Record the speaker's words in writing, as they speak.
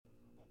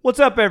What's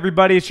up,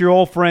 everybody? It's your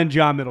old friend,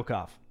 John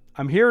Middlecoff.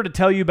 I'm here to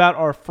tell you about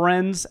our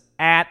friends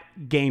at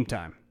Game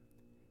Time.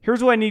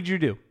 Here's what I need you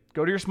to do.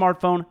 Go to your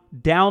smartphone,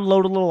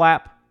 download a little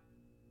app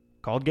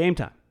called Game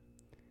Time.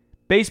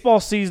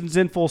 Baseball season's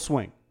in full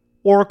swing.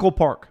 Oracle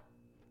Park.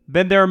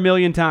 Been there a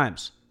million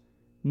times.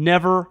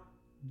 Never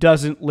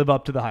doesn't live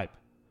up to the hype.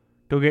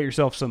 Go get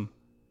yourself some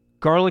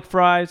garlic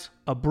fries,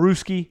 a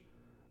brewski,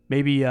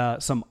 maybe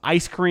some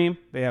ice cream.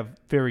 They have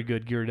very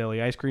good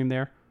Ghirardelli ice cream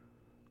there.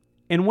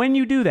 And when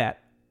you do that,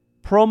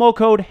 promo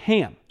code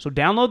HAM. So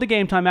download the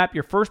Game Time app.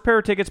 Your first pair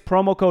of tickets,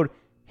 promo code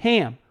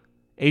HAM,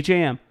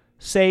 H-A-M,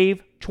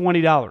 save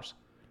 $20.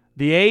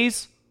 The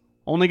A's,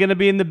 only going to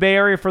be in the Bay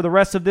Area for the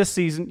rest of this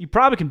season. You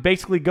probably can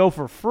basically go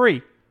for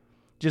free.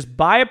 Just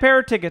buy a pair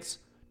of tickets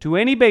to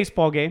any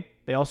baseball game.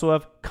 They also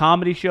have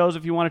comedy shows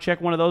if you want to check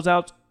one of those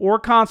out, or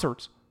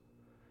concerts.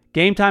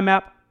 Game Time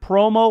app,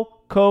 promo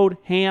code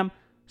HAM,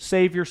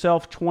 save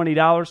yourself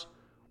 $20.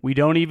 We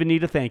don't even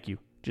need a thank you.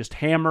 Just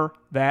hammer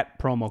that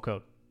promo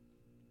code.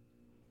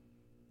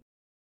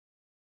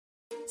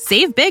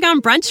 Save big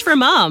on brunch for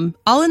mom,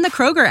 all in the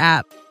Kroger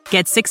app.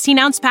 Get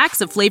 16-ounce packs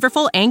of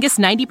flavorful Angus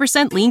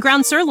 90% lean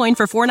ground sirloin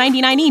for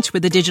 $4.99 each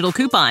with a digital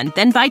coupon.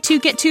 Then buy 2,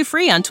 get 2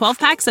 free on 12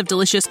 packs of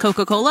delicious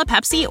Coca-Cola,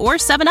 Pepsi, or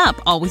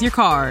 7-Up, all with your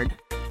card.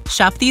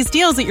 Shop these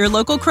deals at your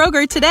local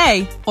Kroger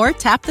today, or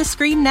tap the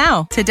screen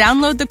now to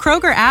download the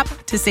Kroger app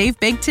to save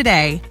big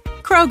today.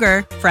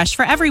 Kroger, fresh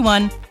for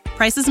everyone.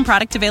 Prices and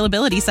product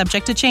availability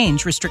subject to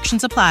change.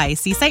 Restrictions apply.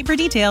 See site for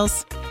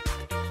details.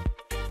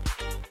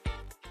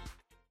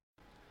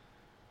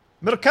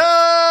 Milka!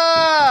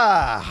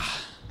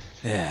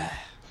 Yeah.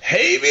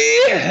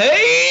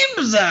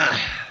 Habes!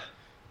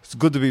 It's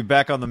good to be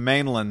back on the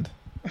mainland.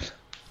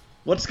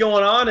 What's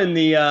going on in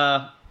the,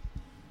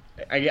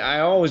 I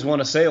always want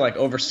to say, like,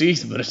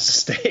 overseas, but it's the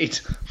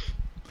States.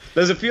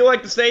 Does it feel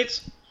like the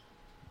States?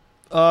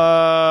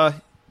 Yeah.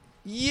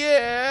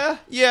 I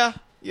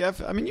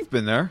mean, you've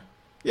been there.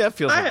 Yeah, it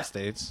feels like the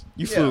States.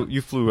 You flew,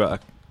 you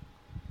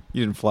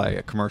didn't fly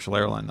a commercial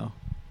airline, though.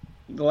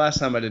 The last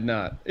time I did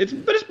not. But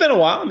it's been a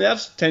while. I mean,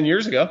 that's 10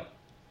 years ago.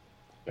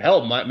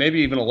 Hell, maybe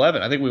even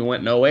 11. I think we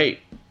went in 08.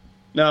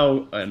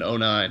 No, in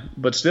 09.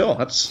 But still,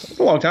 that's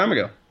a long time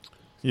ago.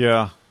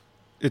 Yeah.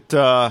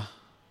 Hot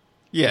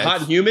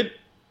and humid?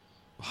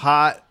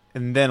 Hot,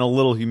 and then a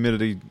little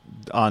humidity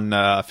on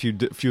a few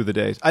of the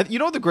days. You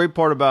know what the great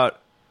part about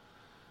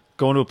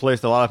going to a place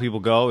that a lot of people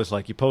go is,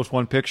 like, you post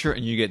one picture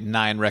and you get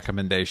 9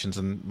 recommendations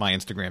in my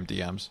Instagram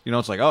DMs. You know,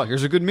 it's like, oh,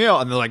 here's a good meal,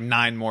 and then like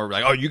 9 more.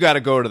 Like, oh, you got to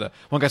go to the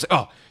one guy's like,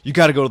 oh, you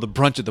got to go to the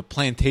brunch at the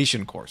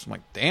Plantation course. I'm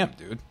like, damn,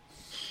 dude.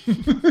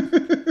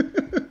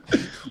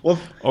 Well,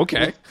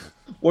 okay.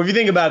 Well, if you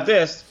think about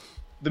this,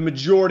 the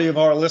majority of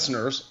our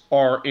listeners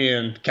are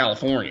in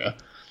California.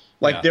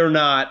 Like, they're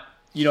not.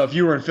 You know, if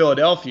you were in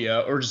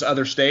Philadelphia or just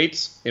other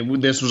states,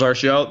 and this was our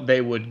show,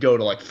 they would go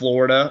to, like,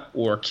 Florida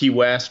or Key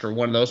West or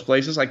one of those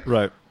places. Like,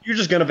 right. You're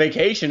just going to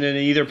vacation in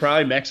either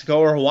probably Mexico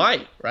or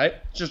Hawaii, right?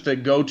 It's just a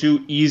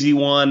go-to, easy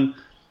one,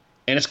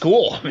 and it's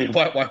cool. I mean,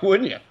 why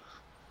wouldn't you?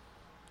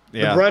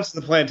 Yeah. The brunch at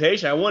the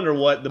Plantation, I wonder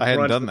what the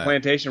brunch at the that.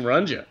 Plantation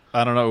runs you.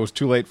 I don't know. It was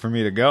too late for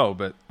me to go,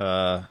 but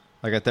I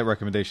got that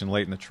recommendation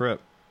late in the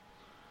trip.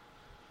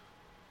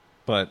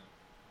 But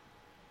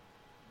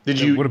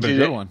it would have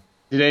been a good one.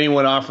 Did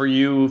anyone offer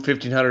you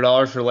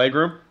 $1,500 for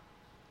legroom?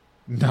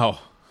 No.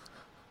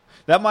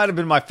 That might have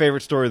been my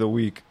favorite story of the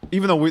week.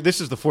 Even though this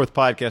is the 4th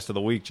podcast of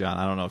the week, John.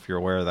 I don't know if you're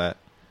aware of that.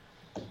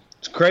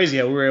 It's crazy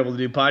how we were able to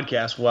do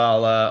podcasts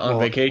while on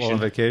vacation. While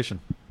on vacation.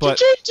 But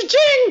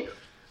cha-ching!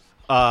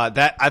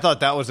 I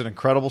thought that was an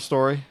incredible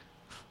story.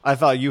 I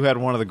thought you had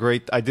one of the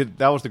great...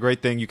 That was the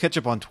great thing. You catch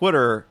up on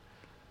Twitter.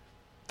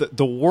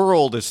 The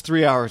world is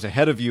 3 hours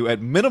ahead of you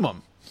at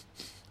minimum.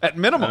 At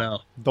minimum. I know.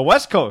 The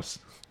West Coast.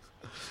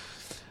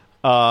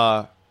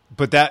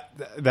 But that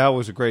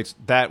was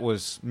that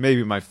was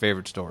maybe my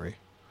favorite story.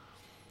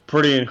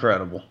 Pretty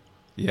incredible.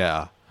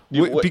 Yeah.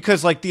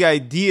 Because, like, the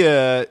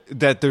idea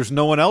that there's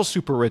no one else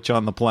super rich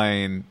on the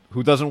plane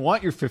who doesn't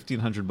want your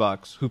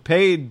 $1,500, who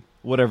paid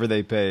whatever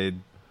they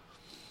paid,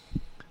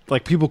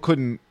 like, people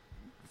couldn't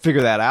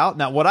figure that out.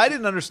 Now, what I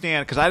didn't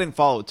understand, because I didn't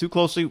follow it too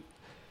closely,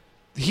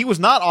 he was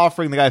not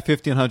offering the guy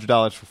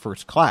 $1,500 for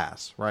first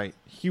class, right?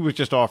 He was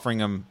just offering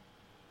him,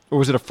 or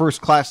was it a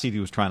first class seat he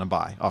was trying to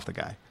buy off the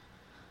guy?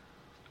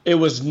 It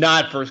was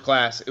not first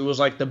class. It was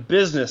like the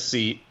business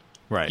seat.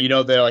 Right. You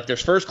know, they're like,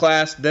 there's first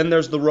class, then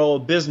there's the row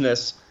of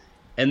business,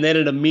 and then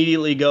it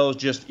immediately goes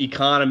just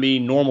economy,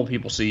 normal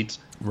people seats.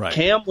 Right.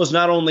 Cam was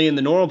not only in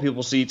the normal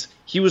people seats,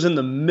 he was in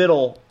the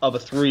middle of a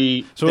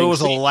 3. So it was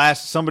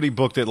somebody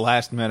booked it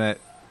last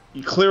minute.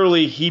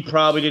 Clearly, he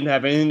probably didn't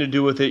have anything to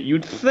do with it.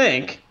 You'd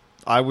think.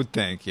 I would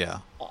think,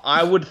 yeah.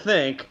 I would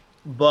think,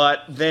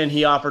 but then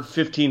he offered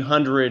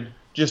 $1,500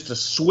 just to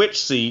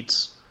switch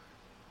seats.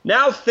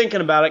 Now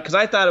thinking about it, because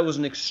I thought it was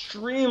an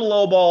extreme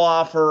lowball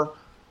offer,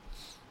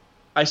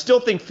 I still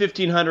think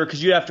 $1,500,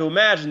 because you'd have to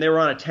imagine they were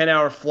on a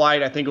 10-hour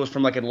flight. I think it was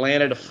from, like,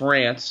 Atlanta to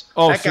France.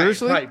 Oh,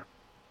 seriously?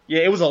 Yeah,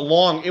 it wasn't.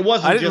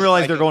 I didn't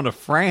realize they're going to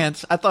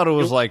France. I thought it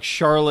was like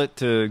Charlotte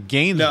to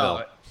Gainesville.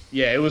 No,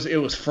 Yeah, it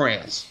was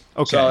France.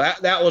 Okay. So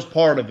that was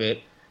part of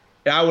it.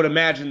 And I would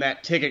imagine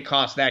that ticket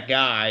cost that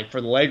guy for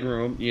the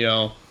legroom,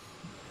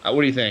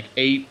 what do you think,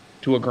 $8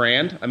 to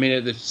 $1,000? I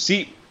mean, the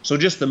seat. So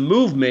just the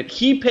movement,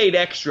 he paid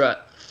extra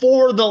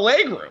for the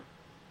legroom.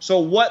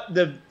 So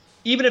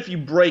even if you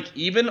break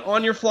even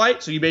on your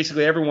flight, so you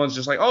basically everyone's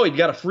just like, oh, you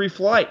got a free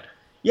flight.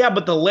 Yeah,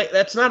 but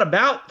that's not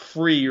about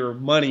free or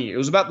money. It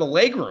was about the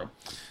legroom.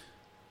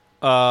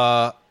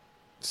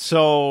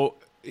 So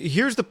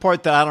here's the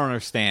part that I don't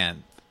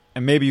understand,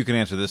 and maybe you can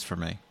answer this for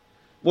me.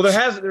 Well,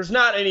 there's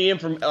not any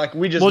information. Like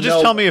we just. Well,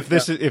 just tell me if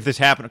this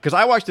happened, because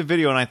I watched the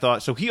video and I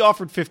thought, so he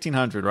offered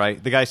 $1,500,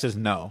 right? The guy says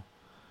no.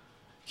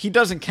 He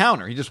doesn't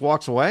counter. He just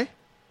walks away.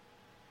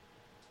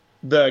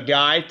 The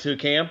guy to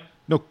Cam.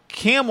 No,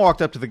 Cam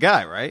walked up to the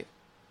guy, right?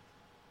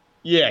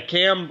 Yeah,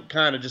 Cam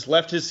kind of just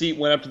left his seat,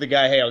 went up to the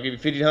guy. Hey, I'll give you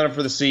 $1,500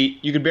 for the seat.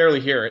 You could barely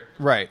hear it.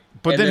 Right,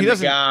 but then he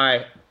doesn't.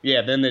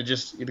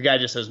 The guy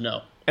just says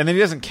no. And then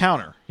he doesn't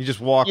counter. He just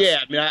walks. Yeah,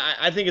 I mean,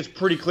 I think it's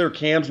pretty clear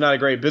Cam's not a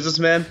great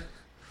businessman.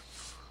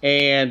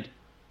 And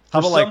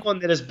for someone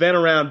that has been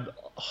around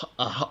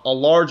a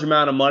large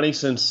amount of money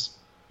since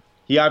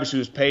he obviously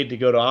was paid to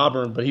go to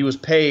Auburn, but he was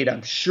paid,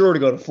 I'm sure, to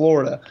go to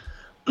Florida.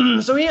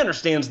 So he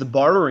understands the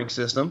bartering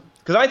system.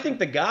 Because I think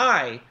the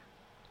guy,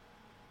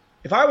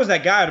 if I was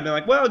that guy, I'd have been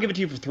like, well, I'll give it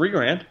to you for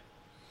 $3,000.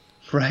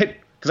 Right?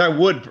 Because I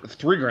would, for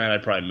 $3,000,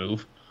 I'd probably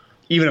move.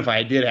 Even if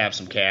I did have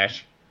some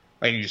cash.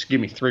 Like, you just give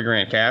me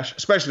 $3,000 cash,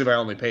 especially if I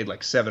only paid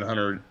like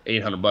 $700,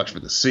 $800 for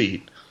the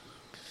seat.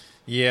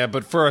 Yeah,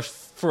 but for a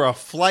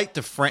flight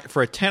to for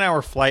a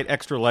 10-hour flight,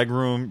 extra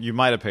legroom, you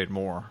might have paid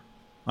more.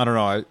 I don't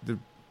know.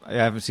 I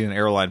haven't seen an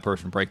airline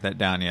person break that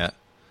down yet.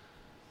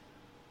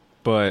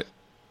 But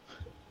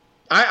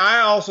I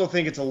also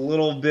think it's a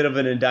little bit of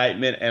an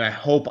indictment, and I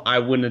hope I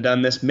wouldn't have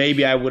done this.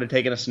 Maybe I would have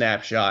taken a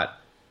snapshot.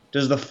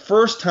 Does the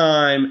first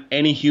time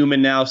any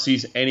human now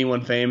sees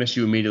anyone famous,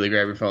 you immediately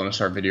grab your phone and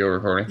start video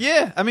recording?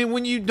 Yeah, I mean,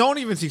 when you don't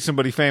even see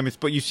somebody famous,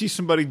 but you see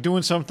somebody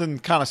doing something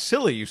kind of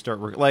silly, you start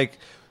like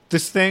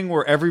this thing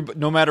where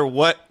no matter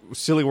what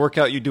silly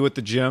workout you do at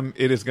the gym,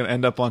 it is going to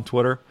end up on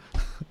Twitter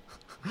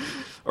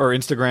or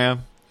Instagram.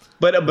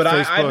 But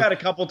I've had a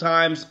couple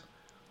times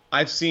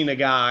I've seen a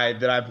guy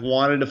that I've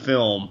wanted to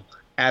film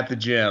at the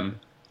gym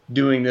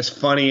doing this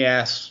funny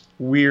ass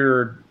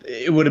weird.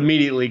 It would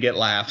immediately get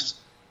laughs.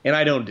 And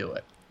I don't do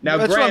it. Now,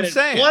 that's granted,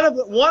 what I'm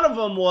saying. One of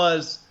them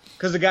was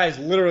because the guy's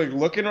literally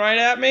looking right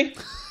at me.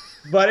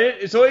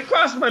 But so it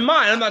crossed my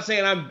mind. I'm not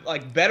saying I'm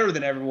like better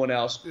than everyone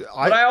else,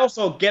 but I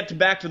also get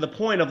back to the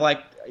point of like,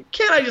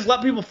 can't I just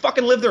let people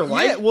fucking live their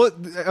life? Yeah, well,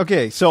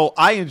 okay, so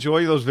I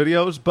enjoy those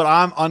videos, but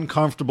I'm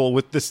uncomfortable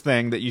with this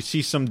thing that you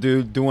see some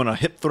dude doing a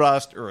hip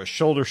thrust or a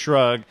shoulder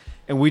shrug,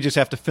 and we just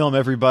have to film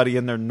everybody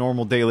in their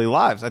normal daily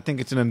lives. I think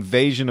it's an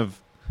invasion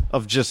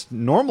of just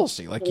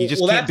normalcy. Like, you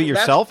just can't be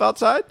yourself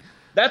outside.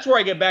 That's where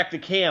I get back to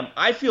Cam.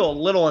 I feel a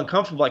little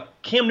uncomfortable.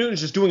 Like, Cam Newton's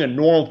just doing a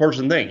normal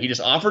person thing. He just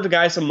offered the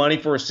guy some money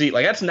for a seat.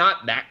 Like, that's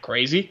not that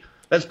crazy.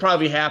 That's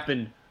probably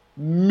happened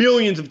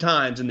millions of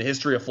times in the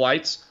history of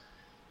flights.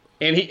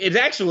 And it's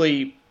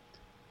actually,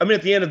 I mean,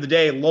 at the end of the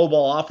day,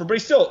 lowball offer, but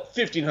he's still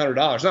 $1,500.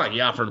 Not like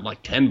he offered him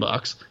like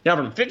 $10. He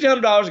offered him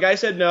 $1,500. The guy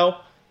said no.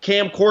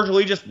 Cam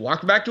cordially just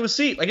walked back to his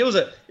seat. Like, it was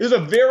a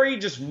very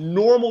just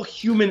normal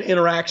human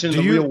interaction in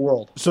the real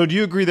world. So do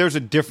you agree there's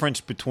a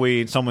difference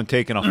between someone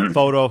taking a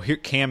photo, here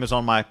Cam is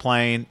on my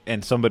plane,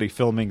 and somebody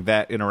filming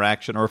that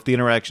interaction, or if the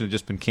interaction had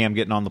just been Cam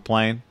getting on the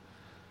plane?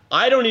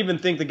 I don't even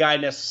think the guy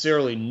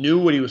necessarily knew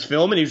what he was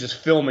filming. He was just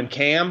filming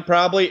Cam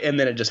probably, and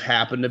then it just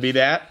happened to be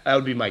that. That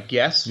would be my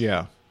guess.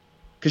 Yeah.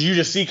 Because you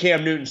just see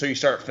Cam Newton, so you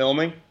start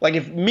filming. Like,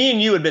 if me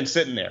and you had been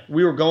sitting there,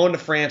 we were going to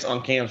France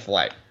on Cam's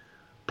flight.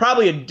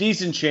 Probably a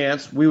decent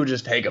chance we would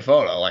just take a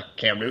photo, like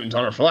Cam Newton's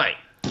on our flight.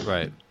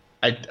 Right.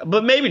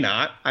 But maybe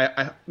not.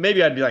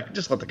 Maybe I'd be like,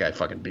 just let the guy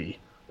fucking be.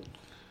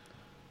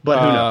 But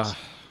who knows?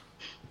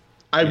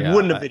 I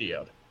wouldn't have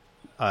videoed.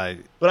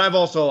 But I've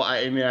also,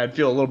 I'd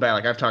feel a little bad.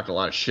 Like, I've talked a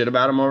lot of shit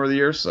about him over the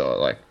years, so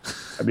like,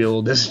 I'd be a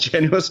little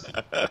disingenuous.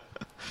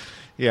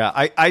 Yeah,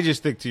 I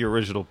just think to your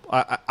original,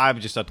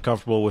 I'm just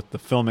uncomfortable with the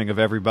filming of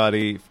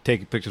everybody,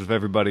 taking pictures of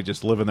everybody,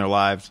 just living their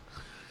lives.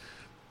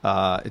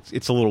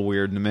 It's a little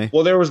weird to me.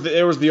 Well, there was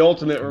the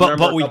ultimate.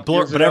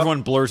 But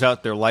everyone blurs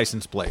out their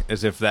license plate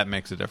as if that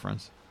makes a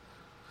difference.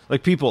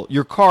 Like, people,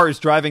 your car is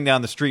driving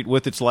down the street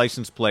with its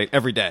license plate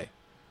every day.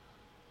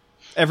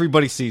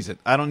 Everybody sees it.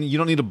 You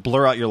don't need to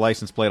blur out your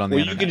license plate on the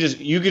internet.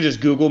 You could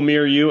just Google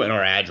Mirror You and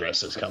our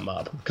addresses come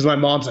up. Because my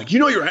mom's like, you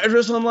know your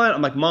address online?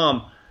 I'm like,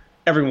 Mom,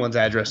 everyone's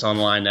address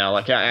online now.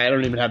 Like, I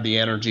don't even have the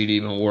energy to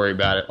even worry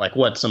about it. Like,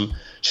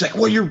 she's like,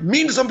 well, you're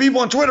mean to some people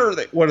on Twitter.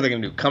 What are they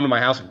going to do? Come to my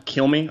house and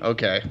kill me?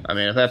 Okay. I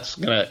mean, if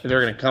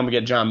they're going to come and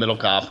get John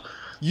Middlecoff.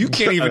 You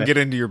can't even get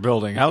into your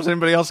building. How's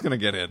anybody else going to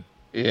get in?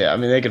 Yeah, I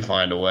mean, they can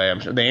find a way. I'm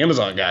sure the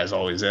Amazon guy's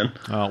always in.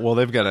 Well,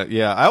 they've got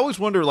I always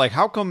wonder, like,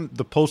 how come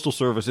the Postal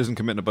Service isn't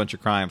committing a bunch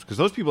of crimes? Because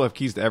those people have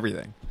keys to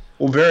everything.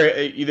 Well,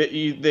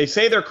 they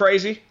say they're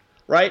crazy,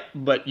 right?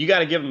 But you got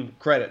to give them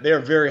credit.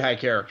 They're very high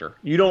character.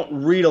 You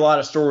don't read a lot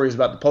of stories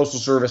about the Postal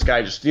Service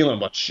guy just stealing a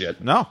bunch of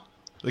shit. No.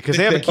 Because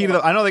they have a key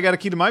to I know they got a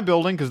key to my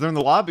building because they're in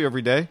the lobby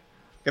every day.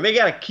 And they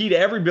got a key to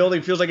every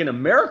building, feels like in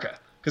America,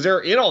 because they're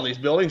in all these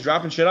buildings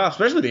dropping shit off,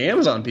 especially the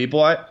Amazon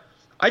people.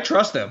 I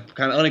trust them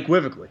kind of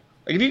unequivocally.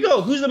 Like, if you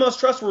go, who's the most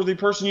trustworthy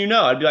person you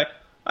know? I'd be like,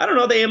 I don't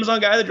know, the Amazon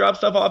guy that drops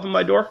stuff off in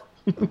my door.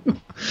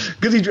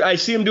 Because I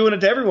see him doing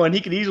it to everyone. He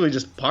could easily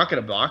just pocket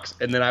a box,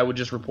 and then I would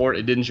just report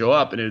it didn't show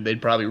up, and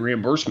they'd probably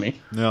reimburse me.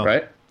 No.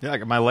 Right? Yeah,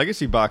 my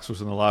legacy box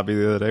was in the lobby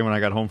the other day when I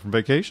got home from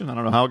vacation. I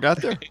don't know how it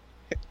got there.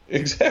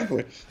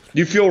 Exactly. Do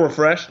you feel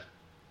refreshed?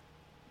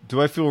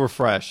 Do I feel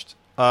refreshed?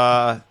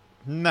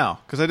 No,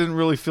 because I didn't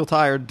really feel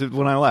tired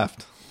when I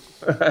left.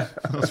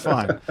 It was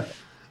fine.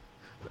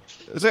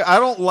 I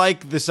don't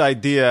like this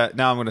idea.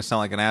 Now I'm going to sound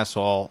like an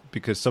asshole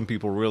because some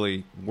people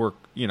really work,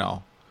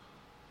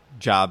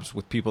 jobs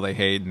with people they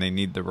hate and they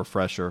need the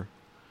refresher.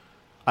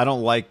 I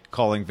don't like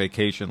calling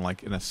vacation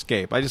like an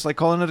escape. I just like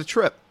calling it a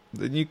trip.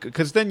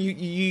 Because then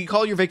you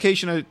call your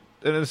vacation an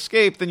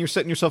escape, then you're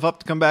setting yourself up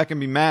to come back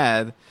and be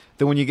mad.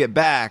 Then when you get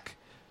back,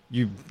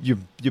 you're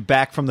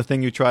back from the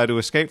thing you try to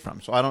escape from.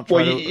 So I don't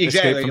try to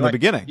escape from the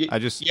beginning.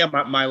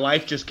 My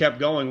life just kept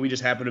going. We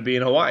just happened to be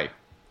in Hawaii.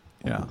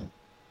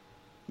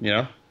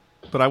 Yeah.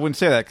 But I wouldn't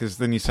say that because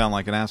then you sound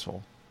like an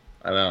asshole.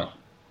 I know.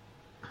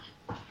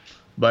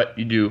 But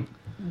you do.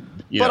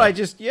 But I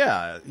just,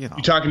 You're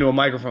talking to a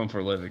microphone for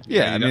a living.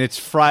 Yeah, I mean, it's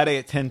Friday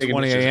at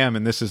 10:20 a.m.,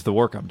 and this is the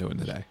work I'm doing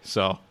today.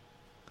 So,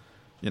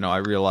 I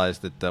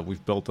realized that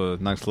we've built a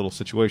nice little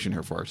situation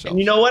here for ourselves. And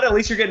you know what? At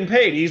least you're getting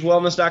paid.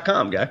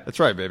 EaseWellness.com, guy. That's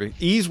right, baby.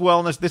 Ease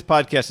Wellness. This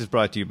podcast is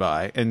brought to you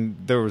by, and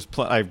there was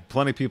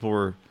plenty of people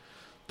were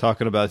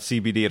talking about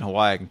CBD in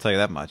Hawaii. I can tell you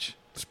that much.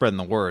 Spreading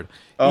the word.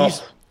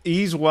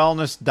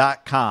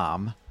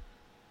 EaseWellness.com,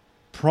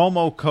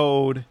 promo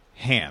code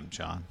HAM,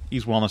 John.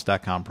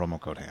 EaseWellness.com, promo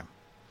code HAM.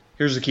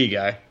 Here's the key,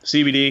 guy.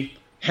 CBD,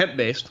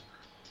 hemp-based.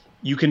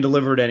 You can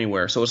deliver it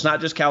anywhere. So it's not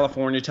just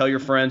California. Tell your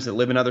friends that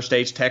live in other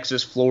states,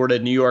 Texas, Florida,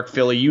 New York,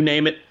 Philly, you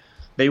name it.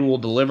 They will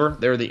deliver.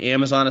 They're the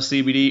Amazon of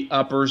CBD,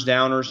 uppers,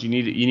 downers. You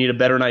need a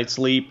better night's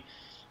sleep.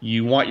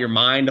 You want your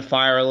mind to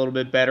fire a little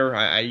bit better.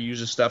 I use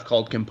a stuff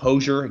called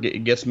Composure.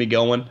 It gets me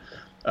going.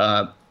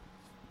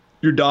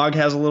 Your dog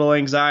has a little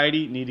anxiety.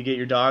 You need to get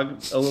your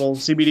dog a little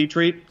CBD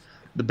treat.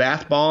 The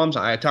bath bombs.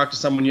 I talked to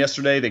someone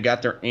yesterday. They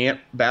got their aunt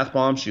bath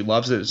bomb. She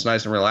loves it. It's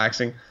nice and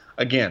relaxing.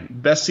 Again,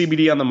 best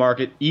CBD on the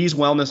market,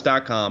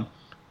 easewellness.com.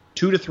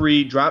 2 to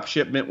 3 drop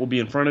shipment will be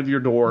in front of your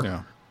door.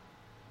 Yeah.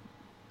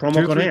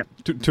 Promo code HAM.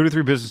 2 to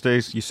 3 business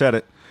days. You said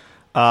it.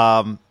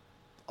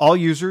 All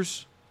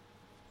users,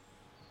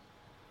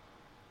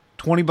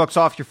 $20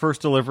 off your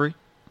first delivery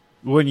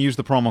when you use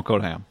the promo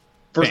code HAM.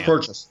 First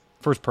purchase.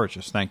 First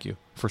purchase. Thank you.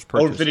 First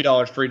purchase. Over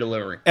 $50 free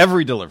delivery.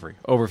 Every delivery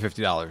over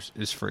 $50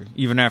 is free,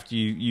 even after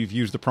you've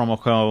used the promo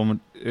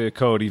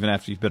code, even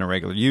after you've been a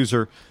regular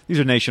user. These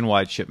are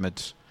nationwide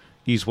shipments.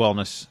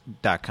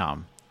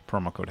 EaseWellness.com,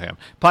 promo code HAM.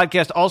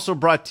 Podcast also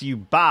brought to you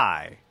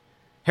by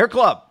Hair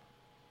Club.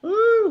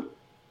 Woo!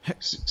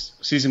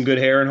 See some good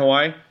hair in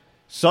Hawaii?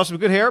 Saw some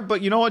good hair,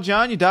 but you know what,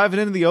 John? You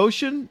diving into the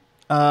ocean,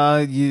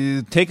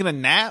 you taking a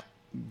nap.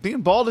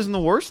 Being bald isn't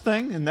the worst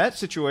thing in that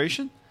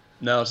situation.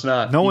 No, it's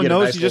not. No one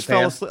knows you just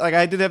fell asleep. Like,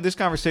 I did have this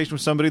conversation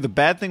with somebody. The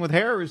bad thing with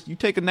hair is you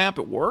take a nap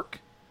at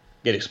work.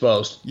 Get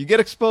exposed. You get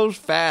exposed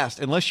fast,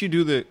 unless you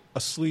do the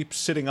asleep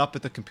sitting up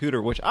at the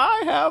computer, which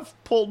I have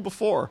pulled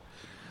before.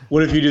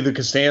 What if you do the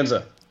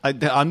Costanza?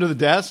 Under the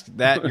desk,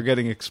 that you're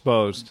getting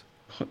exposed.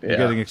 You're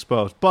getting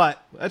exposed.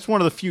 But that's one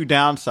of the few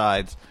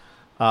downsides.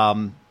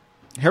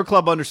 Hair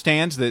Club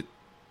understands that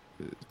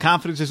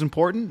confidence is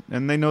important,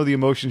 and they know the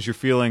emotions you're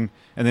feeling,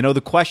 and they know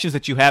the questions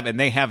that you have, and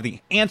they have the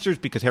answers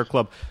because Hair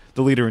Club,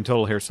 the leader in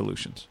total hair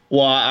solutions.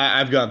 Well,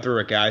 I've gone through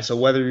it, guys. So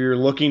whether you're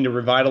looking to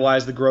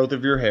revitalize the growth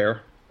of your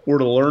hair or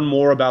to learn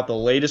more about the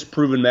latest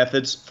proven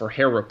methods for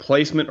hair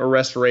replacement or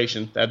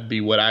restoration, that'd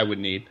be what I would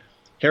need.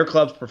 Hair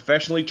Club's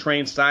professionally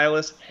trained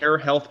stylists, hair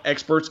health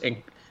experts, and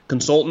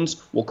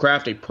consultants will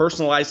craft a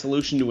personalized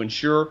solution to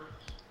ensure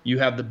you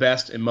have the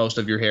best and most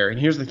of your hair. And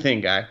here's the thing,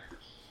 guy.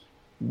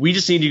 We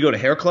just need you to go to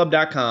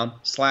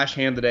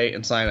hairclub.com/ham today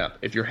and sign up.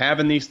 If you're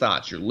having these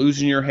thoughts, you're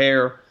losing your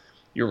hair,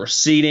 you're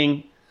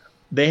receding,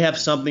 they have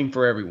something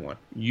for everyone.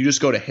 You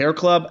just go to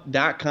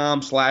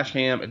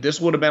hairclub.com/ham. If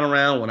this would have been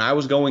around when I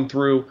was going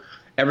through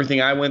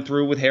everything I went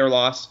through with hair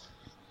loss,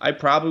 I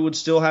probably would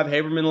still have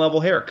Haberman level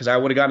hair because I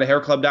would have gone to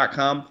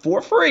hairclub.com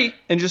for free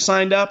and just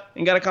signed up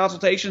and got a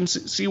consultation,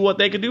 see what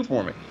they could do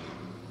for me.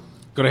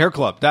 Go to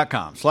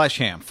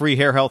hairclub.com/ham. Free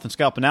hair health and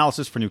scalp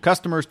analysis for new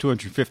customers.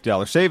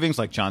 $250 savings,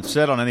 like John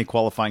said, on any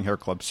qualifying Hair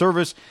Club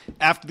service.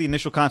 After the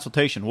initial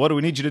consultation, what do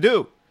we need you to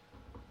do?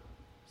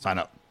 Sign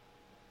up.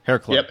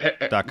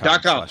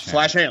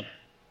 Hairclub.com/ham.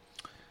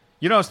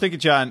 You know, I was thinking,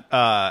 John,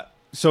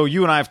 so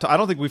you and I have I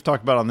don't think we've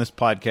talked about it on this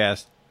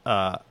podcast.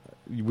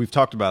 We've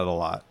talked about it a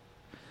lot.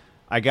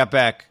 I got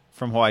back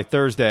from Hawaii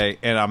Thursday,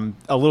 and I'm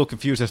a little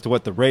confused as to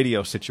what the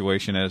radio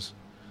situation is.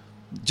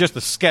 Just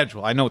the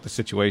schedule. I know what the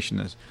situation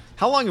is.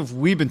 How long have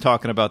we been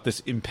talking about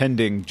this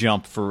impending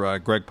jump for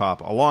Greg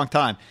Papa? A long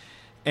time.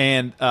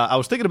 And I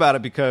was thinking about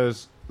it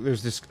because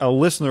there's a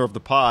listener of the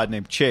pod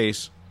named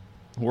Chase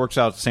who works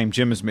out at the same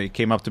gym as me,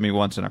 came up to me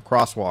once in a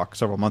crosswalk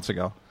several months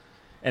ago.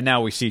 And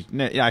now I see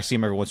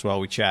him every once in a while.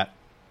 We chat.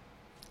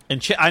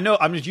 And I know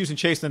I'm just using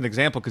Chase as an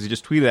example because he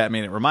just tweeted at me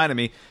and it reminded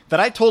me that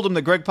I told him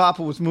that Greg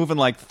Papa was moving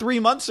like 3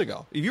 months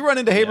ago. If you run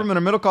into Haberman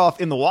or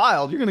Middlecoff in the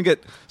wild, you're going to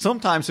get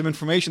sometimes some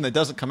information that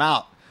doesn't come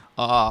out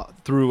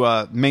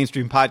through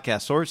mainstream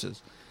podcast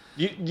sources.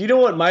 You know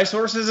what my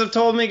sources have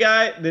told me,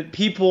 Guy? That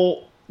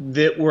people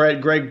that were at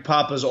Greg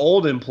Papa's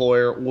old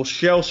employer were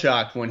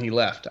shell-shocked when he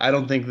left. I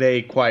don't think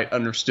they quite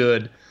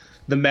understood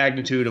the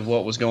magnitude of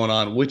what was going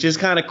on, which is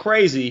kind of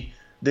crazy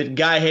that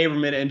Guy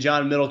Haberman and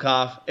John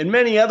Middlecoff and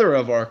many other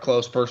of our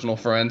close personal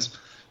friends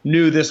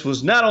knew this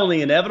was not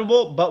only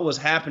inevitable, but was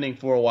happening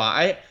for a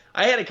while.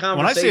 I had a conversation.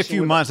 When I say a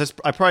few months,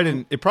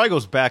 it probably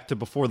goes back to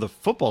before the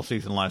football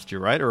season last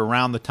year, right? Or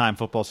around the time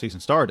football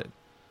season started.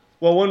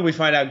 Well, when we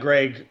find out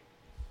Greg,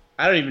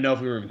 I don't even know if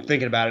we were even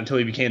thinking about it until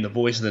he became the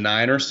voice of the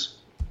Niners.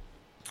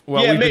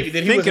 Well, yeah, maybe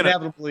that he was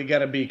inevitably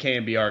going to be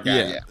KNBR guy.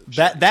 Yeah,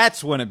 sure.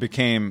 That's when it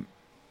became,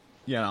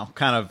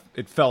 kind of,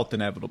 it felt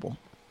inevitable.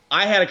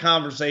 I had a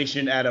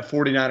conversation at a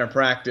 49er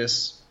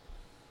practice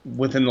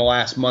within the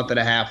last month and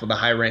a half with a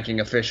high-ranking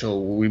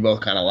official where we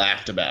both kind of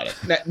laughed about it.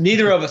 Now,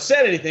 neither of us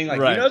said anything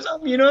like, right.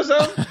 You know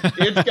something?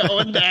 It's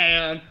going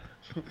down.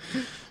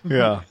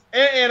 Yeah.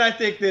 And I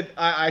think that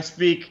I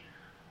speak,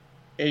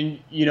 and,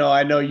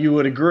 I know you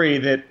would agree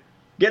that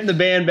getting the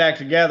band back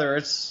together,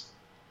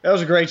 that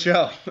was a great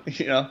show,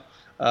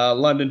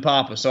 London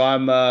Papa. So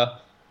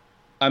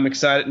I'm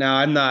excited now.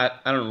 I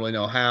don't really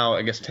know how.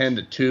 I guess 10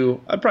 to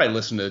 2. I'd probably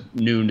listen to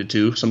noon to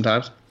 2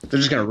 sometimes. They're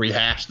just going to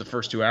rehash the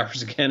first 2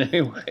 hours again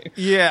anyway.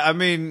 Yeah, I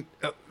mean,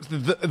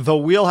 the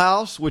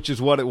Wheelhouse, which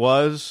is what it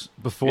was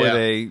before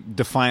they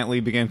defiantly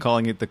began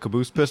calling it the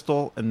Caboose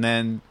Pistol, and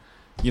then,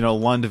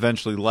 Lund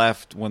eventually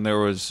left when there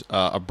was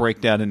a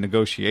breakdown in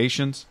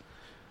negotiations.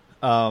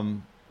 What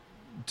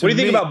do you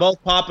think about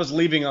both Papas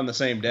leaving on the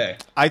same day?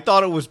 I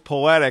thought it was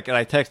poetic, and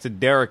I texted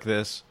Derek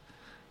this,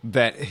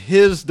 that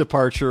his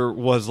departure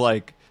was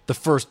like the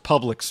first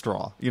public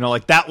straw.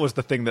 That was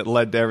the thing that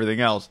led to everything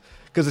else.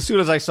 Because as soon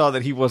as I saw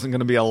that he wasn't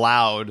going to be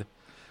allowed,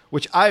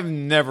 which I've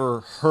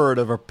never heard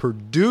of a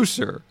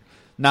producer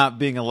not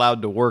being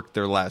allowed to work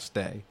their last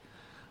day.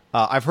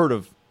 I've heard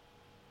of,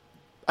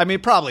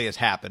 it probably has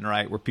happened,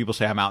 right? Where people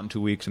say, I'm out in 2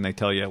 weeks, and they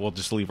tell you, well,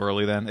 just leave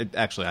early then.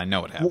 Actually, I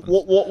know it happens.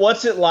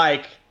 What's it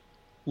like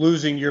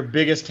losing your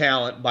biggest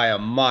talent by a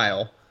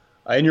mile,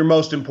 and your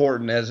most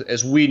important,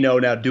 as we know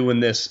now doing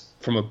this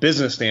from a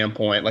business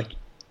standpoint, like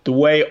the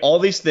way all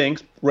these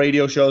things,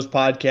 radio shows,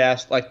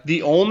 podcasts, like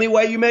the only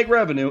way you make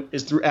revenue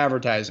is through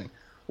advertising.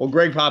 Well,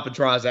 Greg Papa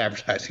draws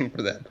advertising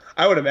for them.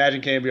 I would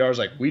imagine KNBR is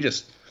like,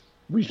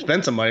 we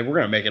spent some money, we're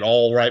going to make it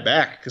all right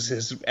back because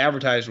his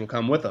advertisers will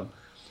come with him.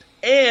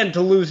 And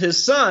to lose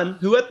his son,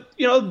 who,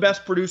 the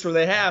best producer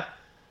they have,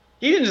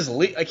 he didn't just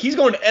leave. Like, he's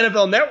going to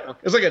NFL Network.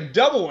 It's like a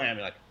double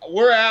whammy. Like,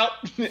 we're out.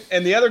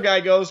 And the other guy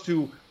goes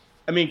to,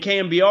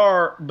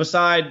 KNBR,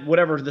 beside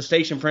whatever the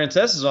station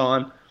Frances is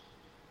on,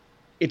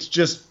 it's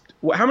just,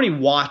 how many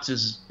watts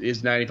is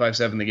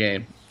 95.7 the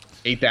game?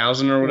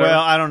 8,000 or whatever? Well,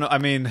 I don't know.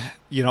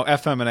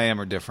 FM and AM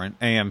are different.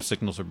 AM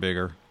signals are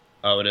bigger.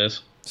 Oh, it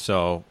is?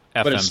 So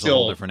FM's a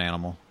whole different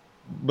animal.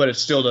 But it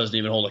still doesn't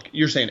even hold. Like,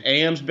 you're saying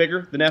AM's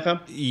bigger than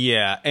FM?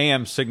 Yeah,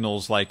 AM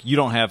signals, like, you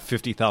don't have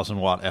 50,000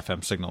 watt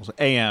FM signals.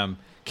 AM,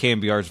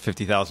 KNBR is a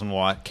 50,000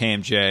 watt.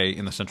 KMJ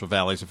in the Central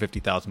Valley is a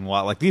 50,000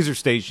 watt. Like, these are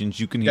stations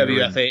you can hear.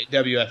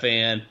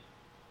 WFAN.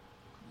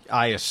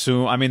 I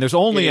assume. There's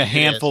only a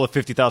handful of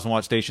 50,000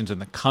 watt stations in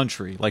the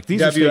country. Like,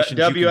 these are stations.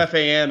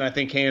 WFAN, I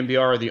think KNBR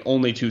are the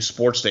only 2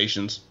 sports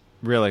stations.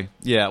 Really?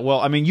 Yeah.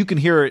 Well, you can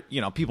hear it.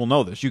 People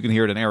know this. You can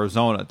hear it in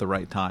Arizona at the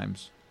right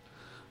times.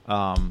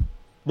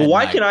 But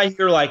why can I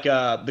hear, like,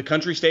 the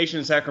country station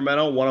in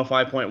Sacramento,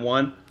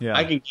 105.1? Yeah.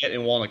 I can get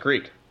in Walnut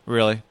Creek.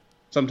 Really?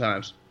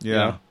 Sometimes.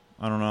 Yeah.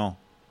 I don't know.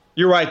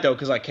 You're right, though,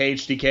 because like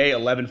KHTK,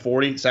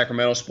 1140,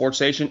 Sacramento sports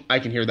station, I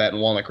can hear that in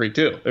Walnut Creek,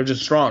 too. They're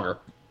just stronger.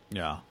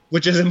 Yeah.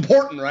 Which is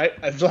important, right?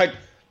 It's like,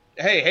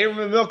 hey,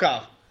 Haberman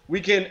Middlecoff,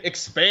 we can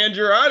expand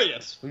your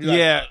audience.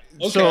 Yeah.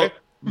 Like, okay.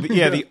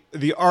 So,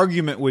 the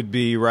argument would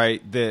be,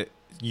 right, that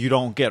you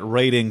don't get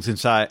ratings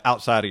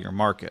outside of your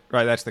market,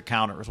 right? That's the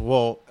counter.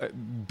 Well,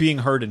 being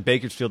heard in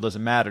Bakersfield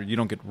doesn't matter. You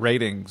don't get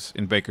ratings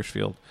in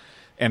Bakersfield.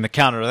 And the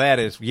counter to that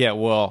is,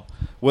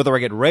 whether I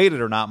get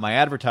rated or not, my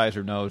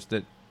advertiser knows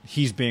that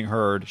he's being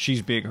heard,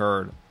 she's being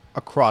heard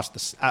across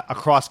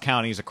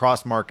counties,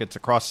 across markets,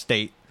 across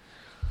state.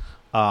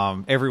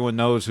 Everyone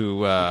knows who.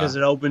 Because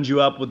it opens you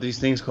up with these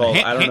things called,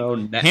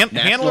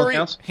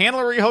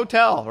 Handlery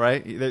Hotel,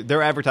 right?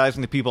 They're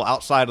advertising to people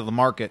outside of the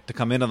market to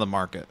come into the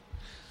market.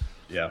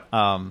 Yeah.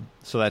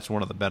 So that's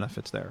one of the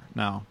benefits there.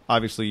 Now,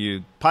 obviously,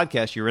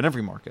 you're in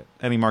every market,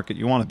 any market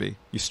you want to be.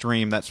 You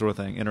stream, that sort of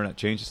thing. Internet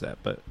changes that,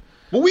 but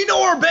we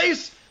know our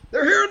base.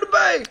 They're here in the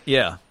Bay.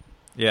 Yeah,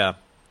 yeah.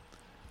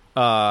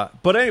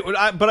 But anyway,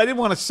 I did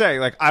want to say,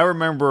 like, I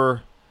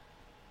remember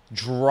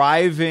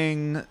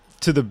driving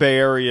to the Bay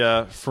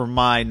Area for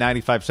my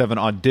 95.7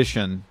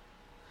 audition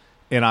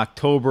in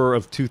October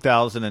of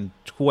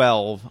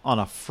 2012 on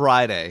a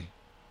Friday.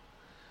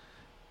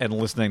 and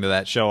listening to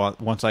that show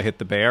once I hit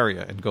the Bay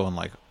Area and going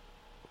like,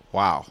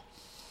 wow.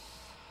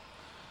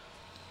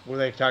 Were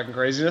they talking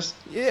craziness?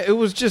 Yeah, it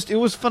was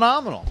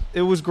phenomenal.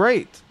 It was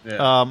great.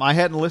 Yeah. I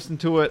hadn't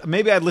listened to it.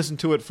 Maybe I'd listened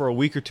to it for a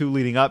week or two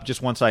leading up,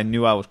 just once I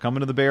knew I was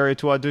coming to the Bay Area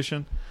to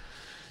audition,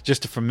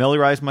 just to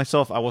familiarize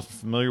myself. I wasn't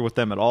familiar with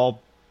them at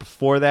all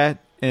before that,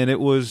 and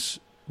it was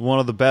one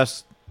of the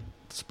best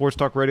sports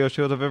talk radio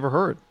shows I've ever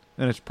heard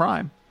in its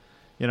prime,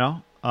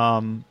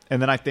 And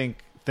then I think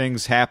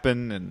things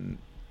happen, and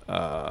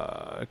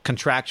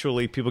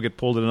contractually people get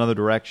pulled in another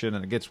direction,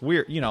 and it gets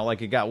weird.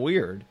 Like it got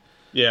weird.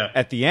 Yeah.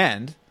 At the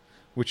end,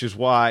 which is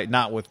why,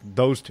 not with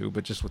those two,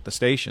 but just with the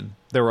station,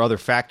 there were other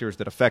factors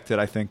that affected,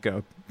 I think,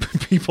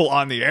 people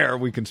on the air.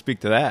 We can speak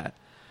to that.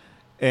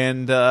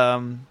 And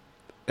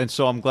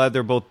so I'm glad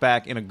they're both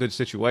back in a good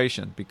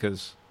situation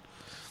because,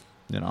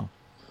 Well,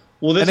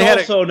 there's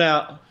also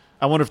now...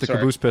 I wonder if the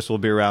Caboose Pistol will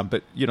be around,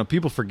 but,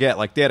 people forget,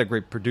 like, they had a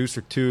great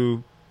producer,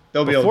 too.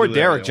 They'll be Before able to do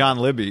Derek, John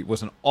Libby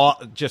was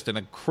just an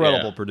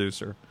incredible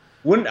producer.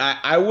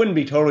 I wouldn't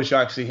be totally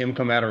shocked to see him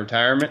come out of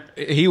retirement.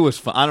 He was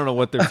fun. I don't know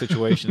what their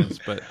situation is,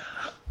 but...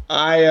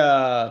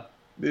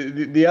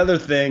 The other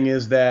thing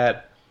is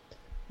that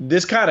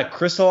this kind of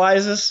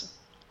crystallizes.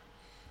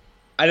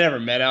 I never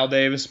met Al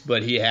Davis,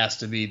 but he has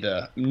to be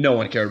no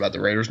one cared about the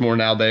Raiders more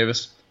than Al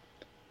Davis.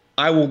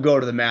 I will go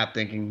to the map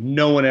thinking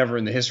no one ever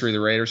in the history of the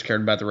Raiders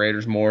cared about the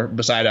Raiders more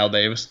beside Al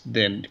Davis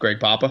than Greg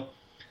Papa.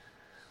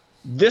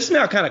 This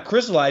now kind of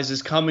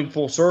crystallizes coming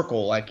full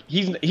circle. Like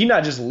he's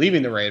not just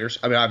leaving the Raiders.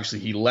 I mean, obviously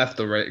he left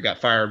got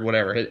fired,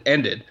 whatever, it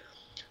ended.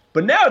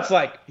 But now it's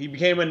like he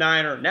became a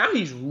Niner. Now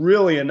he's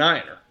really a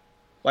Niner.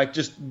 Like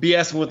just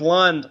BSing with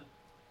Lund.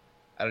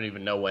 I don't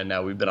even know when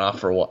now. We've been off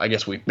for a while. I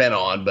guess we've been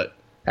on, but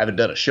haven't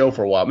done a show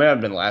for a while. Maybe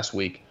I've been last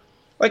week.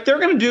 Like they're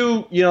going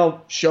to do,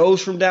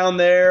 shows from down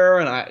there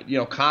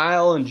and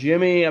Kyle and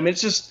Jimmy. I mean,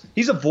 it's just,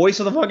 he's a voice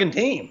of the fucking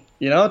team.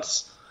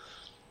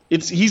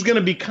 He's going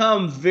to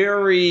become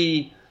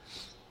very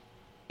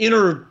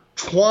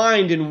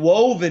intertwined and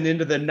woven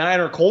into the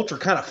Niner culture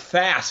kind of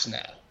fast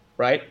now,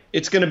 right?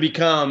 It's going to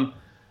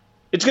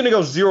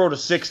go 0 to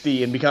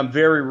 60 and become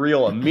very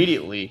real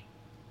immediately,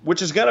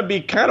 which is going to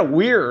be kind of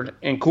weird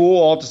and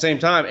cool all at the same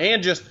time.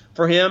 And just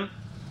for him,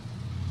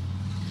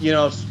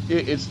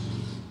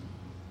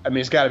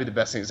 it's got to be the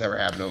best thing that's ever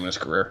happened to him in his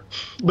career.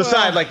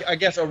 Besides, I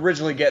guess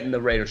originally getting the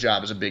Raiders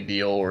job is a big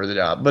deal or the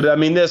job. But,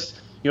 this,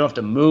 you don't have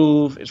to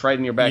move. It's right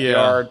in your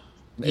backyard.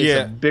 Yeah.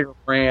 It's a bigger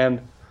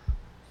brand.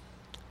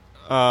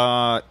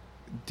 Do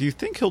you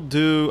think he'll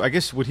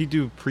would he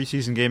do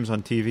preseason games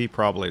on TV?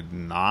 Probably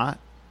not.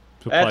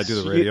 He'll probably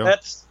do the radio.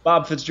 That's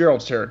Bob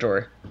Fitzgerald's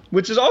territory,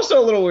 which is also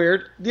a little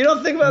weird. You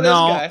don't think about this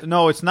guy.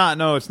 No, it's not.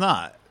 No, it's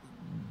not.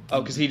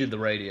 Oh, because he did the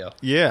radio.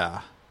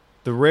 Yeah.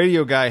 The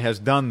radio guy has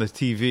done the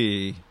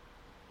TV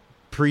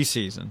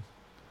preseason.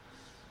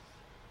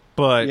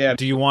 But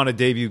do you want to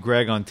debut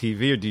Greg on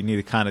TV, or do you need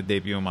to kind of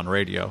debut him on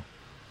radio?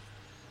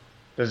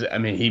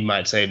 He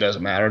might say it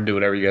doesn't matter. Do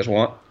whatever you guys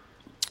want.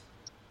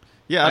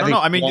 Yeah, I don't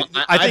know.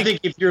 I think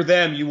if you're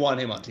them, you want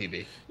him on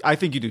TV. I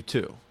think you do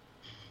too.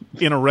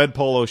 In a red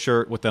polo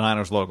shirt with the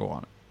Niners logo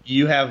on it.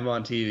 You have him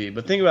on TV.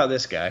 But think about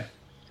this guy.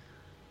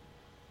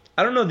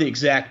 I don't know the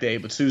exact date,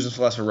 but Susan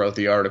Slesser wrote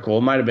the article.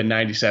 It might have been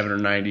 97 or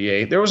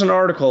 98. There was an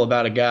article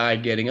about a guy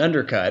getting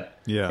undercut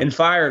and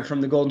fired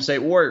from the Golden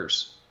State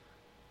Warriors.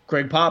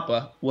 Greg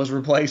Papa was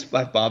replaced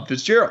by Bob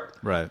Fitzgerald.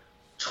 Right.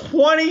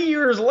 20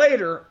 years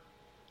later,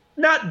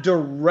 not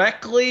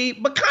directly,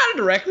 but kind of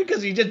directly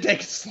because he did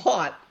take a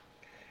slot,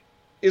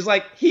 is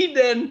like he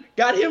then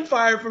got him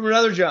fired from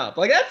another job.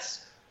 Like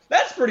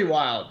that's pretty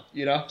wild,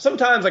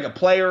 Sometimes like a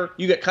player,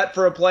 you get cut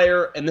for a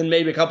player, and then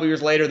maybe a couple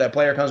years later that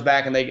player comes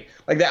back and they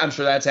like that. I'm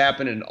sure that's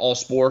happened in all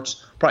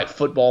sports, probably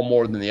football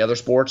more than the other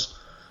sports.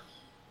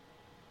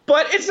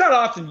 But it's not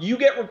often you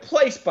get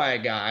replaced by a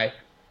guy,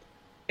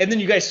 and then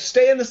you guys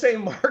stay in the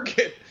same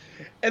market,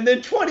 and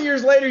then 20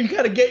 years later you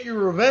got to get your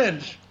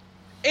revenge.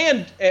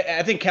 And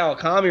I think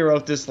Kawakami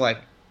wrote this like,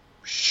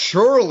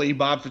 surely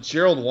Bob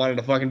Fitzgerald wanted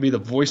to fucking be the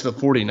voice of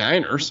the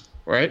 49ers,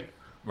 right?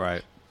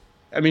 Right.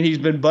 He's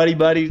been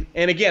buddy.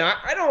 And again,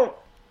 I don't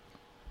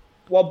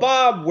 – while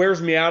Bob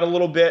wears me out a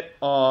little bit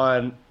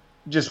on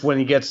just when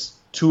he gets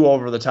too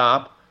over the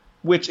top,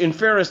 which in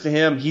fairness to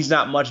him, he's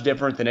not much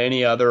different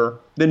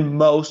than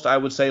most, I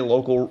would say,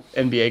 local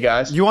NBA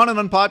guys. You want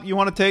you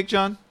want to take,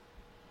 John?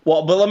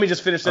 Well, but let me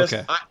just finish this.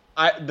 Okay.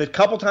 The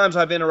couple times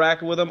I've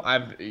interacted with him,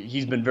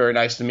 he's been very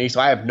nice to me,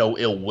 so I have no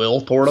ill will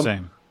toward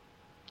him.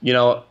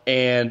 Same.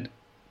 And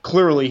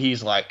clearly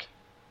he's like –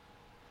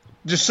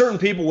 just certain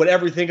people,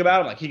 whatever you think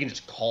about him, like he can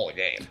just call a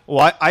game.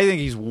 Well, I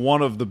think he's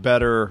one of the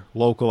better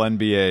local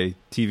NBA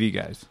TV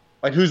guys.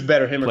 Like who's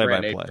better, him or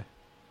Grant? Play.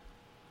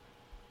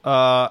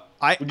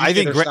 I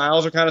think their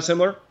styles are kind of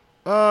similar.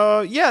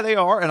 Yeah, they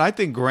are, and I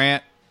think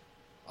Grant.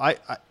 I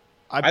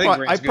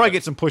probably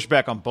get some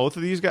pushback on both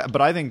of these guys,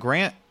 but I think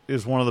Grant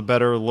is one of the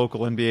better local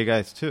NBA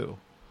guys too.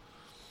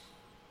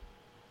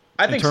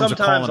 I think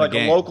sometimes like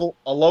a local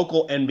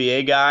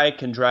NBA guy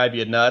can drive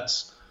you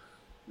nuts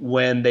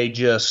when they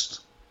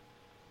just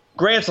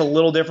Grant's a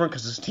little different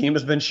because his team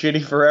has been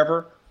shitty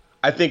forever.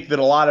 I think that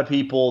a lot of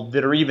people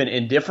that are even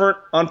indifferent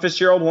on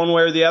Fitzgerald one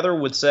way or the other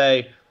would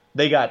say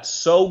they got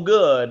so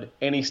good,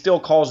 and he still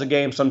calls the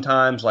game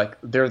sometimes like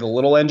they're the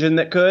little engine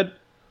that could.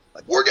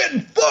 Like, we're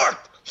getting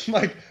fucked.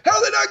 Like, how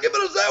are they not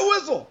giving us that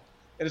whistle?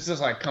 And it's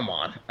just like, come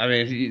on. I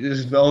mean,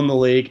 he's owned the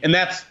league. And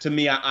that's, to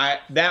me,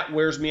 that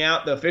wears me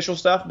out, the official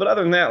stuff. But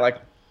other than that, like,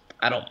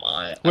 I don't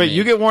mind. Wait,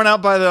 you get worn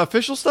out by the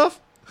official stuff?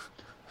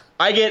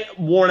 I get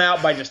worn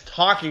out by just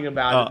talking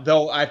about it,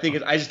 though I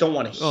think I just don't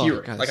want to hear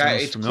it. God, like,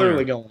 it's familiar.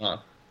 clearly going on.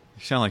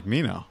 You sound like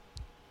me now.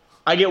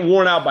 I get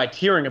worn out by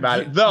hearing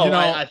about it, though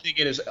I think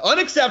it is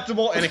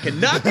unacceptable and it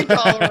cannot be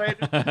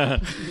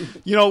tolerated.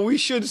 We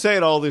should say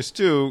it all this,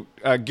 too.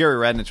 Gary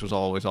Radnich was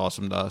always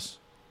awesome to us.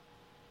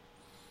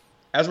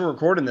 As we're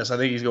recording this, I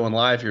think he's going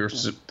live here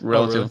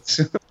relatively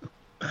soon.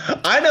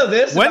 I know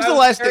this. When's the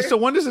last day? So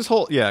when does this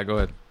whole... Yeah, go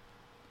ahead.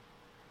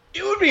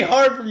 It would be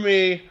hard for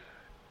me,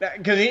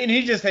 because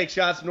he just takes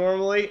shots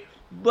normally,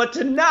 but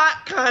to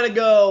not kind of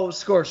go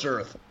scorched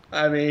earth.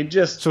 I mean,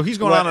 just... So he's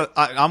going on...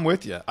 I'm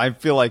with you. I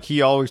feel like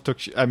he always took...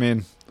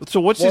 so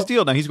what's his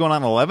deal now? He's going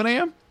on at 11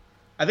 a.m.?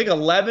 I think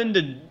 11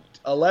 to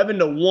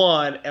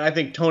 1, and I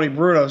think Tony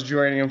Bruno's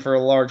joining him for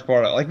a large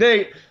part of it.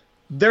 Like,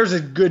 there's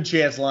a good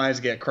chance lines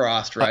get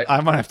crossed, right?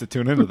 I might have to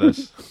tune into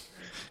this.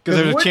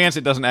 Because there's a chance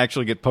it doesn't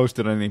actually get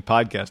posted on any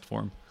podcast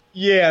form.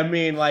 Yeah, I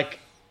mean, like,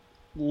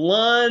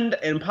 Lund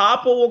and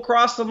Papa will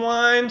cross some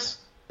lines,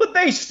 but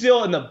they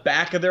still, in the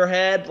back of their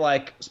head,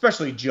 like,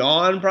 especially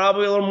John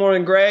probably a little more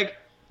than Greg,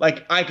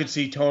 like, I could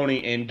see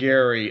Tony and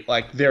Gary,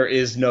 like, there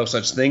is no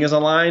such thing as a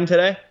line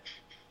today.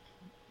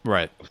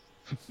 Right.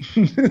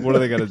 What are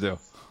they going to do?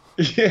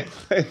 Yeah.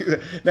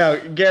 Now,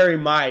 Gary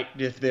might,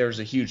 if there's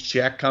a huge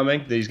check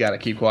coming, that he's got to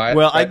keep quiet.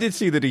 Well, I did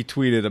see that he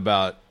tweeted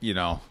about,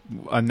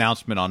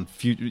 announcement on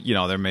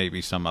future, there may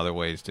be some other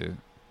ways to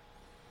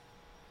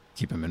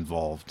keep him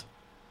involved.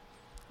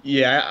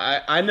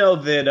 Yeah, I know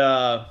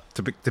that...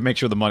 to make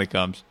sure the money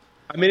comes.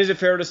 I mean, is it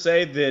fair to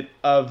say that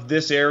of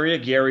this area,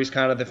 Gary's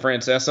kind of the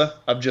Francesa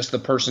of just the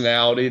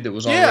personality that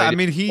was on radio? Yeah, I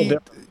mean,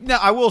 Now,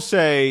 I will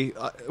say,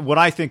 when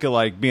I think of,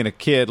 like, being a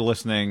kid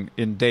listening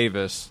in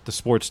Davis, the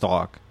sports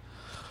talk,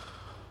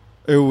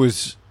 it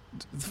was,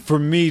 for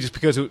me, just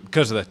because of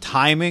the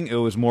timing, it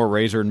was more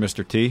Razor and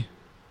Mr. T.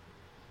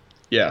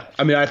 Yeah,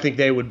 I mean, I think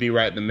they would be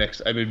right in the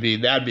mix. I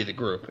mean, that'd be the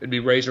group. It'd be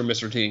Razor,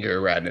 Mr. T, and Gary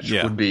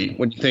Radnich would be,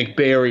 when you think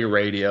Bay Area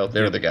radio,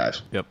 they're the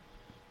guys. Yep.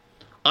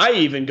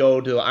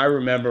 I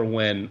remember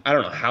when, I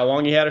don't know how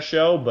long he had a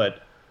show,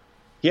 but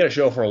he had a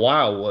show for a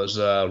while, was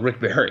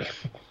Rick Barry.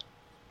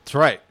 That's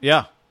right,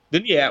 yeah.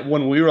 Didn't he,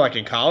 when we were like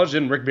in college,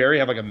 didn't Rick Barry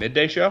have like a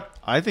midday show?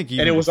 I think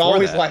and it was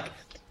always like,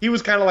 he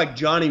was kind of like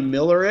Johnny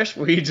Miller-ish,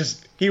 where he would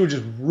just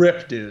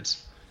rip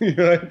dudes.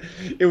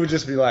 It would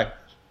just be like,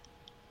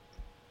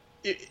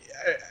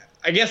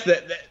 I guess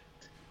that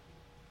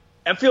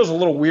feels a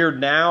little weird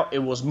now. It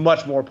was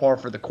much more par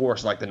for the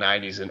course, like the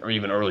 90s or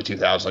even early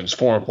 2000s. Like, just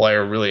former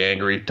player, really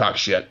angry, talk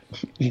shit.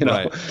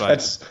 Right.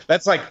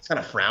 That's like kind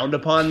of frowned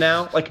upon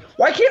now. Like,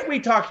 why can't we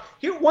talk?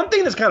 One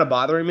thing that's kind of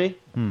bothering me.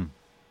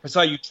 I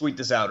saw you tweet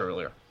this out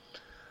earlier.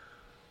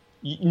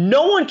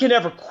 No one can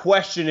ever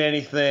question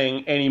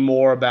anything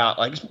anymore about,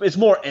 like, it's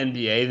more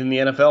NBA than the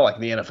NFL. Like,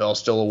 the NFL is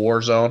still a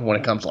war zone when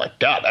it comes to, like,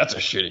 God, that's a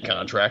shitty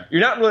contract.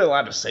 You're not really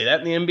allowed to say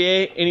that in the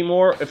NBA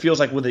anymore. It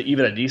feels like with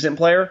even a decent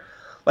player.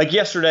 Like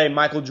yesterday,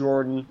 Michael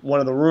Jordan, one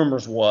of the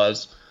rumors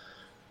was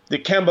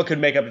that Kemba could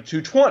make up to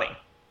 220.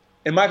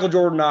 And Michael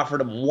Jordan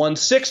offered him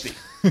 160.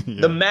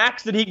 Yeah. The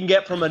max that he can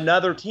get from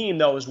another team,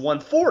 though, is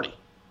 140.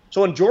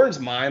 So in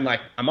Jordan's mind,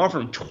 like, I'm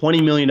offering him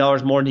 $20 million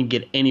more than he can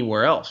get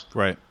anywhere else.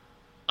 Right.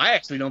 I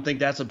actually don't think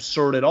that's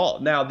absurd at all.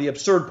 Now, the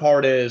absurd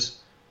part is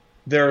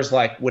there's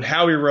like, would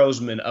Howie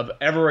Roseman, of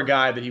ever a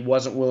guy that he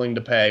wasn't willing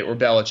to pay, or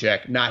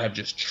Belichick, not have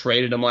just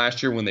traded him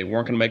last year when they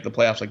weren't going to make the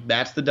playoffs? Like,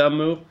 that's the dumb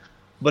move.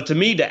 But to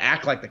me, to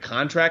act like the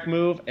contract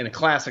move, and a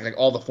classic, like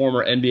all the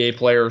former NBA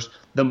players,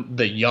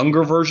 the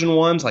younger version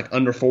ones, like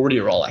under 40,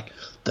 are all like,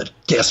 the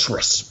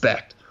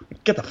disrespect.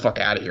 Get the fuck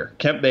out of here.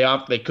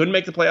 They couldn't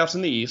make the playoffs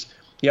in the East.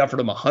 He offered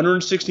him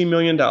 $160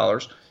 million.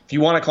 If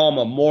you want to call him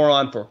a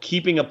moron for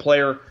keeping a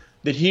player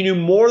that he knew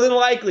more than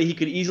likely he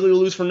could easily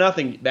lose for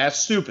nothing, that's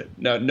stupid.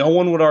 No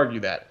one would argue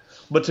that.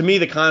 But to me,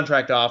 the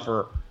contract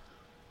offer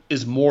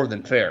is more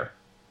than fair.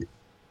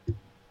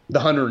 The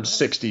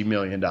 $160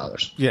 million.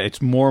 Yeah,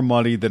 it's more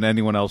money than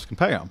anyone else can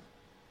pay him.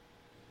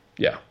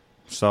 Yeah.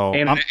 So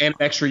and an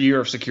extra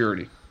year of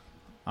security.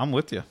 I'm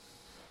with you.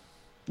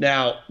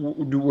 Now,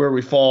 where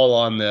we fall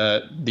on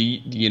the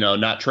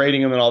not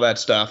trading him and all that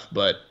stuff,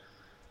 but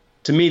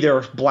to me,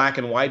 there's black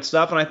and white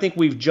stuff, and I think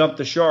we've jumped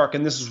the shark,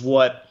 and this is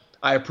what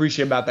I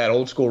appreciate about that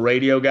old school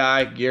radio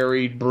guy,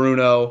 Gary,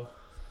 Bruno.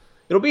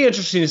 It'll be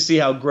interesting to see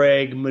how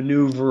Greg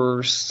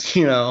maneuvers,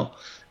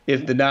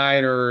 if the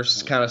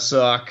Niners kind of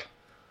suck.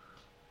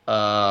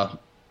 Because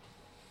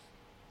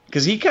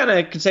he kind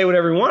of could say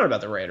whatever he wanted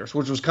about the Raiders,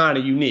 which was kind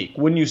of unique.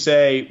 Wouldn't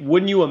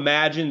you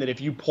imagine that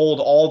if you pulled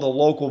all the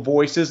local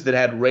voices that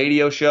had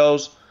radio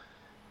shows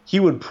he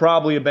would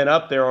probably have been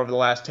up there over the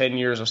last 10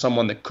 years of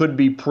someone that could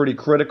be pretty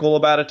critical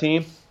about a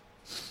team.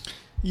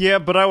 Yeah,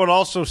 but I would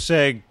also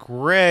say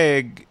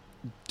Greg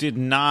did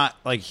not,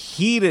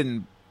 he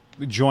didn't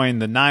join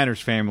the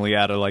Niners family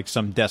out of,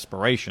 some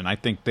desperation. I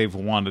think they've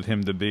wanted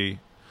him to be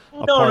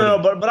a part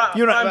of it.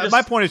 But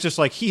my point is just,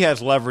 he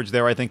has leverage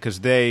there, I think, because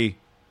they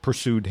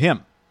pursued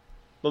him.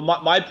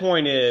 But my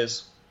point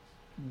is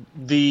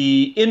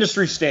the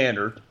industry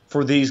standard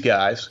for these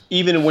guys,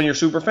 even when you're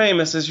super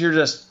famous, is you're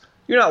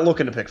not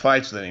looking to pick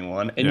fights with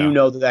anyone, and you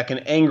know that can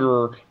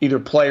anger either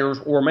players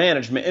or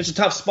management. It's a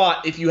tough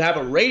spot if you have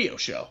a radio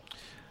show.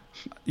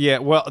 Yeah,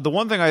 well, the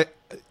one thing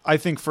I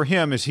think for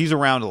him is he's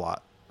around a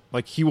lot.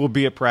 He will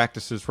be at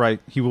practices, right?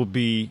 He will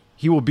be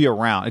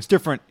around. It's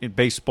different in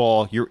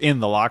baseball. You're in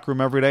the locker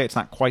room every day. It's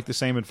not quite the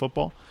same in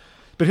football.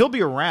 But he'll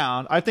be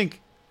around. I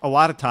think a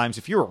lot of times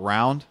if you're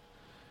around,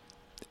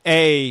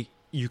 it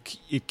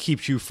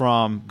keeps you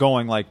from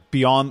going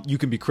beyond. You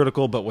can be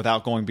critical, but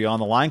without going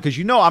beyond the line, because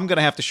I'm going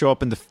to have to show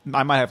up and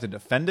I might have to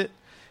defend it.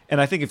 And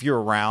I think if you're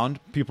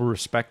around, people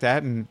respect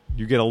that, and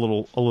you get a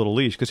little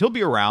leash because he'll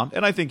be around,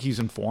 and I think he's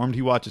informed.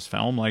 He watches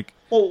film,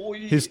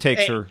 his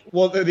takes are.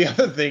 Well, the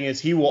other thing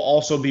is he will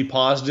also be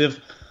positive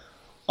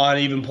on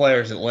even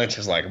players that Lynch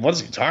is like, what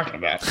is he talking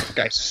about? This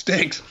guy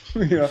stinks.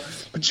 But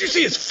you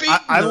see his feet.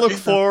 I look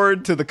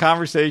forward to the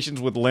conversations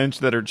with Lynch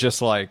that are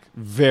just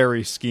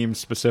very scheme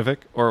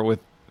specific, or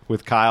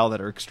with Kyle that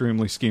are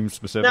extremely scheme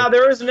specific. Now,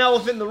 there is an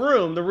elephant in the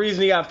room. The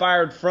reason he got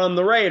fired from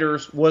the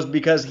Raiders was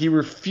because he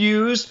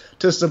refused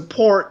to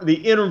support the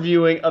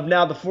interviewing of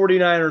now the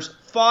 49ers'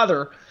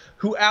 father,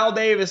 who Al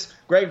Davis,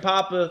 Greg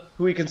Papa,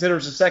 who he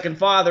considers his second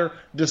father,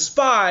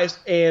 despised,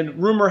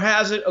 and rumor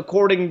has it,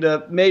 according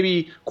to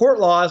maybe court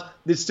laws,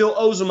 that still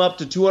owes him up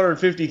to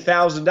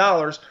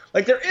 $250,000.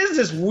 There is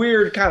this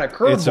weird kind of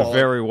curveball. It's a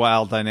very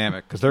wild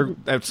dynamic, because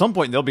at some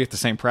point they'll be at the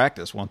same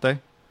practice, won't they?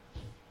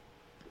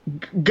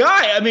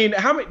 Guy, I mean,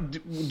 how many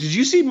did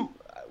you see?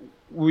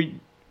 Were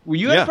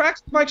you at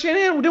practice with Mike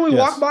Shanahan? Didn't we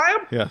walk by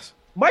him? Yes.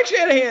 Mike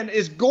Shanahan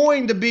is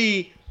going to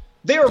be.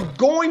 They are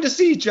going to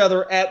see each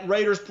other at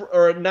Raiders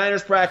or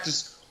Niners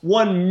practice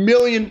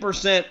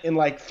 1,000,000%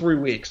 in 3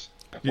 weeks.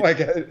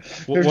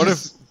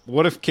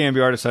 What if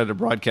KMBR decided to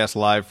broadcast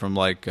live from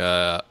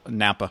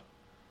Napa,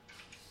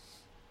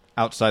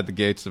 outside the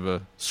gates of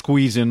a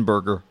squeeze-in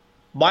burger?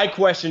 My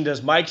question: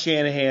 does Mike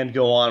Shanahan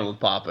go on with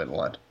Papa and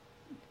Lund?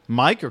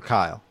 Mike or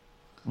Kyle?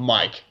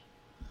 Mike.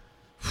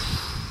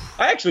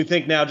 I actually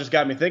think now just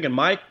got me thinking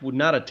Mike would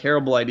not a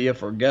terrible idea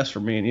for a guest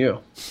for me and you.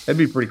 That'd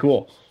be pretty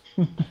cool.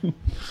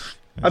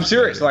 I'm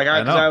serious.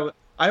 I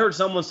heard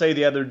someone say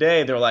the other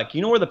day, they're like,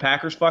 you know where the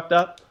Packers fucked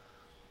up?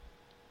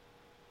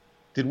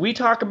 Did we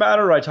talk about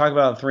it, or I talk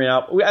about it on 3 and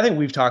Out? I think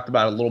we've talked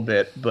about it a little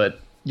bit, but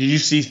did you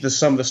see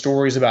some of the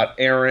stories about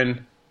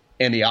Aaron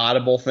and the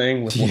Audible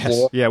thing with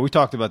LaFleur? Yeah, we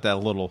talked about that a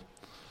little.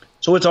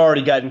 So it's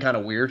already gotten kind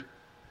of weird.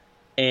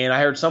 And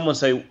I heard someone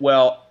say,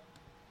 well,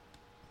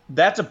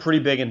 that's a pretty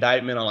big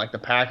indictment on the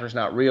Packers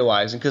not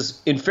realizing.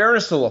 Because in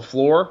fairness to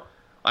LaFleur,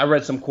 I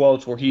read some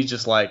quotes where he's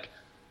just like,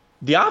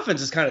 the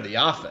offense is kind of the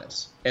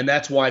offense. And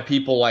that's why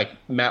people like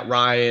Matt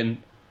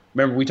Ryan,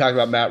 remember we talked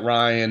about Matt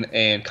Ryan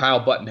and Kyle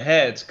button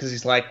heads, because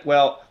he's like,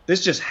 well, this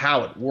is just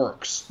how it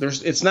works.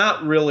 It's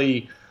not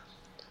really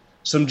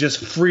some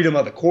just freedom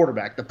of the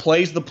quarterback. The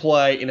play's the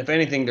play, and if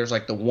anything, there's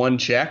the one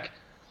check.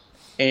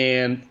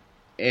 And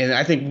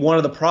I think one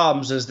of the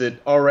problems is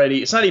that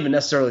already it's not even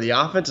necessarily the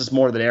offense. It's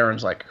more that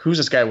Aaron's like, who's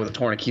this guy with a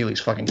torn Achilles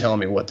fucking telling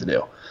me what to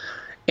do?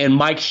 And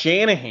Mike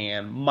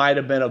Shanahan might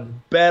have been a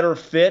better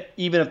fit,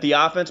 even if the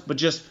offense, but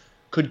just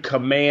could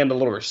command a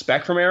little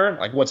respect from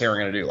Aaron. What's Aaron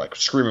going to do?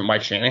 Scream at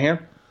Mike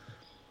Shanahan?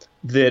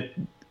 That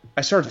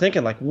I started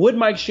thinking, would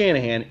Mike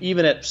Shanahan,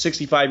 even at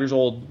 65 years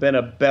old, been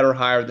a better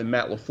hire than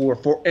Matt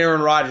LaFleur for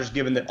Aaron Rodgers,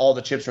 given that all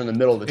the chips are in the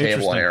middle of the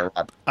table on Aaron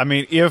Rodgers? I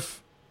mean,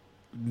 if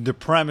the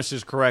premise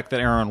is correct that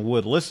Aaron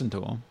would listen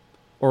to him,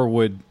 or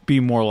would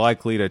be more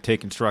likely to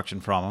take instruction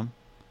from him.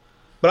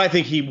 But I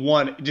think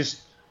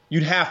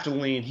you'd have to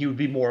lean, he would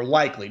be more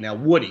likely. Now,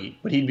 would he?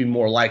 But he'd be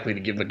more likely to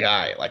give the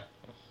guy,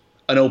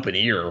 an open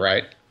ear,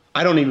 right?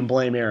 I don't even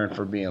blame Aaron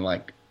for being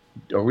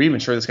are we even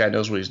sure this guy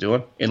knows what he's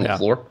doing in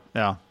LaFleur?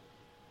 Yeah.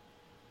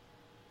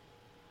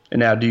 And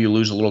now, do you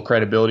lose a little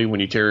credibility when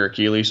you tear your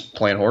Achilles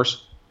playing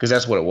horse? Because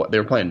that's what it was. They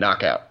were playing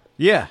knockout.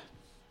 Yeah.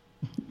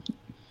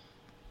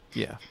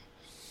 Yeah.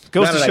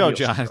 Goes to show,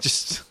 John.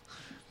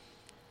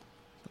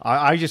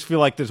 I just feel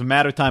like there's a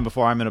matter of time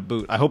before I'm in a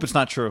boot. I hope it's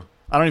not true.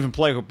 I don't even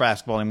play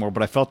basketball anymore,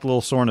 but I felt a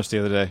little soreness the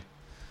other day.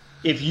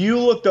 If you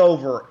looked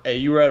over,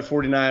 you were at a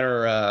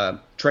 49er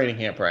training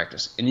camp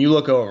practice, and you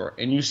look over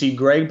and you see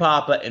Greg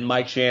Papa and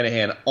Mike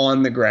Shanahan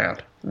on the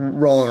ground,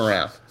 rolling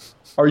around,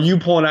 are you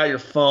pulling out your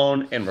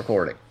phone and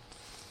recording?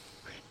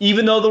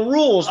 Even though the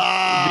rules,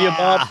 via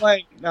ball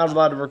playing, not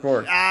allowed to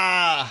record.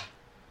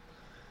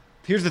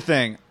 Here's the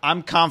thing.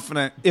 I'm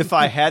confident if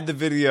I had the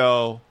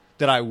video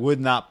that I would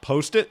not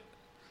post it.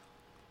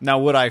 Now,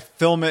 would I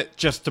film it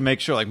just to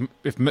make sure,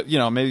 if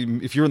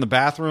maybe if you're in the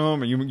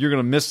bathroom or you're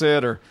going to miss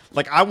it, or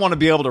I want to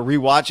be able to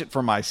rewatch it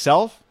for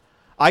myself.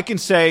 I can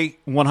say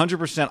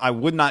 100% I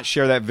would not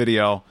share that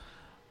video.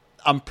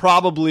 I'm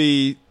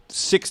probably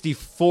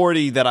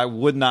 60-40 that I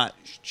would not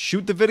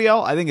shoot the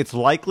video. I think it's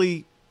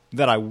likely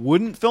that I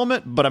wouldn't film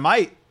it, but I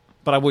might.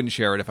 But I wouldn't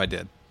share it if I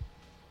did.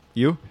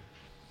 You?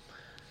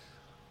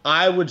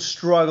 I would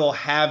struggle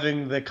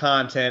having the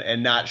content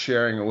and not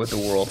sharing it with the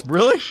world.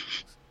 Really?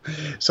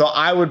 So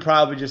I would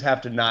probably just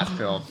have to not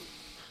film.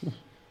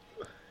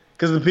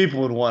 Because the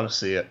people would want to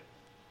see it.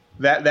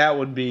 That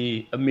would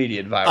be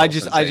immediate viral. I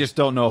just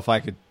don't know if I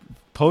could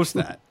post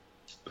that.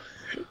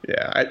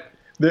 Yeah. I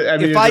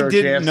mean, if I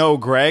didn't know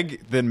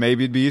Greg, then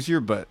maybe it'd be easier,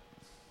 but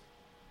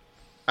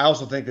I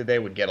also think that they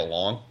would get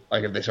along,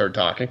 like if they started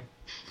talking.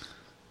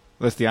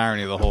 That's the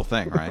irony of the whole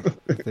thing, right?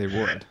 They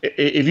would.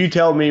 If you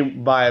tell me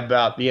by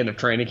about the end of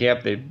training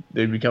camp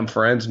they'd become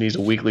friends and he's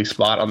a weekly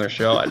spot on their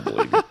show, I'd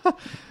believe you.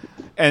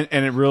 And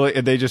it really,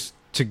 they just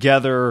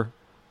together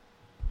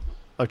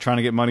are trying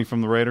to get money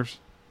from the Raiders?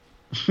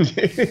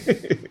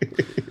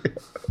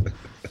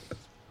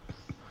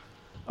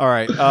 All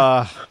right.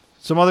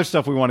 Some other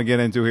stuff we want to get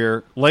into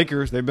here.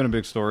 Lakers, they've been a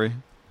big story.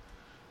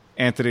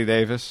 Anthony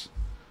Davis,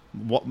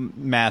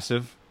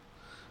 massive.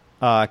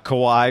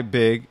 Kawhi,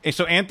 big.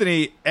 So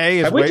Anthony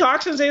is. Have we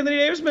talked since Anthony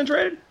Davis has been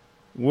traded?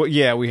 Well,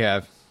 yeah, we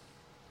have.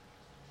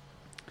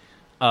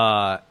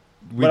 I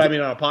mean,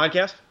 on a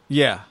podcast.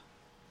 Yeah,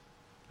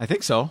 I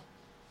think so.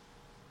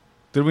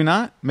 Did we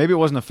not? Maybe it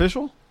wasn't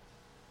official.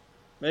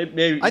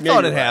 Maybe I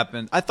thought it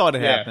happened. I thought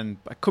it happened.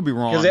 I could be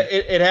wrong. Because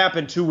it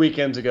happened 2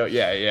 weekends ago.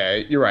 Yeah,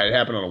 you're right. It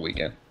happened on a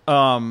weekend.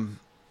 Happened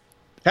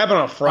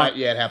on a Friday.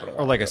 Yeah, it happened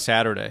on a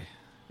Saturday.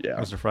 Yeah,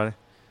 was it Friday?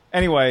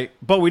 Anyway,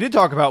 but we did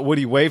talk about would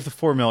he waive the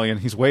 $4 million?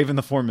 He's waiving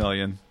the $4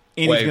 million,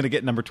 and he's going to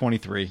get number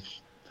 23,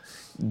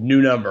 new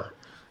number.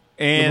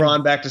 And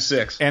LeBron back to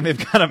 6, and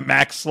they've got a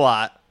max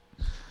slot.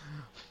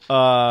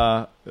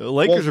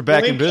 Lakers are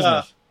back in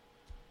business.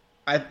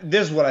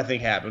 This is what I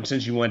think happened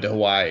since you went to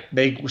Hawaii.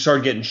 They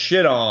started getting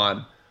shit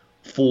on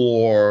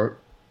for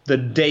the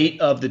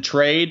date of the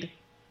trade,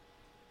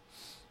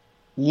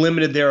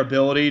 limited their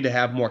ability to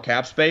have more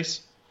cap space,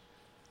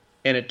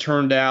 and it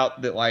turned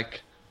out that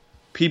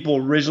people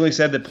originally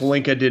said that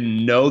Pelinka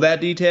didn't know that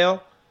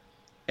detail,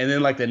 and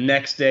then the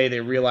next day they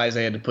realized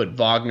they had to put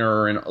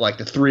Wagner and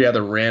the 3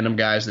 other random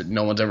guys that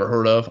no one's ever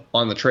heard of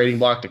on the trading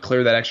block to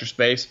clear that extra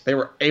space. They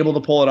were able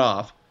to pull it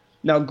off.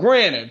 Now,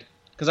 granted,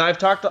 because I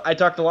talked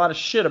a lot of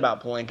shit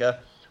about Pelinka,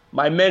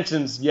 my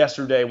mentions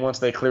yesterday once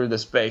they cleared the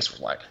space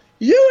were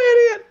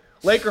you idiot!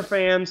 Laker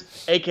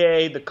fans,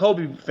 a.k.a. the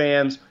Kobe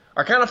fans,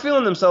 are kind of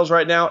feeling themselves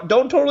right now.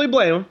 Don't totally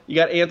blame them. You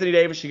got Anthony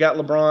Davis, you got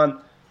LeBron.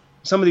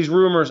 Some of these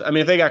rumors, I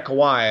mean, if they got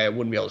Kawhi, I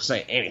wouldn't be able to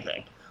say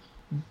anything.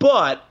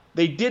 But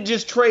they did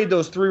just trade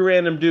those 3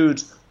 random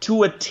dudes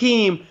to a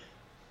team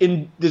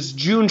in this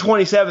June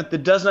 27th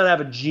that does not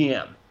have a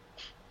GM.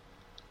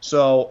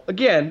 So,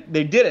 again,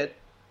 they did it.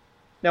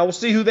 Now, we'll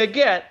see who they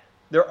get.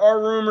 There are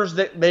rumors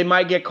that they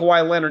might get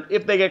Kawhi Leonard.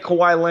 If they get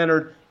Kawhi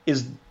Leonard,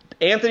 is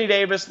Anthony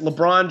Davis,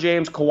 LeBron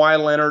James,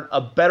 Kawhi Leonard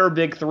a better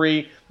big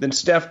 3 than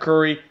Steph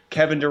Curry,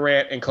 Kevin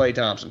Durant, and Klay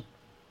Thompson?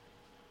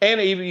 And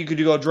even you could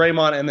go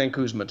Draymond and then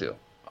Kuzma, too.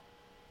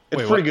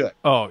 It's pretty good.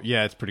 Oh,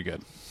 yeah, it's pretty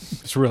good.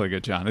 It's really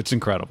good, John. It's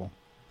incredible.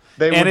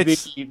 They would be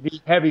the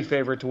heavy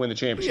favorite to win the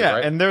championship, right?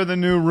 Yeah, and they're the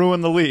new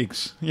ruin the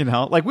leagues.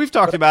 We've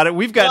talked about it.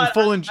 We've gotten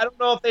full. I don't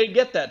know if they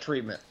get that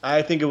treatment.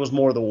 I think it was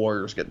more the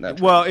Warriors getting that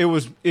treatment.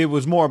 Well, it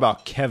was more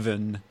about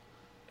Kevin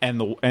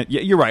and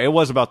you're right. It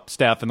was about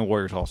Steph and the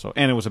Warriors also,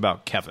 and it was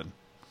about Kevin.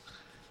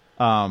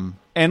 And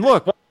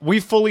look, we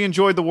fully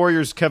enjoyed the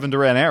Warriors' Kevin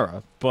Durant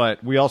era,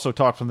 but we also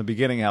talked from the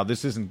beginning how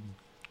this isn't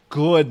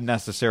good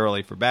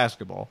necessarily for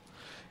basketball,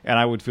 and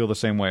I would feel the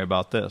same way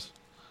about this.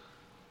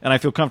 And I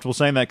feel comfortable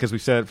saying that because we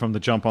said it from the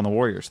jump on the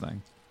Warriors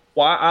thing.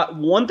 Well,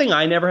 one thing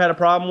I never had a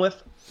problem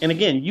with, and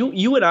again,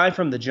 you and I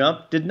from the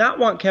jump did not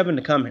want Kevin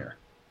to come here.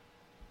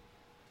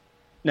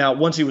 Now,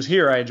 once he was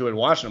here, I enjoyed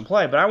watching him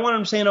play, but I wanted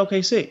him to stay in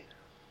OKC.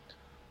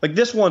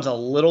 This one's a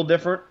little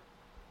different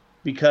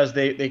because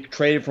they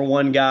traded for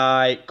one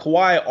guy.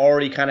 Kawhi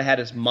already kind of had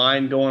his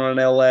mind going on in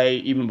L.A.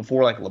 even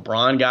before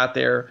LeBron got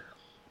there.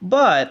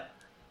 But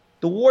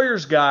the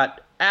Warriors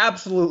got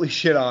absolutely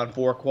shit on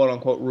for,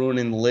 quote-unquote,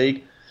 ruining the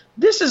league.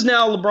 This is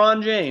now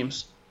LeBron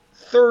James'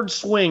 3rd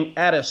swing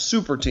at a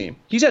super team.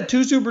 He's had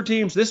 2 super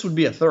teams. This would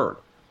be a 3rd.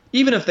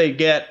 Even if they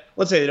get,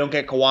 let's say they don't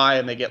get Kawhi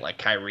and they get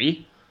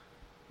Kyrie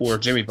or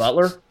Jimmy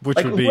Butler.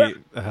 Which would be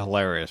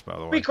hilarious, by the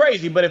way. It'd be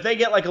crazy, but if they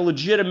get a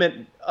legitimate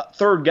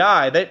 3rd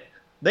guy,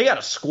 they got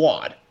a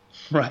squad,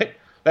 right?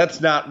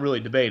 That's not really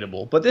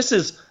debatable. But this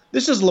is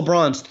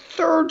LeBron's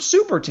 3rd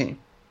super team.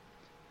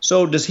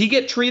 So does he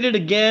get treated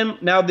again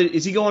now that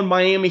is he going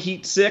Miami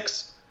Heat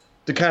 6?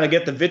 To kind of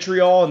get the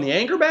vitriol and the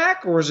anger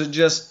back, or is it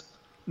just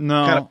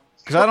no?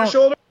 Because I don't.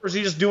 Shoulder, or is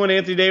he just doing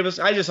Anthony Davis?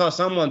 I just saw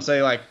someone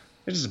say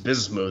it's just a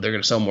business move. They're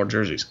going to sell more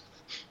jerseys.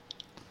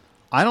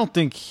 I don't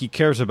think he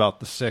cares about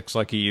the 6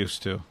 like he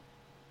used to.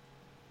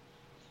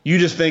 You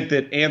just think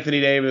that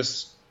Anthony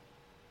Davis,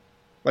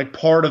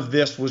 part of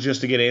this was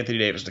just to get Anthony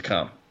Davis to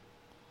come.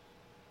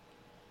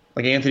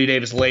 Anthony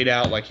Davis laid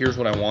out, here's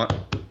what I want.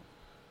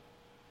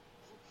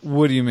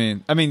 What do you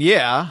mean? I mean,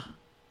 yeah.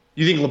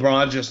 You think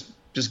LeBron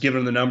just giving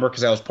him the number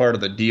because that was part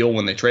of the deal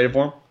when they traded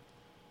for him?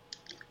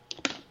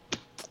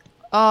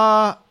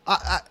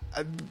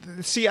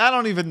 See, I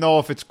don't even know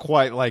if it's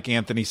quite like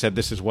Anthony said,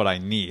 this is what I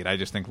need. I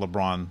just think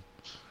LeBron...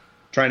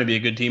 Trying to be a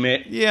good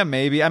teammate? Yeah,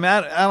 maybe. I mean,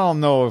 I don't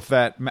know if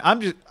that...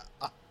 I'm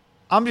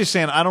just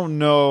saying I don't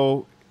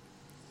know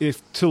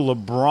if to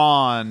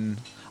LeBron...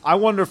 I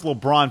wonder if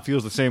LeBron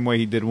feels the same way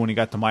he did when he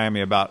got to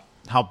Miami about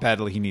how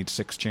badly he needs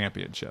 6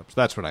 championships.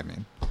 That's what I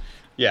mean.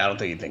 Yeah, I don't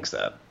think he thinks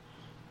that.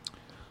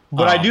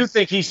 But I do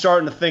think he's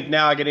starting to think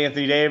now, I get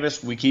Anthony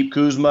Davis, we keep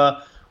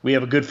Kuzma, we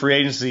have a good free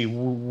agency,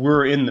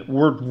 we're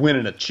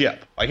winning a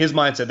chip. Like his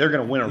mindset, they're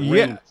going to win a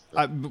ring.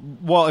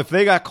 Well, if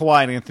they got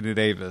Kawhi and Anthony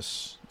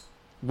Davis,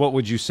 what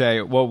would you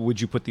say? What would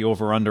you put the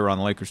over-under on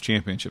the Lakers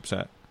championships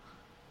at?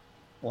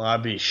 Well,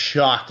 I'd be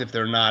shocked if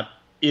they're not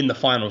in the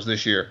finals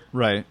this year.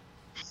 Right.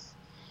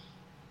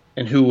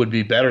 And who would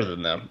be better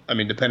than them? I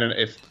mean, depending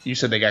if you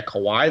said they got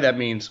Kawhi, that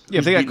means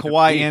if they got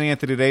Kawhi and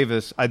Anthony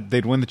Davis,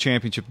 they'd win the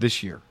championship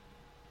this year.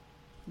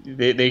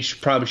 They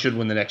probably should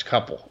win the next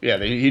couple. Yeah,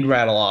 he'd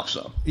rattle off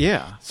some.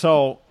 Yeah.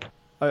 So,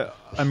 I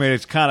mean,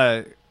 it's kind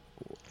of.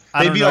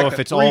 I don't know if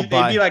it's all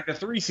by. They'd be like the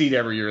 3 seed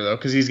every year though,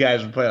 because these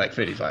guys would play like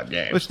 55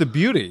 games. Which the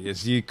beauty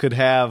is, you could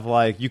have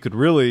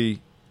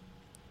really.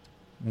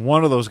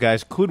 One of those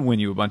guys could win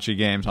you a bunch of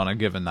games on a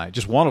given night.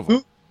 Just one of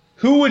them.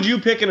 Who would you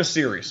pick in a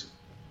series?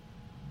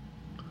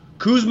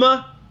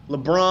 Kuzma,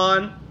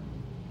 LeBron,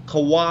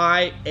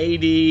 Kawhi,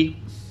 AD,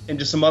 and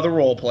just some other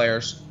role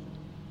players.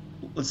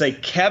 Let's say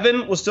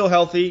Kevin was still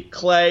healthy,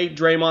 Clay,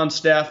 Draymond,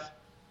 Steph.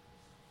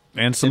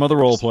 And some other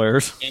role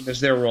players. And there's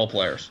their role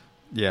players.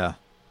 Yeah.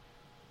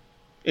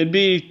 It'd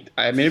be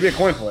a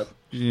coin flip.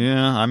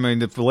 Yeah, I mean,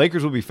 the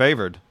Lakers would be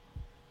favored.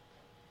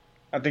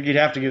 I think you'd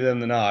have to give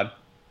them the nod.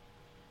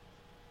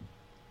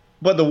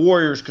 But the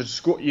Warriors could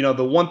score. You know,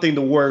 the one thing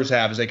the Warriors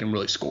have is they can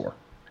really score.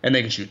 And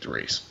they can shoot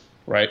threes,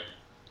 right?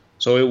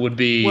 So it would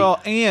be... Well,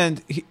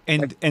 and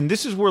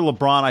this is where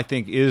LeBron, I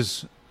think,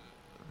 is...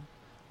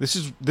 This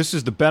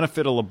is the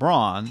benefit of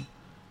LeBron.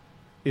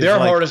 Their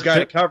hardest guy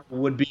to cover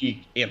would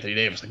be Anthony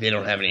Davis. Like, they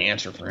don't have any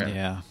answer for him.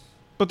 Yeah.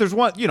 But there's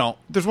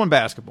one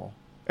basketball.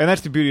 And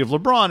that's the beauty of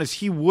LeBron is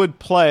he would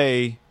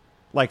play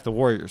like the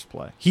Warriors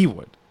play. He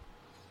would.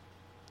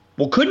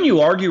 Well, couldn't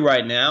you argue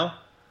right now,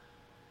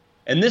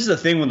 and this is the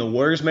thing when the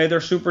Warriors made their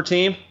super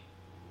team,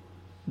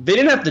 they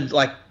didn't have to,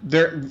 like,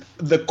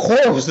 the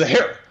core was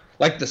there.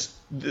 Like,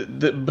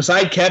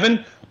 beside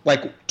Kevin,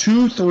 like,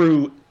 2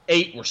 through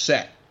 8 were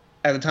set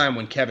at the time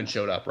when Kevin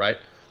showed up, right?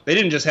 They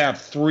didn't just have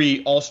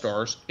 3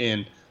 all-stars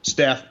in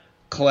Steph,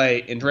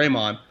 Clay, and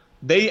Draymond.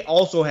 They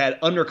also had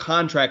under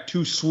contract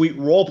 2 sweet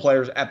role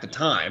players at the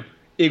time,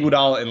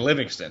 Iguodala and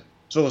Livingston.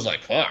 So it was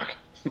like, fuck.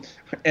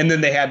 And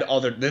then they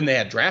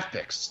had draft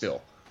picks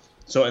still.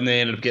 So and they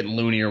ended up getting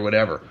Looney or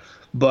whatever.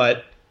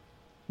 But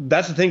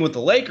that's the thing with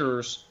the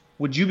Lakers.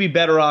 Would you be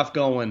better off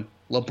going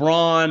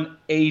LeBron,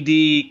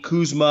 AD,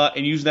 Kuzma,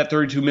 and using that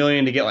 $32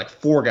 million to get like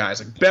 4 guys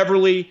like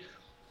Beverly,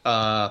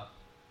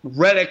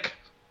 Redick,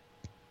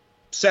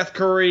 Seth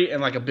Curry,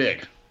 and like a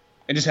big,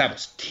 and just have a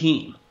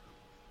team?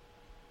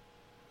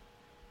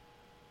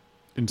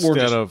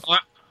 Instead of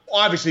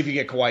obviously, if you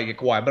get Kawhi, you get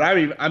Kawhi. But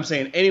I'm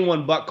saying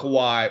anyone but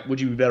Kawhi, would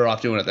you be better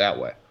off doing it that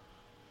way?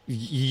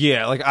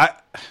 Yeah, like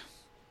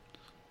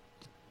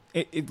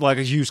like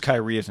I use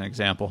Kyrie as an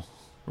example,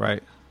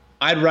 right?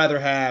 I'd rather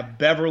have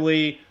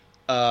Beverly,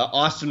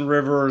 Austin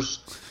Rivers,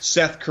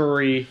 Seth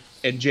Curry,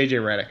 and JJ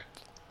Redick,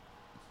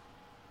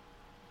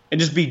 and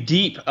just be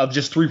deep of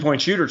just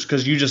 3-point shooters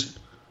because you just.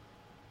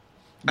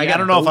 I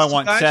don't know if I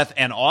want Seth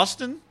and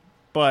Austin.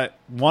 But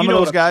one of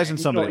those guys and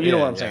somebody. You know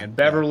what I'm saying.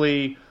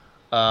 Beverly,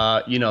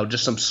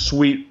 just some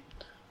sweet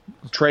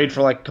trade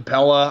for like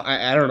Capella.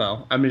 I don't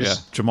know. I mean,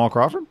 Jamal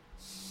Crawford?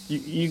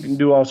 You can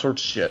do all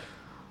sorts of shit.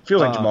 I feel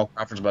like Jamal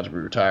Crawford's about to be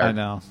retired. I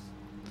know.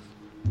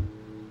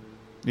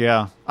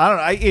 Yeah. I don't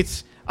know.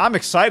 I'm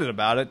excited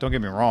about it. Don't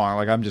get me wrong.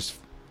 Like, I'm just.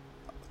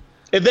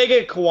 If they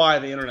get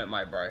Kawhi, the internet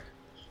might break.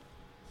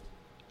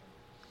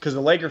 Because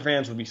the Laker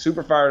fans would be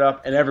super fired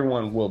up and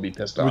everyone will be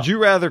pissed off. Would you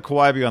rather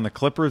Kawhi be on the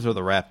Clippers or the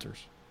Raptors?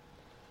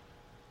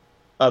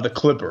 The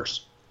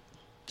Clippers.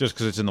 Just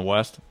because it's in the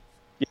West?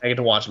 Yeah, I get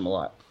to watch them a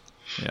lot.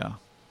 Yeah.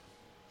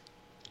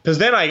 Because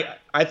then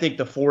I think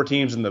the 4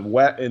 teams in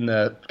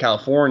the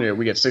California,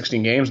 we get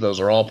 16 games. Those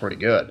are all pretty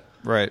good.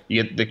 Right.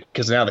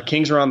 Because now the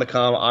Kings are on the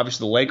come.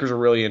 Obviously, the Lakers are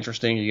really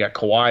interesting. You got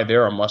Kawhi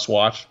there, a must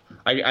watch.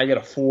 I get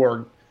a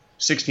 4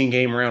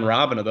 16-game round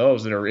robin of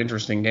those that are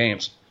interesting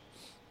games.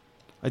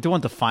 I do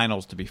want the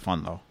finals to be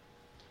fun, though.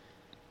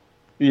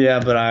 Yeah,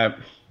 but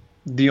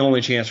the only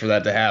chance for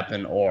that to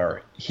happen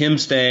or him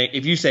staying.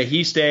 If you say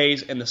he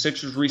stays and the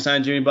Sixers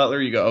re-sign Jimmy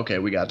Butler, you go, okay,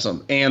 we got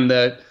some. And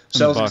the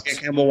Celtics get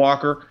Kemba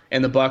Walker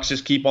and the Bucks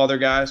just keep all their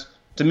guys.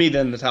 To me,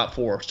 then the top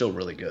 4 are still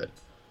really good.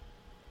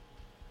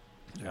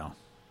 Yeah.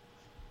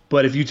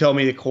 But if you tell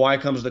me that Kawhi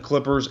comes to the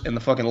Clippers and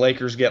the fucking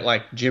Lakers get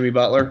like Jimmy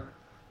Butler,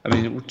 I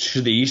mean,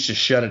 should the East just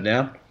shut it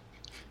down?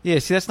 Yeah,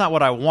 see, that's not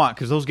what I want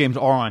because those games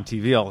are on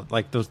TV.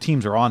 Like those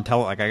teams are on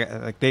tele.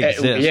 Like they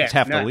exist. Yeah, it's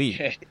half the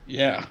league.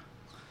 Yeah,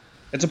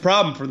 it's a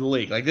problem for the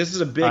league. Like this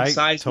is a big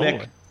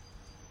seismic.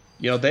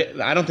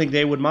 Totally. I don't think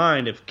they would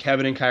mind if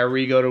Kevin and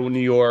Kyrie go to New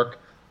York,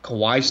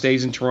 Kawhi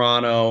stays in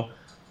Toronto,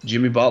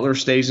 Jimmy Butler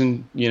stays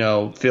in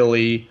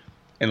Philly,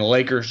 and the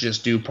Lakers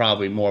just do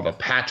probably more of a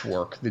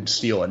patchwork than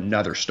steal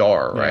another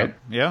star, right?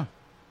 Yeah,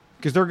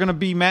 because they're gonna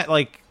be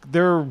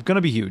they're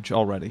gonna be huge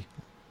already.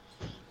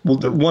 Well,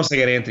 once they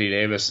get Anthony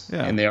Davis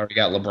and they already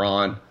got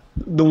LeBron.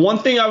 The one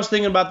thing I was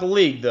thinking about the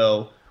league,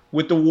 though,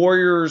 with the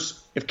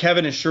Warriors, if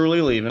Kevin is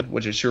surely leaving,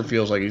 which it sure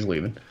feels like he's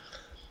leaving,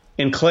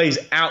 and Clay's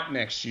out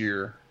next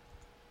year,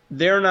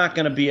 they're not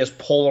going to be as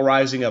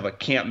polarizing of a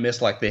can't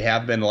miss like they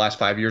have been the last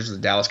 5 years of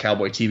the Dallas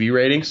Cowboy TV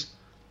ratings.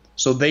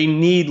 So they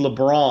need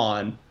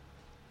LeBron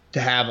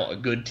to have a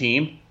good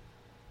team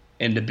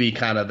and to be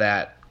kind of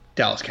that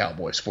Dallas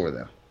Cowboys for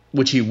them,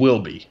 which he will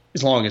be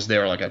as long as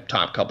they're like a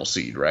top couple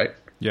seed, right?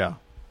 Yeah.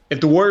 If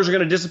the Warriors are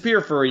going to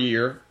disappear for a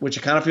year, which it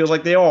kind of feels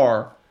like they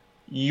are,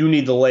 you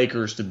need the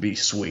Lakers to be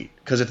sweet.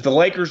 Because if the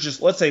Lakers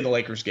let's say the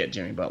Lakers get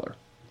Jimmy Butler.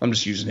 I'm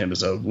just using him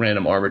as a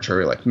random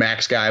arbitrary like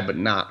max guy, but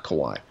not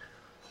Kawhi.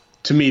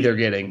 To me, they're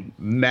getting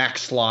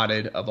max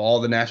slotted of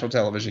all the national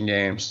television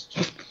games.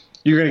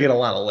 You're going to get a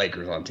lot of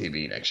Lakers on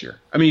TV next year.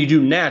 I mean, you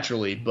do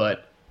naturally,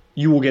 but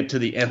you will get to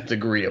the nth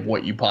degree of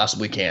what you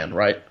possibly can,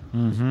 right?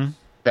 Mm-hmm.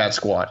 That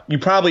squad.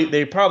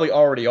 They probably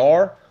already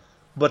are,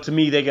 but to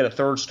me, they get a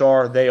third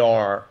star.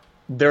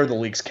 They're the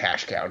league's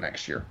cash cow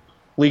next year.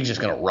 League's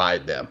just going to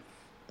ride them.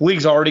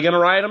 League's already going to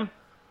ride them,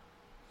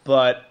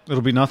 but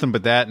it'll be nothing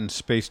but that and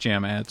Space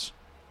Jam ads.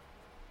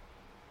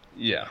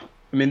 Yeah,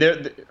 I mean,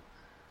 and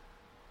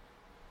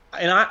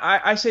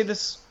I say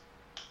this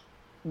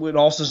with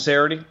all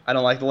sincerity. I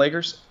don't like the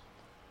Lakers,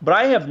 but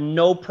I have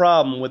no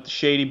problem with the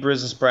shady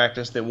business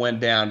practice that went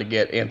down to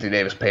get Anthony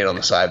Davis paid on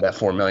the side that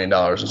 $4 million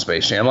in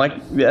Space Jam. Like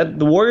the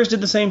Warriors did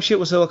the same shit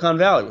with Silicon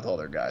Valley with all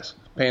their guys,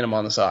 paying them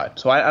on the side.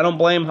 So I don't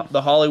blame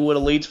the Hollywood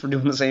elites for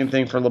doing the same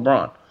thing for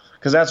LeBron,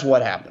 because that's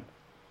what happened.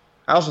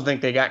 I also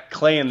think they got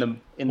Clay in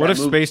them. What if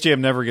Space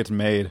Jam never gets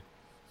made?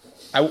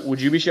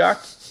 Would you be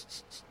shocked?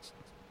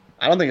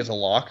 I don't think it's a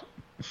lock.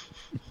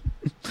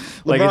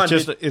 Like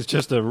it's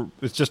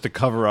just a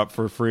cover up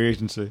for free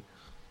agency.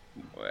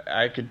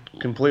 I could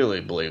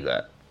completely believe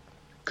that,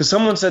 because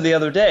someone said the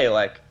other day,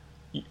 like,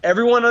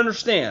 everyone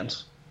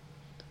understands.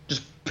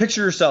 Just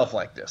picture yourself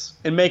like this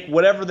and make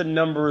whatever the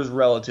number is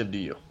relative to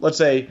you. Let's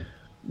say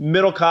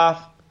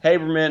Middlecoff,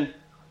 Haberman,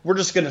 we're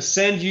just going to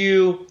send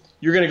you.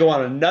 You're going to go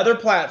on another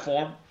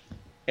platform,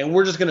 and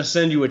we're just going to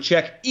send you a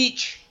check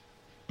each.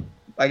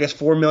 I guess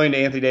 $4 million to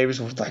Anthony Davis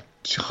was like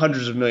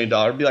hundreds of $1 million.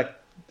 It'd be like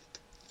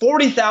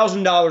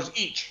 $40,000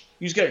 each.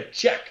 You just get a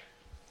check,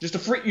 just a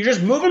free. You're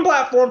just moving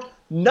platform.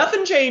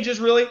 Nothing changes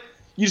really.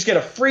 You just get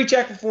a free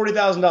check for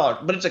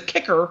 $40,000, but it's a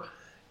kicker.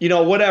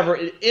 Whatever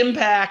it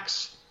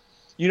impacts.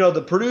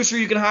 The producer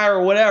you can hire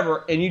or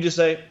whatever, and you just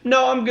say,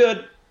 no, I'm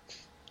good.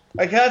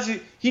 Like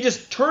he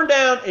just turned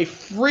down a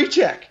free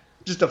check.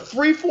 Just a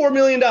free $4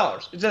 million.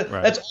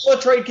 That's all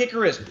a trade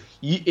kicker is.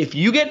 If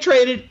you get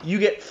traded, you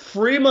get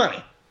free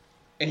money.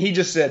 And he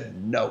just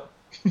said no.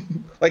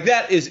 Like,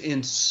 that is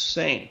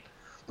insane.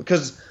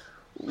 Because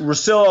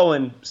Russillo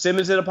and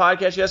Simmons did a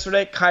podcast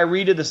yesterday.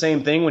 Kyrie did the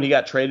same thing when he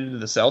got traded to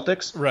the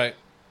Celtics. Right.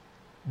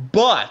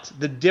 But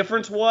the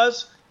difference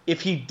was,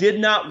 if he did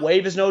not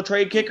waive his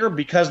no-trade kicker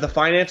because the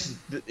finances...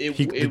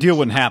 the deal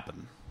wouldn't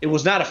happen. It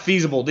was not a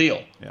feasible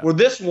deal. Yeah. Where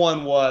this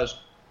one was...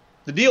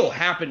 The deal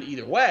happened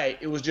either way.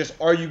 It was just,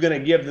 are you going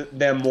to give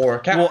them more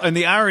cap? Well, and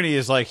the irony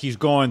is, like, he's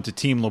going to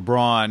Team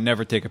LeBron,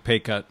 never take a pay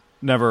cut,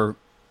 never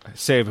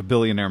save a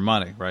billionaire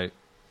money, right?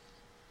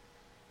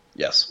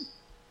 Yes.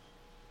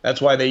 That's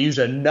why they used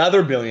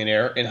another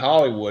billionaire in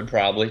Hollywood,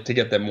 probably, to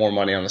get them more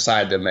money on the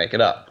side to make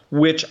it up,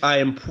 which I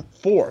am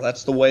for.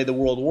 That's the way the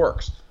world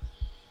works.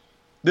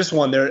 This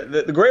one,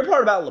 the great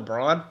part about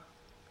LeBron,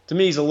 to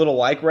me, he's a little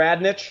like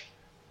Radnich.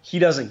 He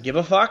doesn't give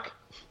a fuck.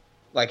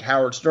 Like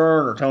Howard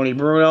Stern or Tony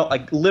Bruno,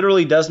 like,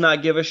 literally does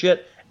not give a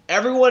shit.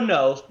 Everyone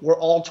knows. We're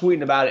all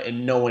tweeting about it,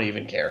 and no one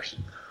even cares.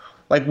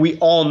 Like, we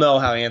all know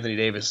how Anthony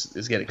Davis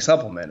is getting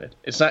supplemented.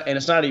 It's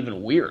not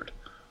even weird,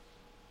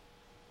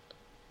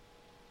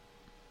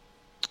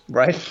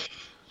 right?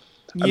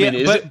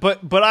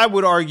 But I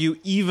would argue,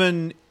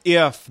 even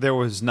if there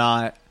was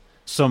not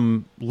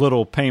some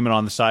little payment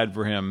on the side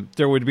for him,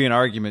 there would be an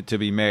argument to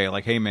be made.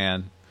 Like, hey,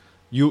 man,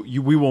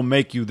 we will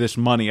make you this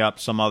money up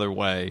some other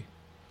way.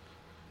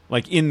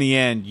 Like, in the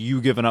end,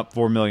 you giving up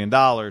 $4 million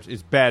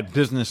is bad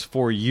business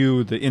for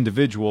you, the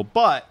individual,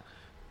 but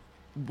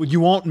you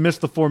won't miss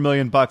the $4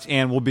 million,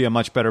 and we'll be a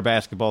much better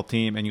basketball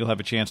team, and you'll have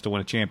a chance to win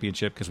a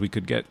championship because we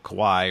could get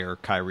Kawhi or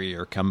Kyrie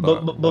or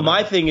Kemba. But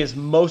my thing is,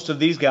 most of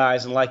these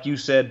guys, and like you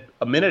said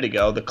a minute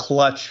ago, the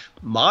clutch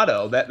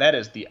motto, that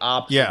is the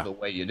opposite of the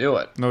way you do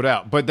it. No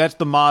doubt. But that's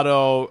the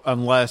motto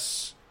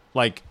unless,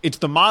 like, it's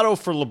the motto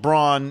for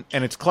LeBron,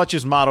 and it's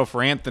Clutch's motto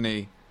for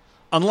Anthony,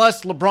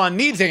 unless LeBron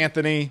needs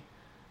Anthony.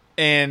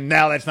 And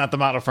now that's not the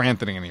motto for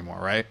Anthony anymore,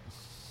 right?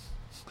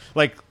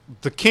 Like,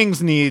 the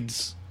Kings'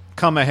 needs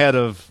come ahead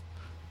of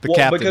the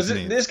captain's because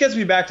needs. This gets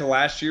me back to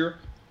last year.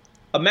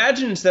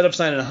 Imagine instead of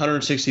signing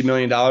 $160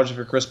 million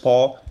for Chris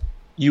Paul,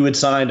 you had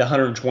signed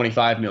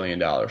 $125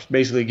 million,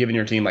 basically giving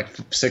your team like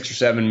 $6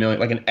 or $7 million,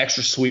 like an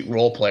extra sweet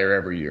role player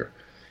every year.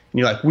 And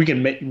you're like,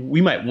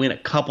 we might win a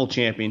couple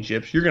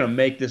championships. You're going to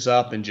make this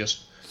up and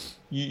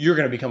you're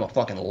going to become a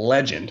fucking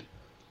legend.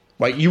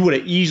 Right? You would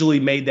have easily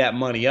made that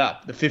money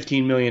up, the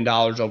 $15 million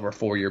over a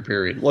 4-year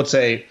period. Let's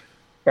say,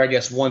 or I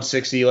guess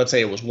 160. Let's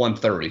say it was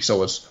 130.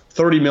 So it's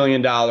 $30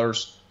 million.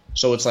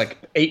 So it's like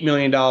 $8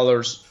 million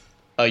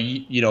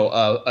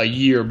a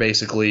year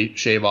basically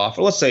shave off.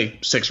 Or let's say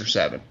 6 or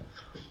 7.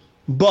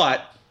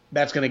 But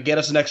that's going to get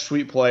us an extra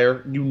sweet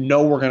player. You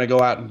know we're going to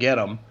go out and get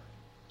them,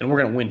 and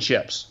we're going to win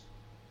chips.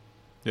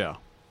 Yeah.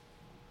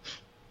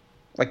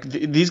 Like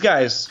these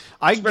guys.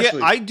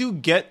 I do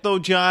get though,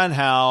 John,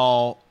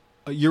 how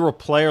you're a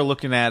player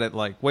looking at it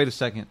like, wait a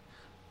second,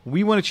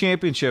 we win a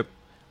championship,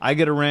 I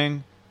get a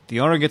ring, the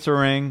owner gets a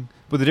ring,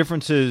 but the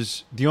difference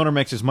is the owner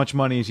makes as much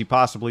money as he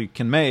possibly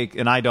can make,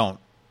 and I don't.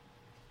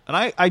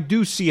 And I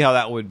do see how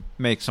that would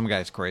make some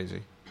guys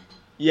crazy.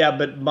 Yeah,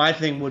 but my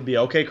thing would be,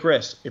 okay,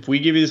 Chris, if we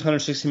give you this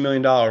 $160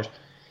 million,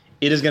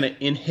 it is going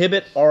to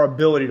inhibit our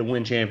ability to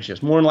win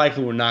championships. More than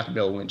likely, we're not going to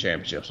be able to win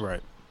championships.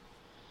 Right.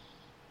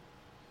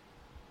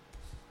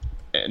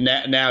 And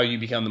now you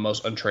become the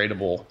most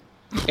untradeable.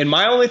 And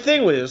my only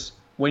thing is,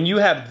 when you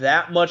have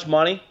that much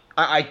money,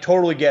 I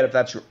totally get if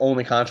that's your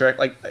only contract.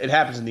 Like, it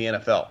happens in the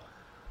NFL.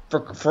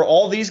 For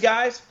all these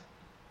guys,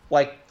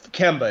 like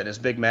Kemba and his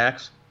big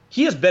max,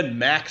 he has been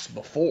max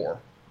before,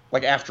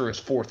 like after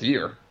his 4th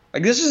year.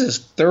 Like, this is his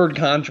 3rd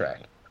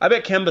contract. I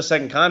bet Kemba's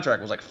 2nd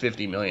contract was like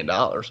 $50 million.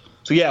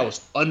 So, yeah, it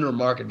was under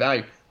market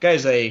value.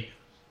 The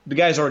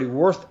guy's already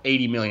worth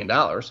 $80 million.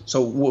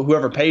 So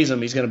whoever pays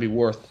him, he's going to be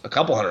worth a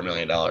couple $100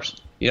 million.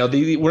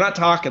 We're not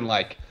talking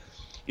like,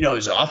 he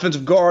was an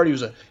offensive guard. He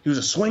was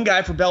a swing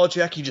guy for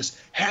Belichick. He just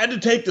had to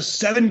take the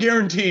 7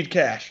 guaranteed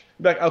cash.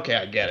 You'd be like, okay,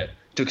 I get it.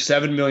 Took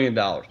 $7 million.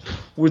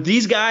 Were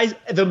these guys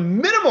the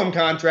minimum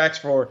contracts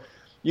for,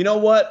 you know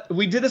what?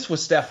 We did this with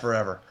Steph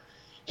forever.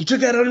 He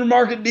took that under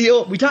market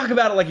deal. We talk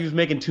about it like he was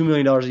making $2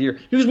 million a year.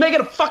 He was making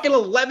a fucking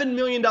 $11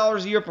 million a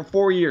year for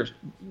 4 years.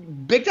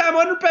 Big time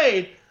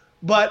underpaid,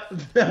 but,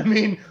 I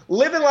mean,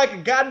 living like a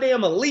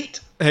goddamn elite.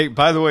 Hey,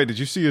 by the way, did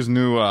you see his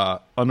new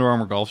Under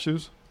Armour golf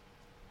shoes?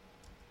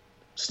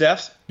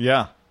 Steph's?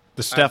 Yeah.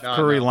 The Steph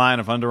Curry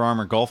line of Under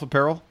Armour golf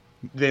apparel.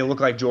 They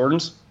look like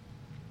Jordans?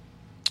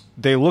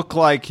 They look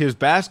like his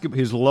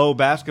low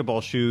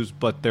basketball shoes,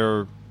 but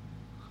they're,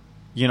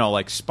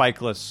 like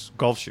spikeless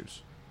golf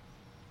shoes.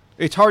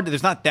 It's hard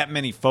there's not that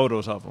many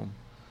photos of them.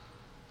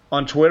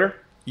 On Twitter?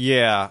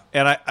 Yeah.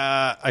 And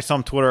I saw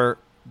on Twitter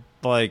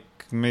like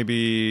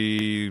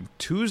maybe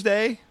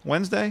Wednesday.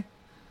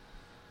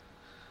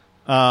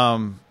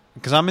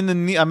 Because I'm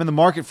in the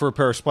market for a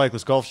pair of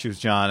spikeless golf shoes,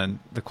 John, and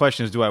the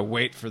question is, do I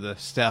wait for the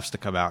Stephs to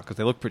come out because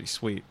they look pretty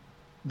sweet?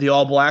 The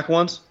all black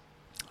ones?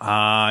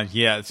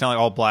 Yeah, it's not like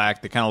all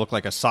black. They kind of look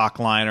like a sock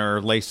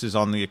liner, laces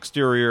on the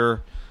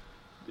exterior.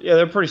 Yeah,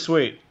 they're pretty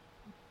sweet.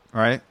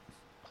 Right?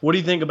 What do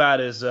you think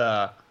about his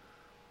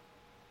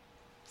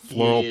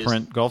floral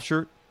print golf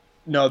shirt?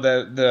 No,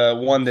 the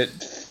one that.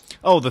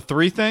 Oh, the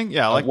 3 thing?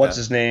 Yeah, I like what's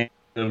that. His name?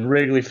 The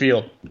Wrigley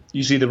Field.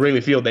 You see the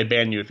Wrigley Field, they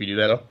ban you if you do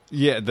that. Though.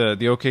 Yeah,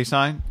 the OK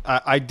sign.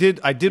 I did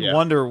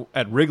wonder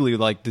at Wrigley,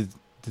 like, did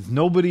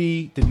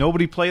nobody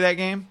play that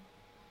game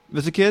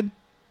as a kid?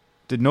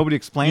 Did nobody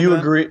explain? You that?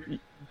 agree?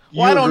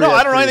 Well, I don't know.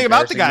 I don't know anything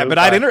about the guy, but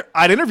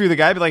I'd interview the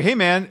guy. Be like, hey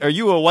man, are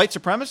you a white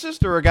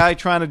supremacist or a guy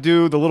trying to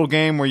do the little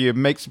game where you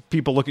make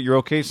people look at your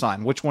OK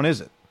sign? Which one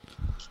is it?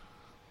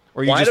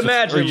 Or you just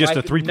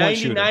a 3-point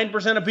shooter?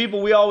 99% of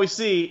people we always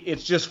see,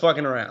 it's just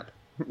fucking around.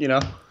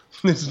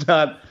 It's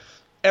not.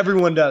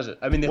 Everyone does it.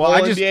 I mean, the whole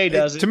NBA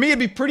does it. To me, it'd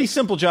be pretty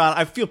simple, John.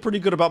 I feel pretty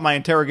good about my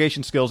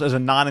interrogation skills as a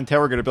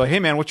non-interrogator. Be like, hey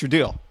man, what's your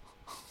deal?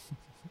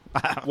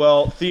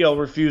 Well, Theo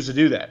refused to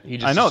do that. He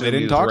just I know they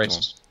didn't talk to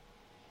him.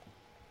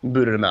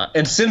 Booted him out.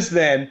 And since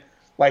then,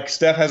 like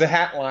Steph has a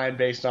hat line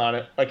based on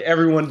it. Like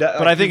everyone does.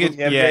 But I think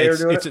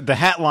it's the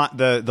hat line,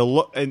 the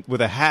look with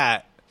a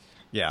hat.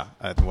 Yeah,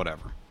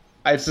 whatever.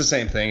 It's the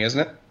same thing, isn't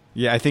it?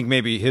 Yeah, I think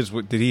maybe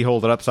did he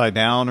hold it upside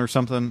down or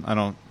something? I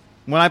don't.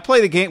 When I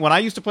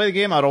used to play the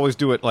game, I'd always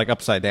do it like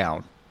upside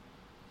down.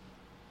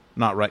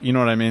 Not right. You know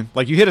what I mean?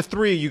 Like you hit a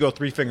 3, you go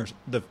 3 fingers.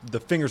 The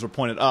fingers are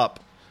pointed up.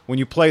 When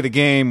you play the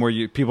game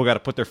where people got to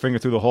put their finger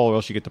through the hole or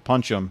else you get to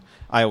punch them,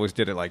 I always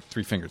did it like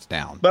 3 fingers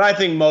down. But I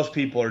think most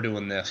people are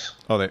doing this.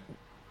 Oh,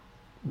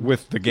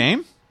 with the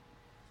game?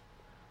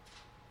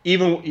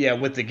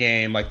 With the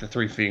game, like the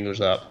 3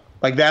 fingers up.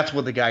 Like that's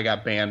what the guy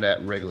got banned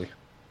at Wrigley.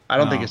 I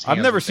don't think it's. I've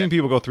never seen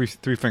people go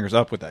three fingers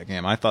up with that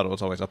game. I thought it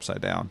was always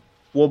upside down.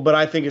 Well, but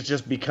I think it's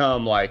just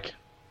become like.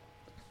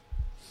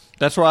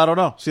 That's where I don't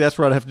know. See, that's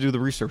where I'd have to do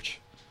the research.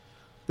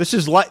 This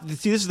is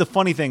the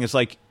funny thing. Is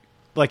like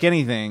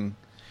anything,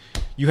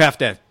 you have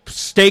to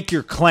stake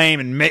your claim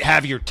and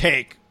have your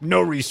take.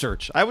 No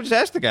research. I would just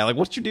ask the guy, like,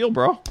 "What's your deal,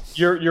 bro?"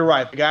 You're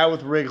right. The guy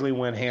with Wrigley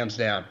went hands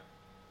down.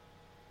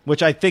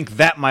 which I think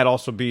that might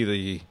also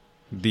be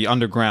the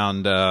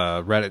underground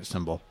Reddit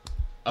symbol.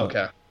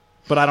 Okay.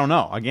 But I don't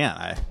know. Again,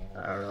 I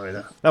don't know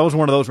either. That was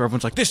one of those where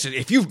everyone's like, "This is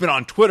if you've been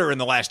on Twitter in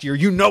the last year,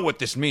 you know what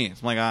this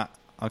means." I'm like,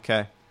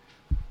 okay.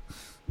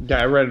 Yeah,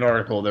 I read an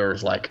article. There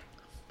was like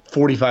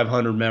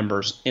 4,500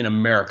 members in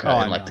America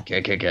in like the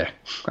KKK.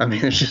 I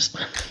mean, it's just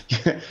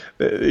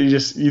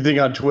you think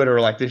on Twitter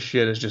like this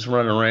shit is just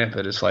running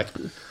rampant. It's like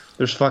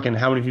there's fucking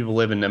how many people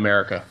live in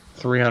America?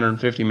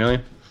 350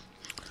 million.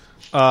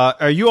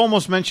 You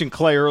almost mentioned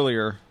Clay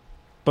earlier,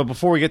 but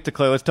before we get to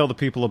Clay, let's tell the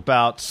people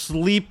about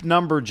Sleep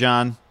Number,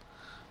 John.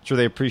 I'm sure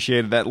they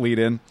appreciated that lead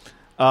in.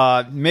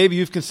 Maybe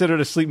you've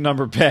considered a Sleep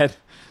Number bed,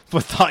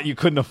 but thought you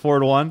couldn't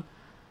afford one.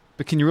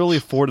 But can you really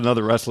afford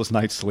another restless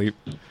night's sleep?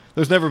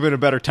 There's never been a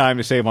better time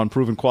to save on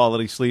proven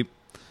quality sleep.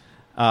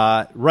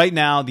 Right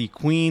now, the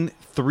Queen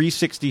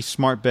 360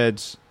 smart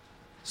beds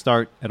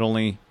start at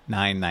only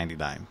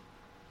 $9.99.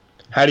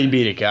 How do you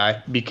beat it,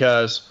 Guy?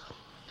 Because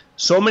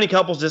so many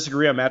couples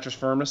disagree on mattress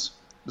firmness.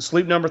 The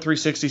Sleep Number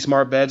 360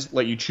 smart beds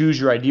let you choose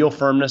your ideal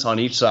firmness on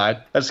each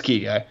side. That's the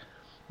key, Guy.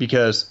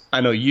 Because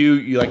I know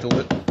you like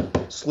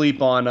to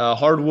sleep on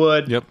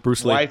hardwood. Yep,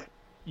 Bruce Lee.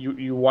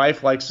 Your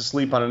wife likes to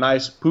sleep on a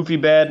nice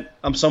poofy bed.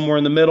 I'm somewhere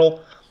in the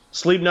middle.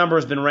 Sleep Number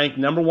has been ranked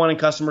number 1 in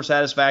customer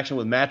satisfaction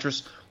with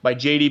mattress by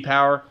J.D.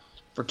 Power.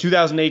 For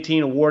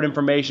 2018 award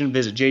information,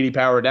 visit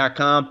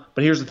jdpower.com.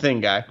 But here's the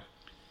thing, Guy.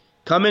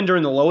 Come in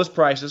during the lowest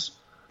prices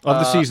of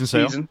the season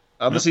sale.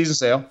 The season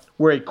sale,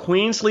 where a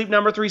Queen Sleep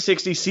Number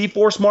 360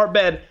 C4 smart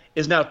bed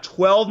is now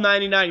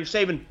 $1,299. You're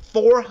saving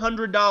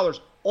 $400.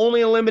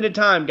 Only a limited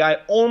time, Guy.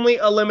 Only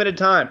a limited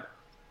time.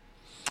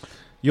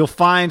 You'll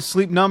find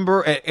Sleep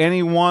Number at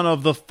any one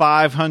of the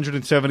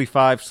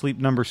 575 Sleep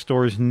Number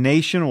stores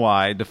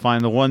nationwide. To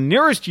find the one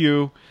nearest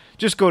you,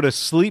 just go to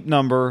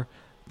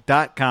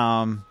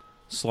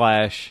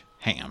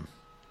sleepnumber.com/ham.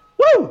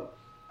 Woo!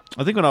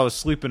 I think when I was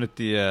sleeping at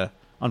the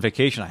on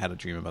vacation, I had a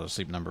dream about a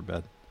Sleep Number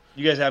bed.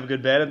 You guys have a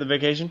good bed at the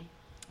vacation?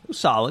 It was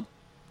solid.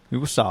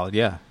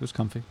 Yeah. It was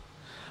comfy.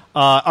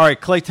 All right,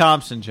 Klay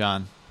Thompson,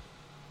 John.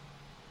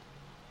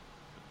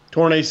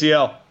 Torn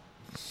ACL.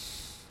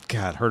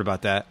 God, heard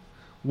about that.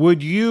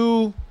 Would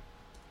you...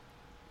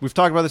 We've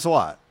talked about this a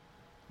lot.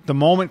 The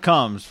moment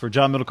comes for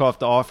John Middlecoff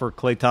to offer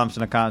Klay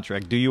Thompson a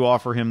contract. Do you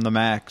offer him the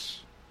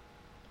max?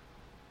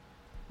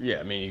 Yeah,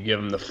 I mean, you give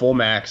him the full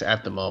max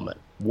at the moment.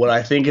 What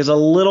I think is a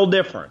little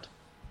different,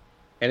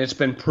 and it's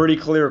been pretty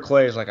clear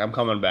Klay's like, I'm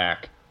coming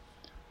back.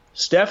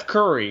 Steph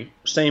Curry,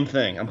 same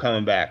thing, I'm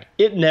coming back.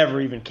 It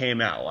never even came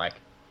out. Like,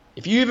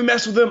 if you even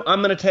mess with him,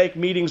 I'm going to take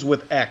meetings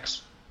with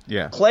X.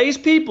 Yeah. Klay's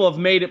people have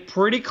made it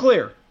pretty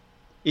clear.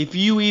 If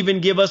you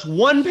even give us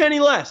 1 penny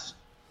less,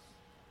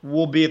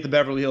 we'll be at the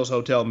Beverly Hills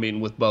Hotel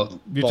meeting with both.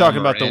 You're talking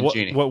about what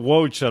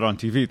Woj said on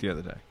TV the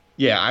other day.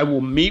 Yeah, I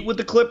will meet with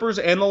the Clippers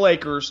and the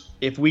Lakers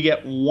if we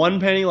get 1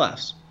 penny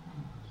less.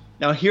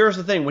 Now, here's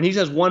the thing. When he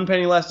says 1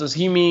 penny less, does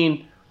he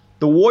mean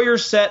the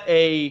Warriors set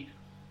I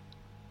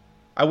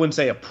wouldn't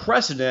say a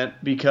precedent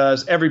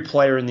because every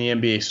player in the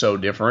NBA is so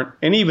different.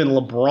 And even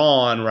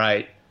LeBron,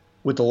 right,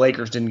 with the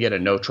Lakers didn't get a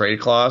no-trade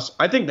clause.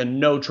 I think the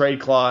no-trade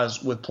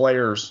clause with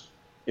players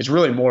is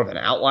really more of an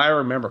outlier.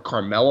 Remember,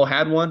 Carmelo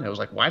had one. It was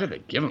like, why did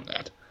they give him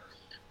that?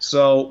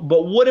 So,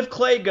 but what if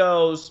Klay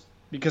goes,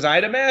 because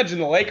I'd imagine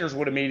the Lakers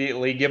would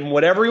immediately give him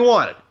whatever he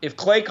wanted. If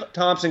Klay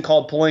Thompson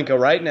called Pelinka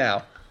right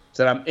now,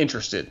 said, I'm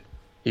interested,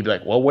 he'd be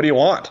like, well, what do you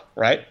want,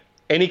 right?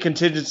 Any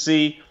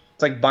contingency,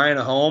 it's like buying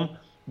a home.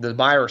 The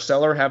buyer or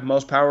seller have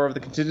most power over the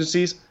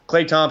contingencies.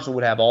 Klay Thompson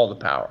would have all the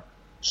power.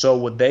 So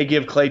would they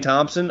give Klay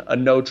Thompson a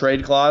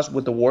no-trade clause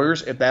with the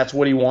Warriors if that's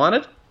what he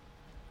wanted?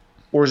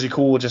 Or is he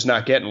cool with just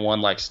not getting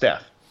one like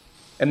Steph?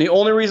 And the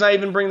only reason I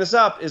even bring this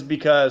up is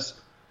because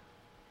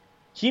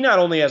he not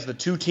only has the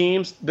two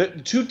teams,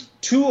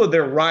 two of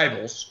their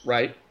rivals,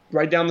 right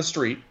down the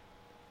street,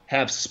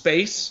 have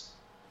space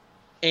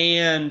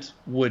and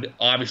would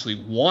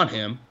obviously want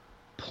him.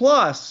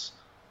 Plus,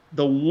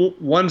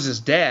 one's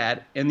his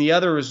dad, and the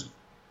other is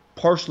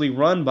partially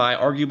run by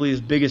arguably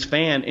his biggest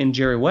fan in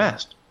Jerry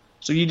West.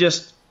 So I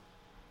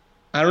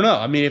don't know.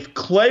 I mean, if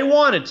Klay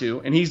wanted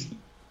to, and he's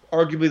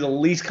arguably the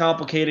least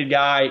complicated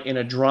guy in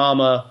a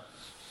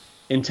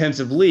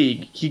drama-intensive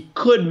league, he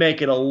could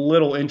make it a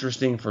little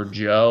interesting for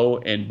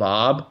Joe and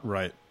Bob.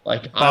 Right.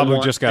 Like Bob,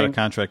 who just got a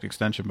contract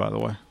extension, by the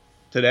way.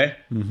 Today?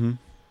 Mm-hmm.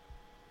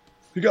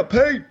 He got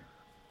paid.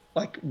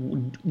 Like,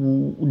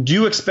 do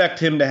you expect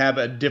him to have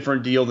a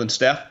different deal than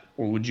Steph,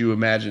 or would you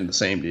imagine the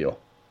same deal?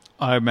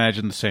 I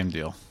imagine the same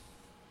deal.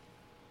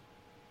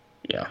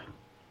 Yeah.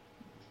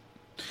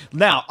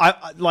 Now,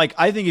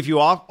 I think if you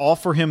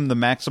offer him the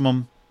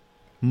maximum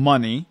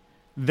money,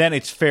 then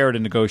it's fair to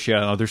negotiate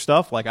on other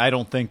stuff. Like, I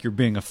don't think you're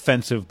being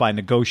offensive by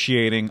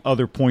negotiating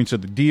other points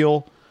of the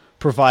deal,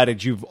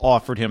 provided you've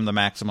offered him the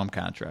maximum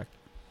contract.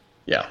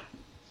 Yeah,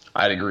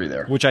 I'd agree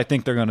there. Which I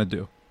think they're going to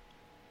do.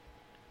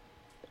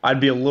 I'd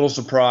be a little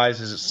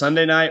surprised. Is it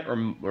Sunday night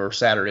or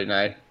Saturday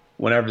night?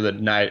 Whenever the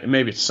night,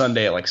 maybe it's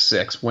Sunday at like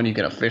 6 when you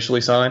can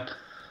officially sign.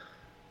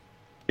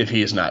 if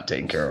he is not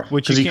taken care of.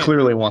 Which because you he can't-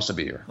 clearly wants to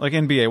be here. Like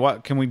NBA,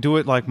 what can we do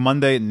it like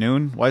Monday at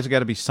noon? Why has it got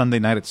to be Sunday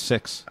night at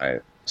 6?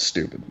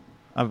 Stupid.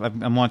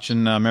 I'm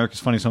watching America's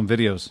Funniest Home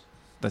Videos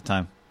that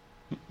time.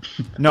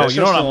 No, That's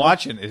you know what just I'm the-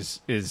 watching is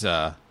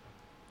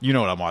you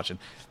know what I'm watching.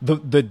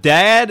 The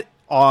dad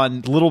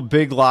on Little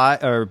Big Lie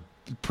or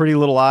Pretty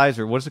Little Lies,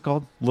 or what is it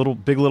called?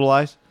 Big Little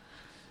Lies.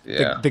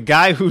 Yeah. The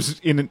guy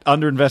who's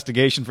under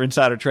investigation for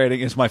insider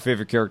trading is my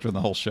favorite character in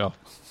the whole show.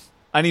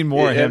 I need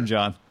more of him,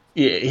 John.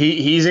 Yeah,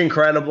 he's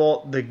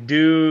incredible. The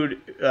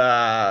dude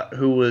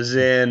who was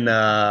in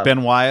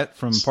Ben Wyatt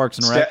from Parks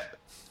and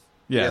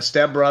Rec.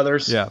 Step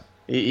Brothers. Yeah.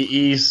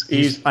 He's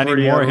I need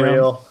pretty more of him.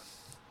 unreal.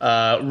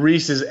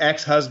 Reese's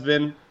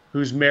ex-husband,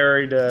 who's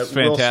married to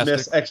Will fantastic.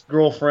 Smith's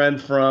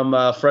ex-girlfriend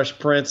from Fresh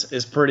Prince,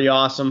 is pretty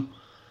awesome.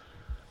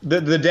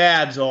 The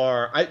dads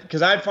are,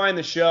 because I find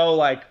the show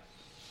like,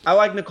 I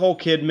like Nicole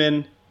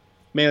Kidman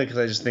mainly because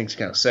I just think she's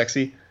kind of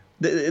sexy.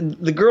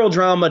 The girl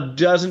drama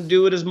doesn't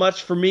do it as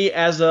much for me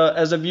as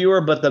a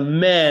viewer, but the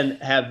men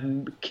have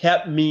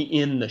kept me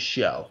in the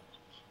show.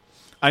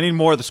 I need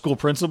more of the school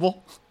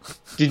principal.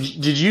 Did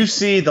you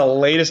see the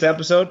latest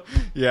episode?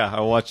 Yeah,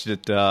 I watched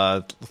it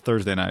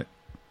Thursday night.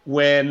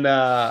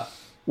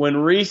 When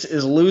Reese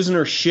is losing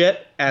her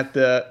shit at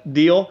the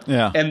deal,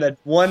 and the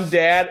one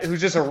dad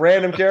who's just a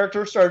random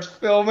character starts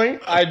filming,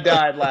 I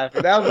died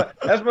laughing.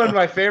 That's one of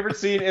my favorite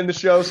scenes in the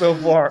show so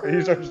far.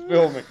 He starts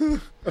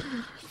filming.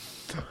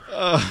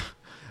 I'm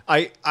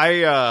at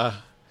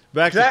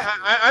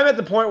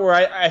the point where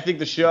I think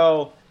the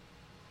show,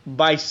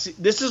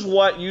 this is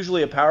what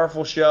usually a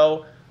powerful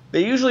show,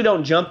 they usually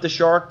don't jump the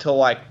shark till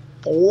like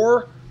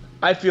 4.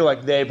 I feel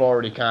like they've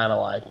already kind of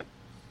like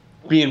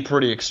being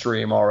pretty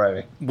extreme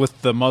already.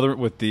 with the mother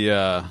with the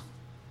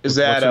Is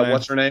that what's her name?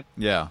 what's her name?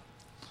 Yeah.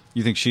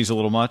 You think she's a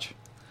little much?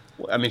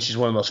 I mean, she's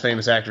one of the most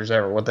famous actors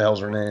ever. What the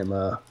hell's her name?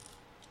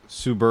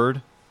 Sue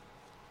Bird?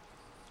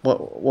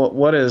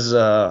 What is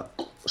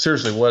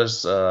seriously? What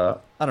is I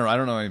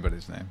don't know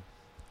anybody's name.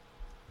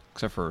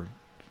 Except for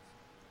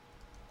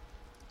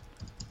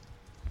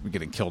we're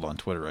getting killed on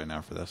Twitter right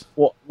now for this.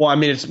 Well, I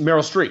mean, it's Meryl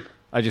Streep.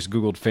 I just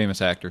Googled famous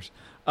actors.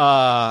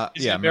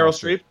 Is it Meryl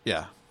Streep?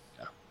 Yeah.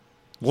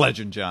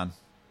 Legend, John.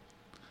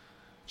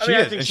 I She mean,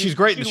 I is, think and she's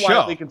great in the show.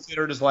 widely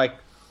considered as like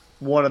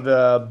one of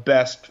the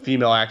best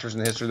female actors in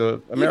the history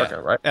of America,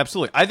 Yeah, right?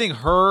 Absolutely. I think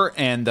her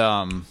and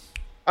I'm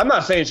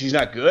not saying she's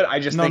not good. I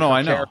just think I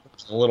her know.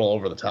 character's a little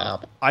over the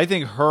top. I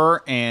think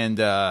her and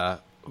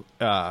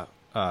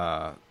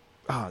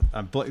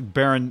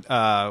Baron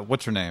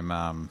what's her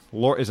name?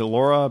 Laura, is it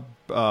Laura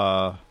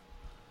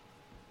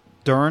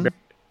Dern?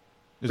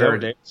 Is Barry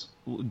that Davis.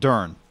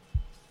 Dern?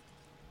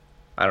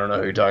 I don't know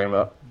who you're talking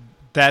about.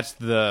 That's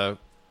the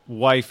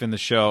wife in the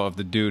show of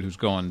the dude who's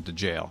going to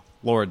jail.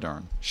 Laura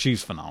Dern.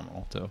 She's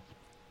phenomenal too.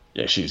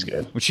 Yeah, she's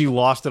good. When she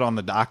lost it on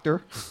the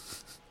doctor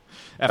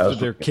after was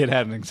their pretty kid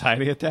had an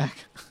anxiety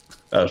attack.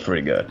 That was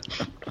pretty good.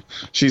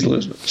 She's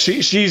losing.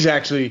 She's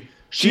actually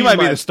She might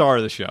be the star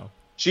of the show.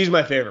 She's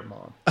my favorite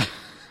mom.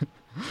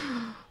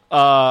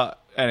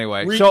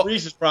 Anyway,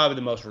 Reese is probably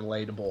the most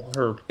relatable.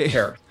 Her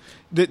character.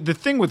 The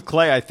thing with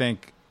Clay, I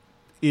think,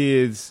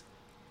 is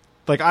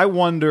like I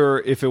wonder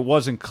if it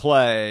wasn't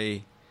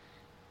Clay.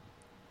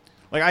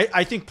 Like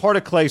I think part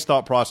of Clay's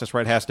thought process,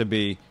 right, has to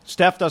be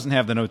Steph doesn't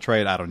have the no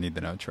trade. I don't need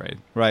the no trade,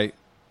 right?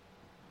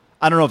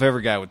 I don't know if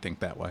every guy would think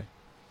that way.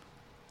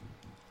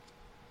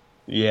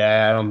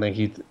 Yeah, I don't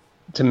think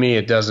to me,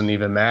 it doesn't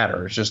even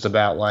matter. It's just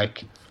about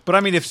like. But I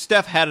mean, if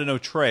Steph had a no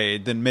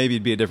trade, then maybe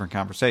it'd be a different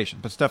conversation.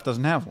 But Steph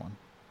doesn't have one.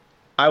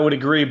 I would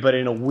agree, but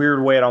in a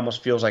weird way, it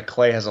almost feels like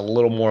Clay has a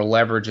little more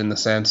leverage in the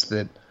sense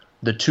that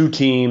the two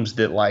teams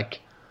that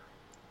like,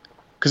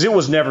 because it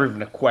was never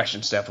even a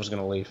question Steph was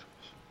going to leave.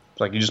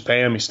 It's like you just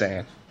pay him, he's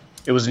staying.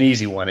 It was an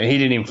easy one, and he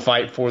didn't even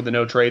fight for the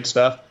no trade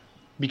stuff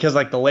because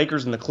like the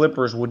Lakers and the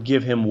Clippers would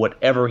give him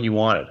whatever he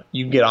wanted.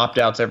 You can get opt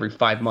outs every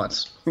 5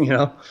 months. You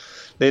know,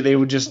 they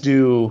would just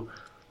do.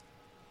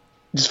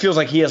 It just feels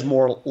like he has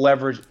more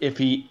leverage if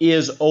he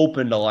is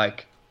open to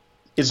like.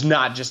 It's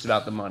not just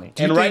about the money.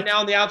 And right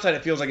now on the outside,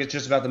 it feels like it's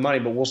just about the money,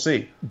 but we'll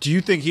see. Do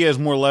you think he has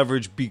more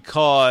leverage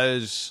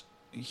because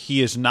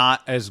he is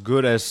not as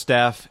good as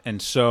Steph, and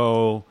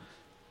so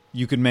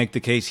you could make the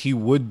case he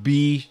would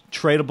be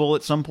tradable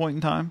at some point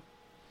in time?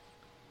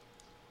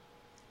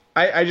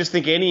 I just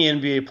think any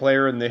NBA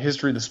player in the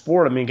history of the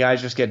sport, I mean, guys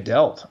just get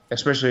dealt,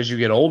 especially as you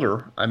get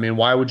older. I mean,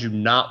 why would you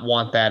not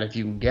want that if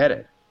you can get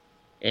it?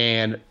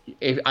 And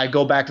if I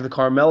go back to the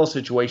Carmelo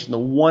situation, the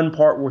one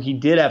part where he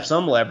did have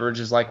some leverage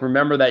is like,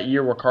 remember that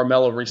year where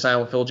Carmelo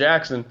re-signed with Phil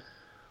Jackson?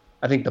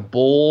 I think the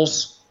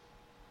Bulls,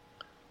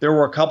 there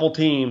were a couple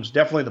teams,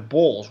 definitely the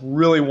Bulls,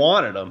 really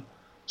wanted him.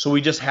 So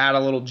we just had a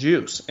little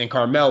juice. And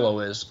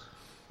Carmelo is,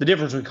 the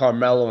difference between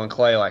Carmelo and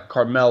Clay, like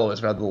Carmelo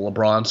is rather the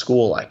LeBron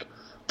school, like,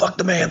 fuck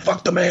the man,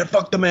 fuck the man,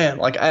 fuck the man.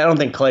 Like, I don't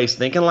think Clay's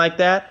thinking like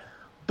that.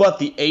 But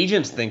the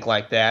agents think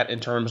like that in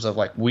terms of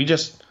like,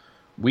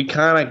 we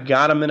kind of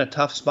got them in a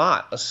tough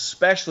spot,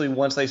 especially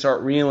once they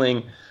start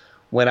reeling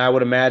when I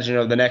would imagine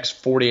over the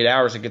next 48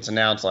 hours it gets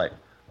announced like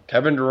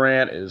Kevin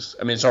Durant is –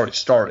 I mean, it's already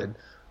started,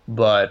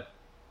 but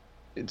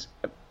it's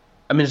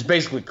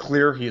basically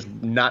clear he's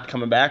not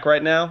coming back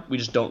right now. We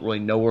just don't really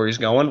know where he's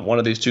going. One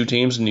of these two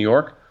teams in New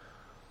York.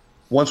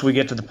 Once we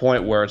get to the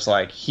point where it's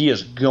like he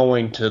is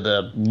going to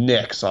the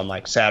Knicks on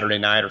like Saturday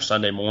night or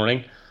Sunday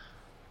morning,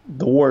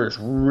 the Warriors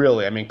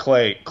really,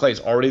 Clay's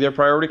already their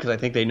priority because I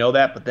think they know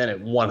that, but then at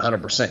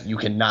 100%, you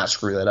cannot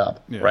screw that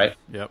up, right?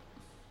 Yep.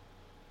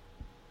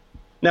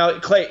 Now,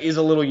 Clay is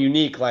a little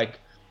unique. Like,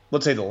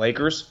 let's say the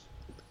Lakers.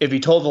 If he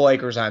told the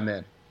Lakers I'm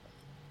in,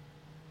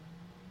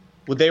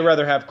 would they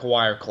rather have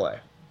Kawhi or Clay?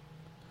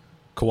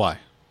 Kawhi.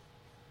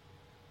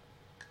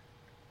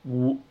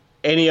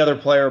 Any other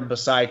player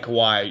beside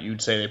Kawhi,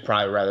 you'd say they'd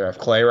probably rather have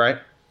Clay, right?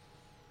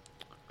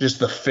 Just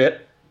the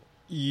fit?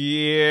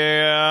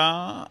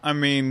 Yeah. I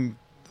mean,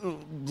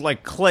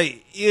 like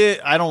Clay,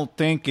 I don't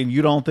think, and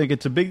you don't think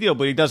it's a big deal,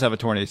 but he does have a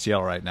torn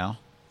ACL right now.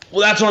 Well,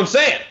 that's what I'm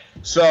saying.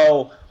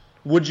 So,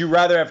 would you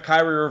rather have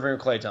Kyrie Irving or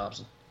Klay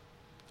Thompson?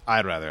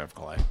 I'd rather have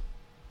Clay.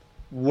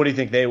 What do you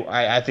think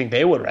I think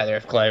they would rather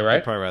have Clay, right?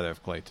 I'd probably rather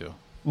have Clay, too.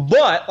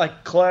 But,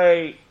 like,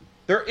 Clay,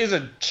 there is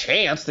a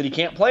chance that he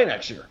can't play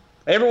next year.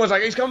 Everyone's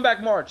like, he's coming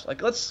back March.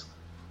 Like,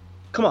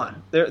 come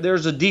on.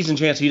 There's a decent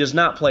chance he does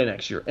not play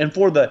next year. And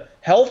for the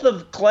health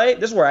of Clay,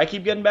 this is where I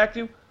keep getting back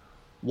to,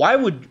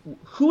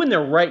 who in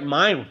their right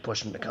mind would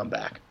push him to come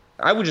back?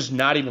 I would just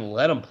not even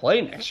let him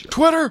play next year.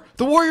 Twitter,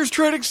 the Warriors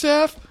trading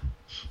staff.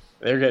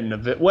 They're getting a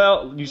bit.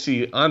 Well, you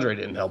see, Andre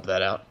didn't help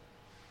that out.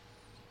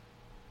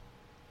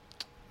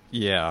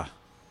 Yeah.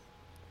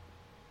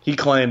 He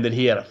claimed that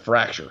he had a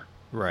fracture.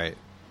 Right.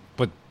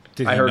 But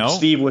did he I heard know?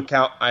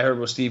 I heard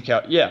with Steve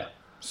Cow. Yeah.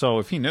 So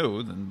if he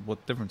knew, then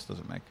what difference does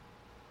it make?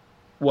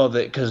 Well,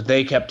 because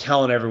they kept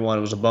telling everyone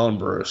it was a bone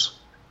bruise.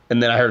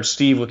 And then I heard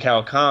Steve with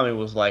Kawakami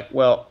was like,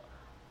 well,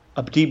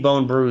 a deep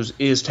bone bruise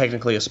is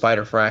technically a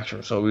spider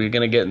fracture. So we're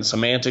going to get in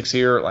semantics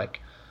here. Like,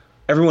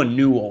 everyone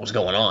knew what was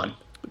going on.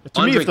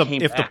 To me, if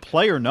the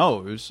player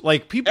knows,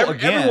 like people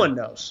everyone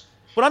knows.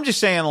 But I'm just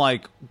saying,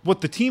 like,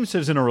 what the team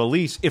says in a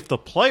release, if the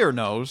player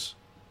knows,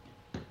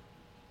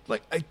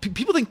 like,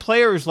 people think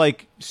players,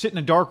 like, sit in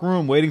a dark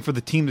room waiting for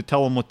the team to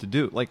tell them what to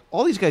do. Like,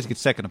 all these guys get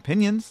second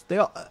opinions. They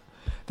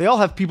all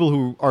have people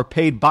who are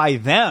paid by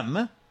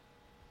them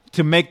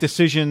to make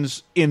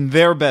decisions in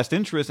their best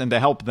interest and to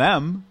help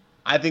them.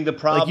 I think the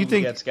problem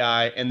gets,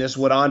 Guy, and this is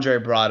what Andre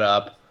brought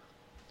up,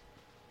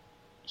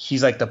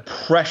 he's like the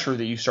pressure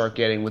that you start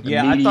getting with the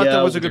media, I thought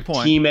that was a with good your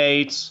point.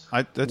 Teammates,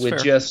 That's with fair.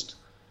 just,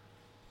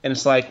 and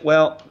it's like,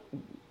 well,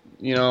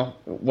 you know,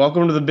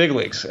 welcome to the big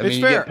leagues. I mean,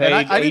 you fair. get paid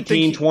I didn't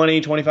think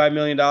 $18, $20, $25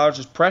 million.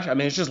 Just pressure. I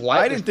mean, it's just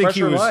life. I didn't think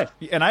he was, life.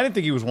 and I didn't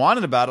think he was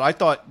wanted about it. I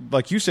thought,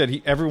 like you said,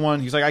 he's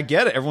like, I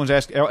get it. Everyone's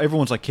like,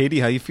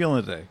 KD, how you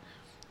feeling today?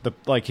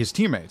 Like his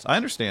teammates. I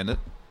understand it.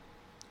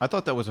 I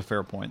thought that was a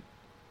fair point.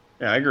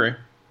 Yeah, I agree.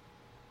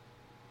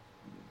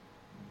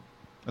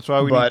 That's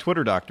why we need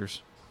Twitter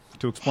doctors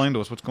to explain to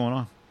us what's going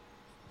on.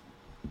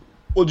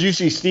 Well, did you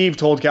see Steve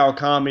told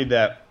Kawakami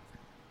that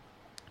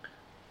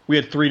we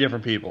had three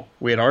different people.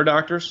 We had our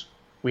doctors,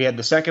 we had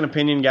the second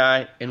opinion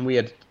guy, and we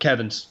had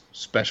Kevin's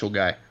special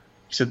guy.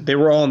 He said they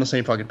were all on the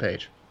same fucking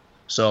page.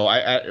 So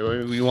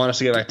you want us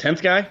to get a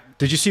 10th guy?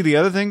 Did you see the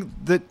other thing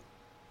that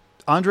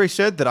Andre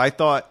said that I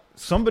thought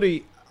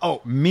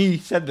me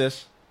said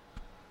this?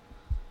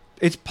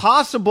 It's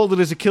possible that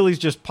his Achilles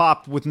just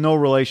popped with no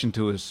relation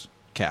to his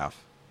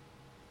calf.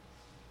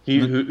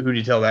 Who did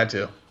you tell that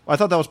to? I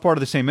thought that was part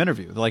of the same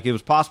interview. Like, it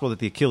was possible that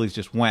the Achilles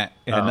just went.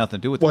 It had nothing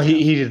to do with it. Well,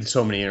 he did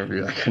so many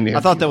interviews. I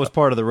thought that was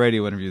part of the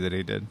radio interview that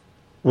he did.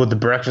 With the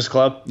Breakfast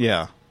Club?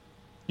 Yeah.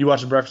 You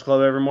watch the Breakfast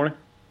Club every morning?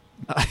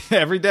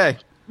 Every day.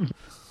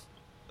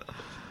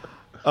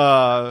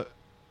 But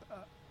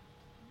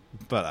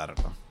I don't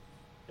know.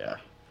 Yeah.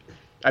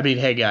 I mean,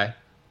 hey, guy,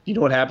 you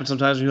know what happens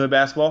sometimes when you play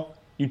basketball?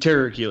 You tear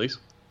your Achilles.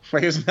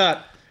 Like, it's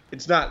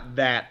not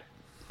that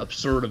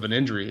absurd of an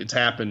injury. It's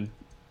happened,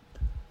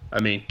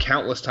 I mean,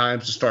 countless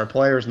times to star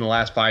players in the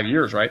last 5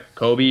 years, right?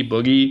 Kobe,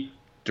 Boogie,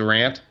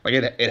 Durant. Like,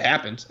 it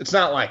happens. It's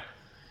not like,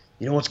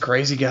 you know what's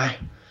crazy, guy?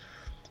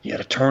 He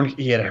had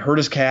to hurt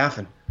his calf,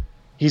 and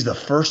he's the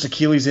first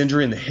Achilles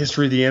injury in the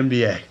history of the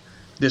NBA.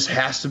 This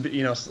has to be,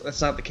 you know,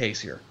 that's not the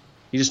case here.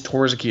 He just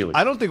tore his Achilles.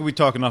 I don't think we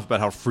talk enough about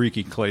how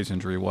freaky Clay's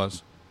injury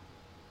was.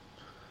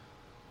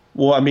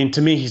 Well, I mean,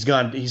 to me, he's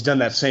done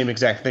that same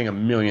exact thing a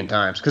million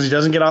times because he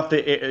doesn't get off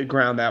the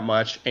ground that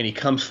much, and he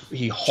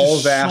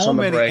hauls ass on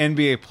the break. So many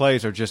NBA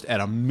plays are just at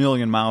a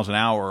million miles an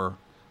hour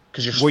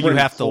because where you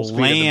have to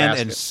land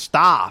and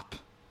stop.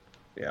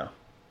 Yeah,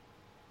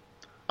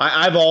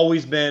 I've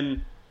always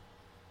been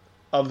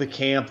of the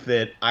camp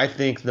that I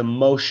think the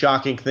most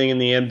shocking thing in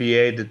the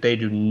NBA that they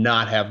do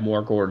not have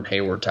more Gordon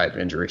Hayward type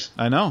injuries.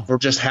 I know, for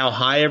just how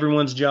high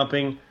everyone's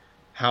jumping.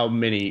 How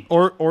many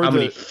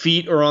many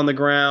feet are on the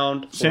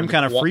ground? Same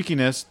kind of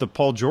freakiness. The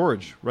Paul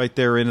George right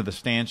there into the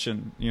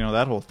stanchion. You know,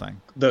 that whole thing.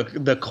 The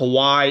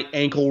Kawhi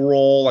ankle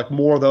roll, like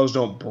more of those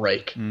don't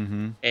break.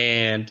 Mm-hmm.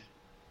 And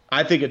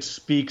I think it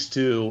speaks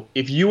to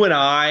if you and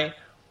I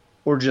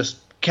were just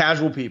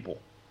casual people,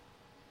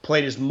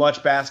 played as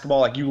much basketball,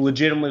 like you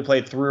legitimately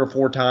played 3 or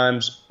 4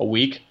 times a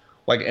week,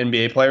 like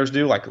NBA players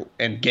do, like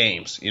and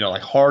games,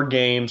 like hard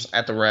games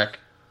at the rec,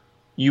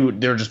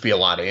 there'd just be a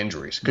lot of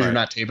injuries because you're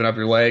not taping up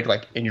your leg,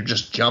 and you're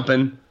just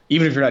jumping,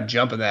 even if you're not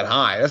jumping that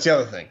high. That's the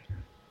other thing.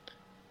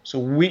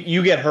 So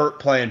you get hurt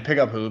playing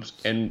pickup hoops,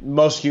 and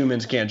most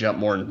humans can't jump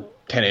more than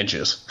 10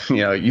 inches.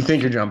 You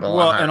think you're jumping a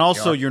lot higher. And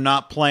also you're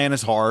not playing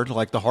as hard.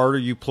 Like the harder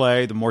you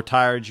play, the more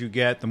tired you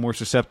get, the more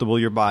susceptible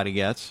your body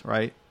gets,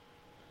 right?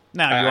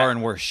 Now you are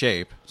in worse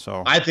shape.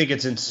 So I think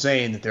it's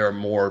insane that there are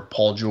more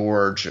Paul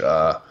George,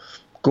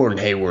 Gordon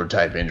Hayward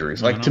type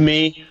injuries. Like to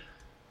me,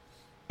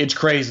 it's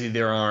crazy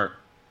there aren't,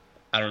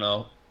 I don't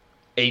know,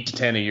 8 to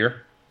 10 a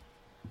year.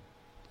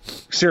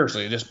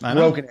 Seriously, just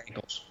broken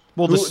ankles.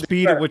 Well, the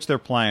speed at which they're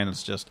playing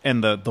is just,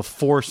 and the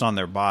force on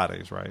their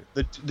bodies, right?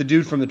 The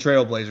dude from the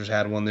Trailblazers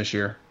had one this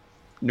year.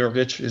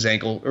 Nurkic, his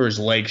ankle or his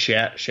leg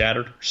snapped.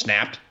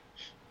 That's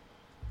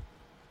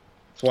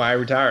why I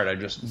retired. I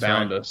just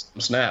bound a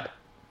snap.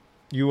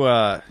 You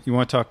want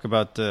to talk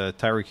about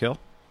Tyreek Hill?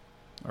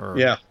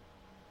 Yeah.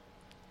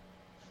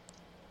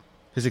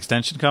 His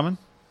extension coming?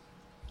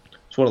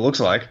 That's what it looks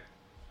like.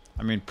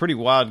 I mean, pretty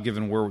wild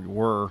given where we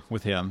were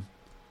with him.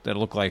 That it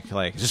looked like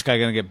is this guy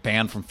going to get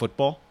banned from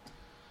football?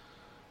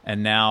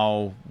 And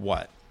now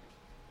what?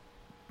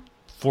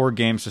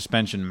 4-game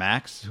suspension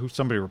max?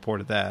 Somebody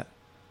reported that.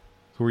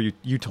 Who were you?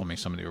 You told me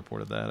somebody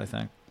reported that, I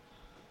think.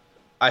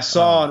 I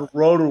saw on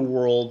Roto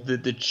World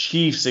that the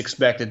Chiefs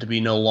expect it to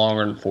be no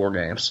longer than 4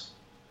 games.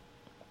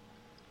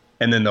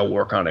 And then they'll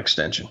work on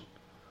extension.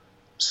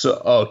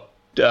 So,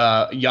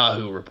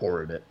 Yahoo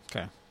reported it.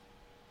 Okay.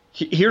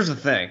 Here's the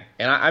thing,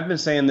 and I've been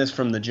saying this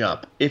from the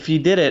jump. If he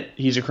did it,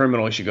 he's a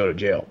criminal. He should go to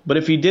jail. But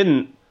if he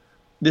didn't,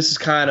 this is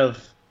kind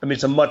of,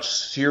 it's a much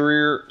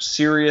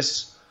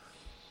serious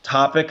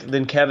topic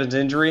than Kevin's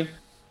injury.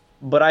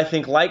 But I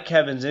think like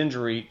Kevin's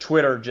injury,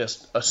 Twitter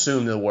just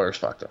assumed the Warriors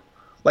fucked him.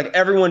 Like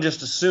everyone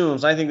just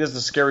assumes. I think this is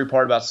the scary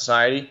part about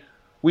society.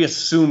 We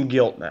assume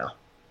guilt now.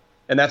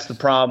 And that's the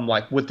problem,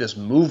 with this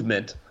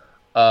movement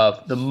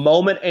of the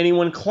moment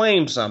anyone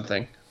claims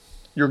something,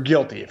 you're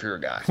guilty if you're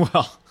a guy.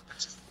 Well,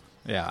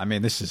 yeah,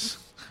 this is...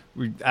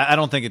 I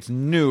don't think it's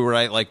new,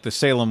 right? Like the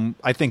Salem...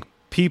 I think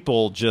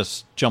people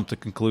just jump to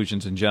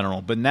conclusions in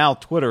general. But now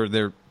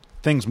Twitter,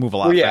 things move a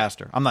lot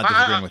faster. I'm not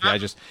disagreeing with you.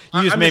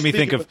 You just made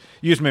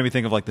me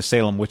think of like the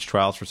Salem witch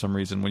trials for some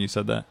reason when you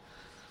said that.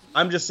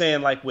 I'm just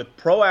saying, with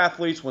pro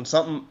athletes, when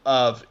something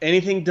of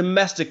anything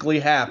domestically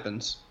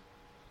happens,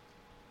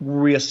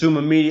 we assume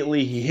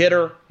immediately he hit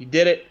her, he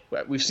did it.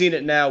 We've seen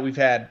it now. We've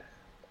had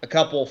a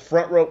couple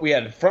front row. We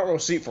had a front row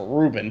seat for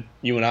Ruben.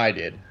 You and I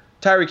did.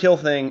 Tyreek Hill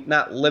thing,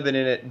 not living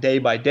in it day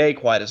by day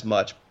quite as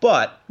much,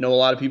 but know a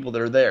lot of people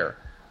that are there.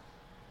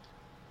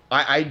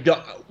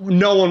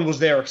 No one was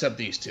there except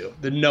these two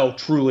that know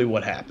truly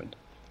what happened.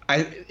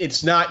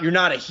 You're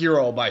not a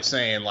hero by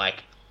saying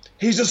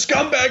he's a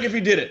scumbag if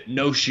he did it.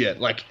 No shit.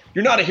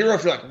 You're not a hero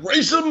if you're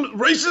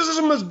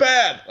racism is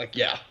bad.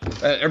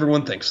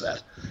 Everyone thinks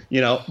that,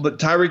 But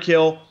Tyreek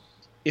Hill,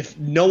 if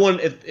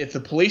the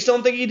police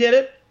don't think he did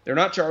it, they're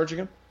not charging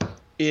him.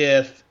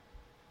 If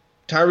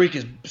Tyreek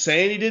is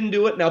saying he didn't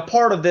do it, now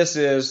part of this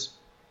is,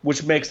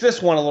 which makes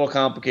this one a little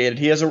complicated.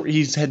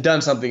 He's had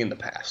done something in the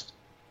past,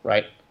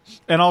 right?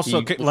 And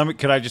also,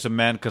 could I just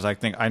amend, because I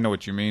think I know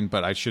what you mean,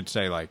 but I should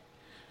say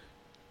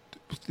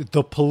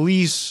the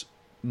police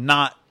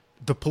not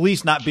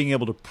being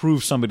able to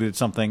prove somebody did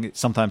something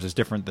sometimes is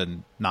different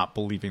than not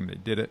believing they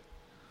did it.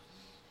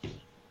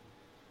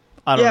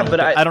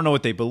 I don't know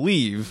what they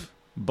believe,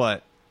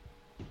 but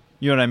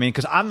you know what I mean?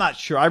 Because I'm not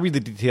sure. I read the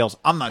details.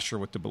 I'm not sure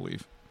what to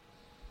believe.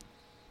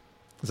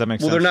 Does that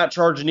make sense? Well, they're not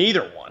charging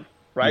either one,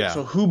 right? Yeah.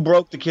 So who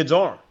broke the kid's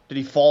arm? Did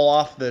he fall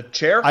off the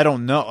chair? I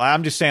don't know.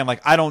 I'm just saying,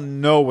 I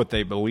don't know what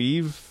they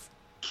believe.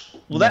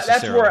 Well,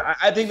 that's where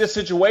I think this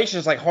situation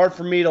is hard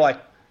for me to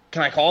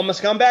can I call him a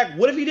scumbag?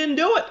 What if he didn't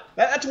do it?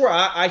 That's where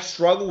I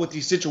struggle with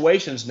these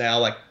situations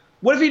now.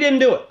 What if he didn't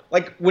do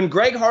it? When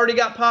Greg Hardy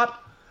got popped,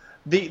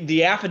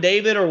 the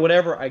affidavit or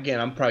whatever, again,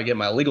 I'm probably getting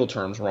my legal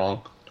terms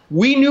wrong.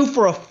 We knew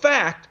for a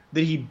fact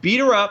that he beat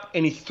her up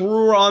and he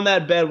threw her on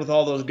that bed with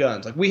all those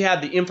guns. We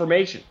had the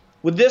information.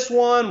 With this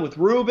one, with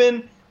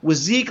Ruben, with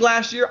Zeke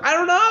last year, I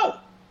don't know.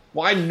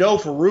 Well, I know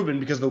for Ruben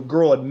because the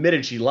girl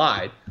admitted she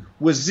lied.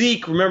 With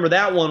Zeke, remember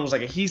that one was a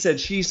he said,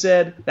 she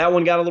said. That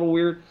one got a little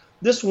weird.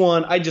 This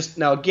one,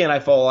 now again, I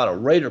follow a lot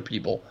of Raider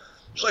people.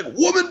 It's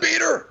woman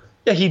beater.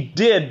 Yeah, he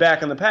did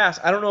back in the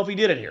past. I don't know if he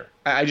did it here.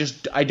 I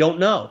don't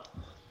know.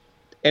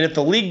 And if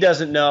the league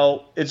doesn't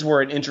know, it's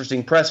where an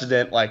interesting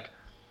precedent,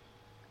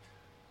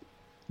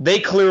 they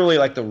clearly,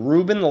 the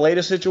Ruben, the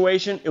latest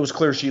situation, it was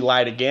clear she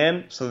lied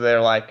again. So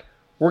they're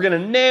we're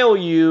going to nail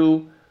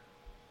you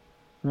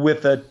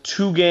with a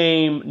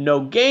 2-game,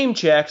 no game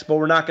checks, but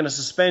we're not going to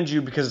suspend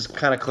you because it's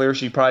kind of clear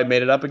she probably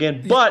made it up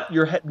again. But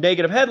your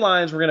negative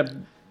headlines, we're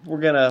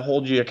going to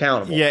hold you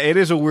accountable. Yeah, it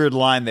is a weird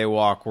line they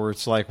walk where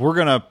it's we're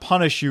going to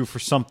punish you for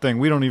something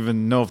we don't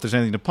even know if there's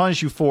anything to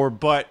punish you for,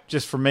 but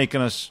just for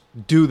making us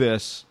do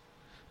this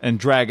and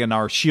dragging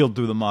our shield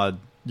through the mud,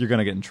 you're going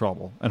to get in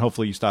trouble. And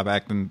hopefully you stop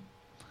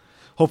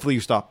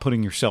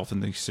putting yourself in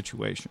these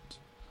situations.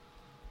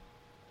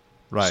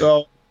 Right.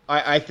 So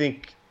I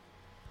think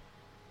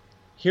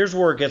here's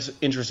where it gets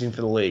interesting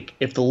for the league.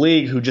 If the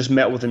league, who just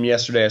met with him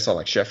yesterday, I saw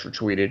like Schefter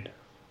tweeted,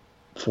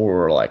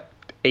 for like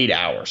 8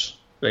 hours.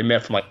 They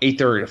met from like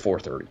 8:30 to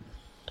 4:30.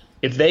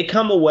 If they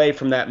come away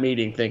from that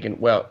meeting thinking,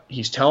 well,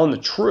 he's telling the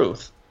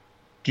truth,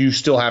 do you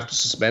still have to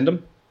suspend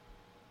him?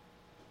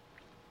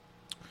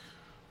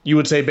 You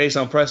would say, based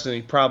on precedent,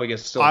 he probably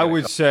gets still. I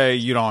would say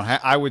you don't.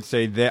 I would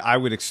say that I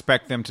would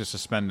expect them to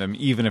suspend him,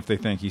 even if they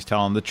think he's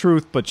telling the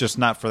truth, but just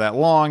not for that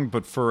long.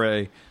 But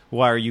for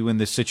why are you in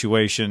this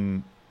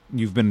situation?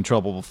 You've been in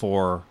trouble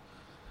before.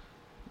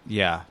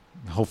 Yeah,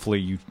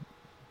 hopefully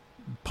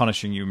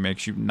punishing you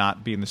makes you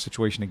not be in the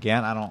situation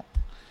again. I don't.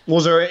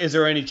 Is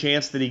there any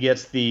chance that he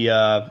gets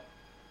the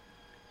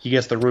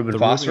Reuben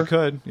Foster? He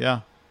could,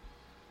 yeah.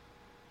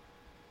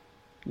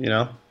 You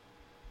know.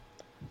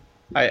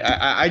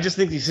 I just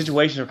think these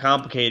situations are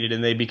complicated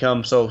and they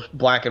become so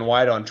black and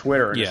white on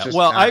Twitter. And yeah,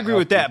 well, I agree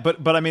with that,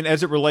 but I mean,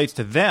 as it relates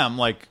to them,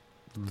 like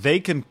they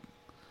can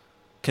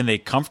they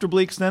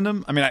comfortably extend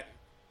him? I mean,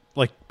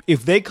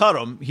 if they cut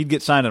him, he'd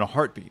get signed in a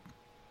heartbeat.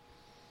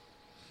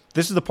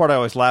 This is the part I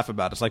always laugh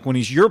about. It's like when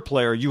he's your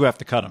player, you have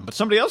to cut him, but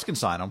somebody else can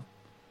sign him.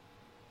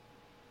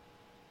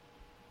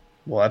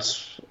 Well,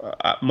 that's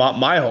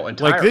my whole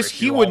entire. Like this,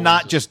 he would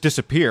not just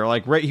disappear.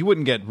 Like he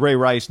wouldn't get Ray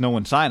Rice, no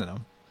one signing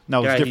him.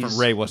 Now it's different.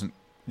 Ray wasn't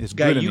as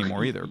good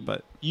anymore either.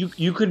 But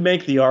you could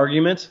make the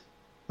argument,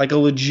 like a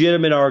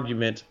legitimate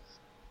argument.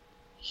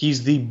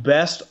 He's the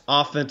best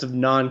offensive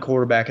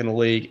non-quarterback in the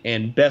league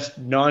and best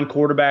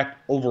non-quarterback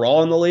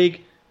overall in the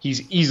league.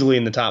 He's easily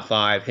in the top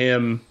 5.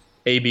 Him,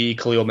 AB,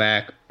 Khalil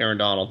Mack, Aaron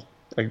Donald.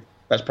 Like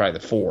that's probably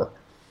the 4.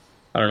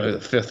 I don't know who the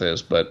 5th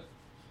is, but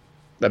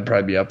that'd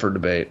probably be up for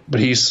debate. But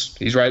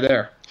he's right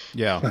there.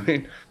 Yeah. I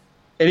mean,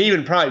 and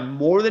even probably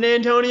more than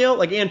Antonio.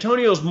 Like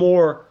Antonio's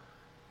more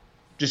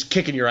just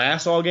kicking your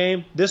ass all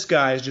game. This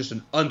guy is just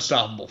an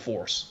unstoppable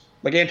force.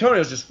 Like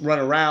Antonio's just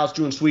running routes,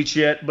 doing sweet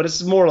shit, but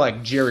it's more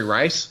like Jerry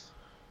Rice.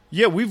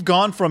 Yeah, we've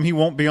gone from he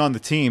won't be on the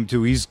team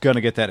to he's going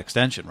to get that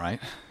extension, right?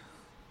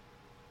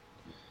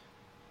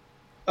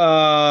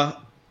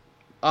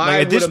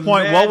 At this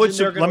point, what would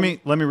let me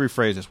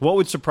rephrase this? What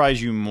would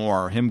surprise you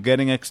more, him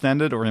getting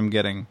extended or him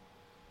getting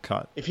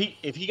cut? If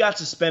he got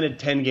suspended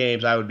 10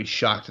 games, I would be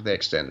shocked if they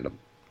extended him.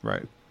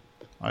 Right.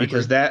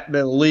 Because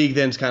the league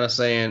then's kind of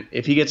saying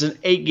if he gets an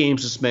 8-game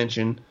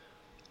suspension,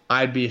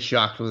 I'd be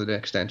shocked with an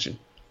extension.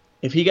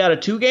 If he got a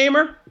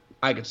 2-gamer,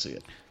 I could see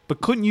it. But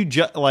couldn't you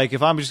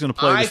if I'm just going to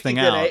play this thing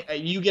out?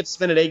 You get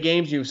suspended 8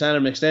 games, you sign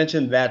him an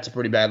extension, that's a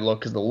pretty bad look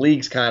because the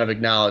league's kind of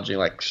acknowledging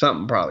like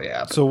something probably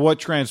happened. So what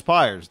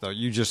transpires though?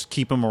 You just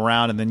keep him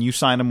around and then you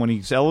sign him when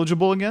he's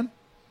eligible again?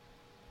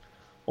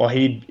 Well,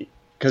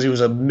 because he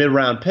was a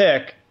mid-round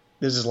pick,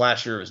 this is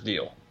last year of his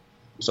deal.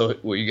 So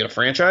will you get to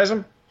franchise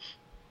him?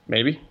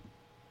 Maybe.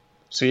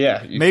 So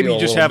yeah, maybe you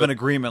just have an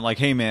agreement like,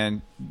 hey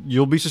man,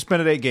 you'll be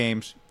suspended 8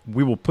 games.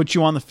 We will put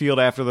you on the field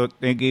after the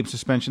 8-game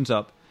suspension's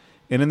up.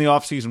 And in the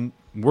offseason,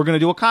 we're going to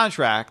do a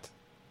contract,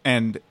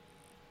 and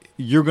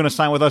you're going to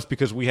sign with us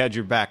because we had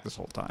your back this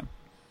whole time.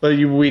 But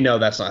we know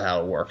that's not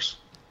how it works.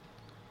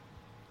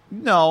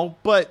 No,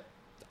 but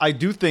I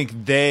do think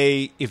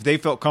if they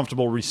felt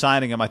comfortable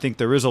re-signing him, I think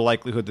there is a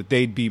likelihood that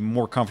they'd be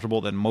more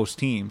comfortable than most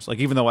teams. Like,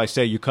 even though I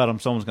say you cut him,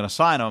 someone's going to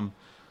sign him,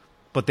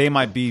 but they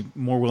might be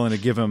more willing to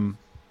give him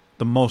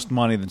the most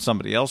money than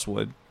somebody else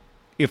would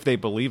if they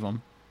believe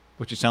him,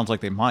 which it sounds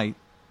like they might.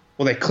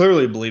 Well, they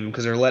clearly believe him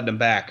because they're letting him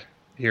back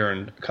here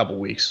in a couple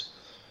weeks.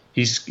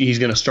 He's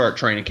going to start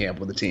training camp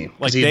with the team.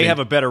 Like they have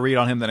a better read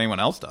on him than anyone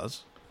else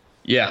does.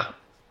 Yeah.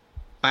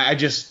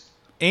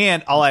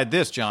 And I'll add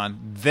this,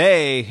 John.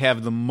 They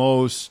have the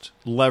most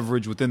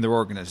leverage within their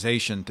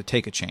organization to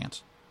take a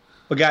chance.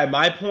 But, Guy,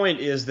 my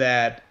point is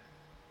that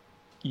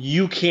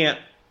you can't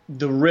 –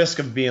 the risk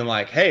of being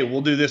like, hey,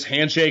 we'll do this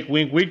handshake,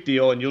 wink, wink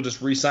deal, and you'll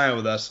just re-sign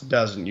with us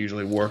doesn't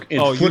usually work in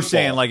football. You're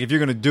saying like if you're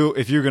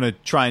going to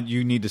try and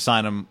you need to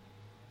sign him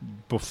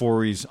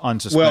before he's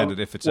unsuspended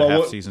if it's a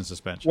half-season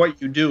suspension. What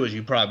you do is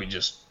you probably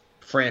just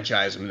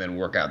franchise him and then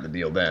work out the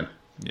deal then.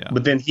 Yeah.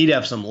 But then he'd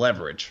have some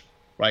leverage,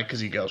 right? Because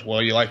he goes,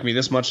 well, you like me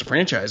this much to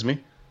franchise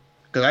me?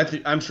 Because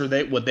I'm sure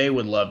what they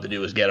would love to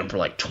do is get him for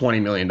like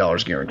 $20 million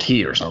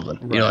guaranteed or something.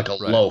 Right, like a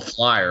low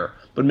flyer.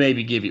 But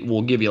maybe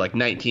we'll give you like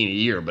 19 a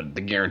year, but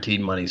the guaranteed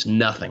money's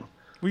nothing.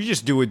 Well, you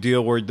just do a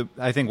deal where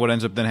I think what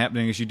ends up then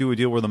happening is you do a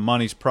deal where the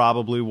money's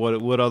probably what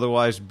it would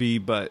otherwise be,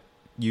 but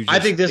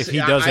if he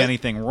does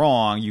anything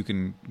wrong, you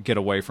can get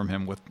away from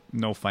him with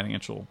no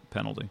financial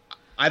penalty.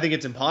 I think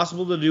it's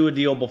impossible to do a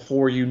deal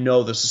before you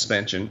know the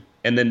suspension,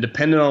 and then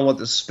depending on what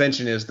the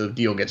suspension is, the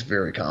deal gets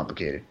very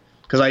complicated.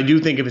 Because I do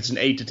think if it's an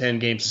 8 to 10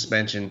 game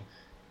suspension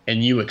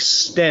and you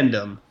extend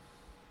them,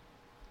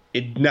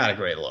 it's not a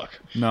great look.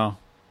 No.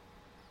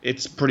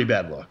 It's pretty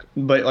bad look.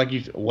 But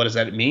what does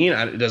that mean?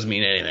 It doesn't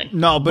mean anything.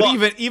 No,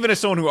 but even as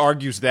someone who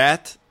argues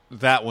that's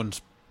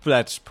dicey.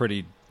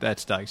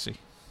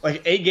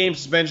 Like 8 game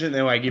suspension,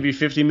 then I give you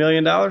 $50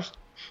 million?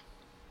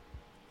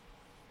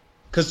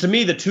 Because to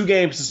me, the 2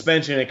 game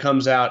suspension, it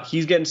comes out,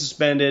 he's getting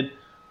suspended,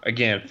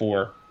 again,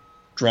 for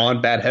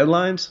drawing bad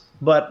headlines.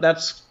 but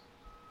that's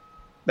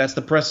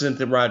the precedent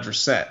that Rodgers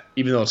set,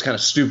 even though it's kind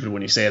of stupid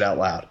when you say it out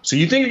loud. So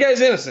you think the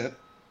guy's innocent,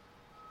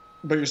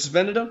 but you're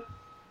suspended him?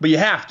 But you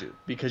have to,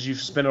 because you've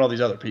suspended all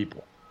these other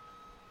people.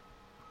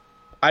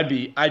 I'd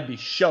be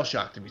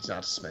shell-shocked if he's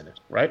not suspended,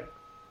 right?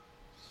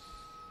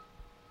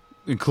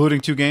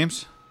 Including 2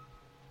 games?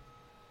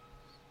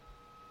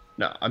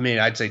 No, I mean,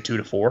 I'd say 2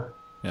 to 4.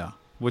 Yeah,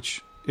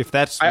 which, if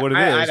that's what it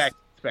is... I'd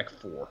expect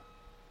 4.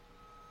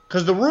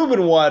 Because the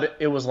Rubin one,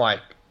 it was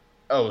like,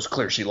 oh, it was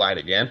clear she lied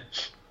again.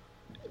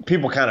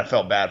 People kind of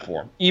felt bad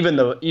for him. Even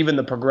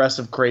the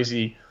progressive,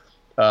 crazy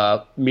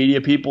media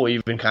people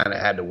even kind of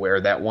had to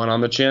wear that one on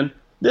the chin.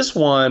 This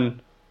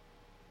one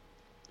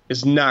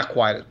is not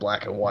quite as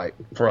black and white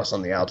for us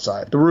on the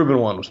outside. The Rubin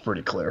one was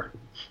pretty clear.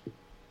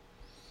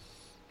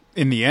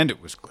 In the end,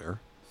 it was clear.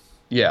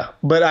 Yeah,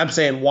 but I'm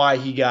saying why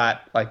he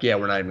got, like, yeah,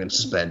 we're not even going to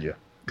suspend you.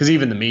 Because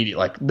even the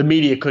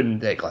media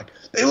couldn't think, like,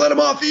 they let him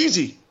off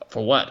easy.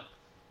 For what?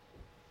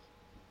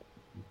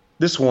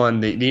 This one,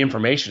 the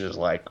information is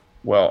like,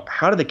 well,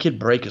 how did the kid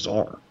break his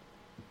arm?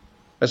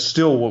 That's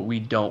still what we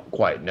don't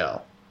quite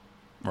know.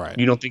 Right.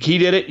 You don't think he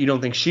did it? You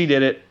don't think she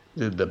did it?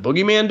 Did the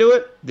boogeyman do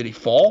it? Did he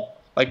fall?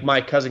 Like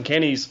my cousin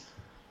Kenny's,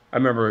 I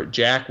remember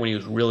Jack when he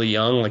was really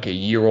young, like a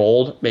year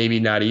old, maybe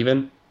not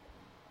even.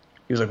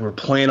 He was like, we're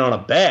playing on a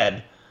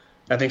bed.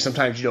 I think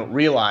sometimes you don't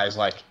realize,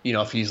 like, you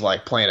know, if he's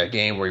like playing a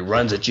game where he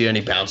runs at you and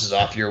he bounces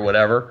off you or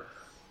whatever,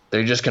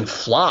 they just can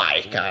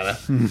fly, kind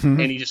of. And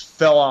he just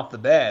fell off the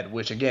bed,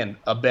 which, again,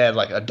 a bed,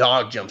 like a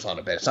dog jumps on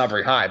a bed. It's not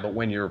very high, but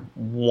when you're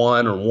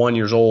 1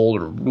 years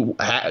old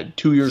or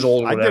 2 years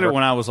old or whatever. I did it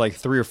when I was like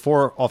 3 or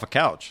 4 off a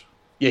couch.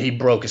 Yeah, he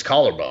broke his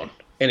collarbone.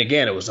 And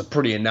again, it was a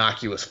pretty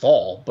innocuous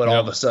fall, but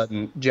all of a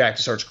sudden, Jack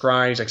just starts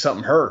crying. He's like,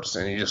 something hurts,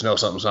 and you just know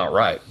something's not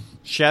right.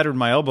 Shattered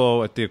my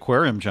elbow at the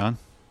aquarium, John.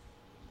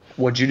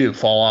 What'd you do,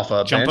 fall off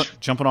a bench?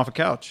 Jumping off a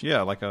couch,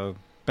 yeah, like a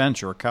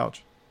bench or a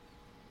couch.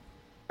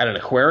 At an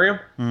aquarium?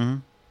 Mm-hmm.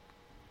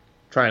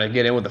 Trying to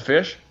get in with the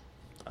fish?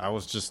 I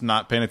was just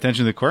not paying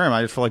attention to the aquarium.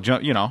 I just felt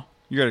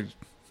like,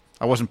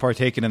 I wasn't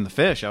partaking in the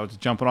fish. I was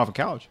jumping off a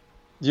couch.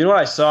 Do you know what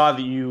I saw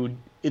that you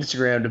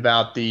Instagrammed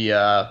about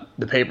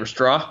the paper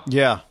straw?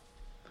 Yeah.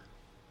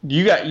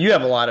 You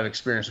have a lot of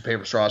experience with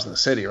paper straws in the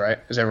city, right?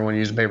 Is everyone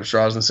using paper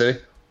straws in the city?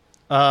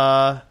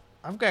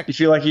 I've got. You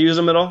feel like you use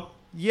them at all?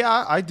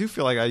 Yeah, I do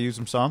feel like I use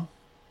them some.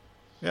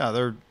 Yeah,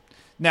 they're.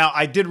 Now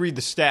I did read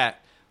the stat: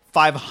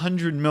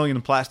 500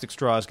 million plastic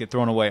straws get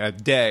thrown away a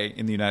day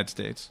in the United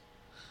States.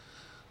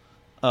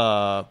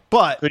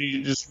 But could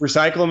you just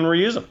recycle them and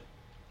reuse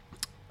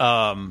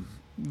them?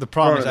 The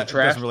problem is that it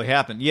doesn't really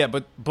happen. Yeah,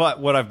 but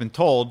what I've been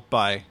told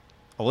by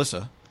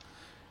Alyssa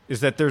is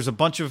that there's a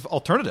bunch of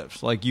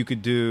alternatives. Like you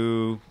could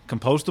do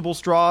compostable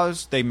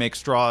straws. They make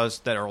straws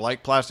that are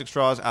like plastic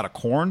straws out of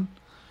corn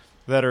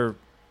that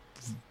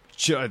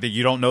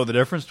you don't know the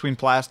difference between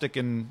plastic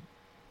and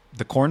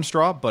the corn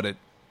straw, but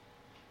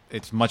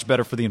it's much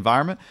better for the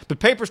environment. But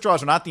paper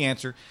straws are not the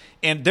answer.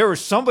 And there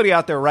is somebody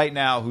out there right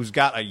now who's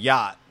got a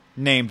yacht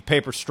named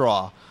Paper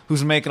Straw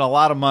who's making a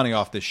lot of money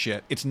off this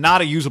shit. It's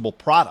not a usable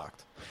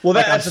product. Well,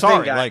 that's the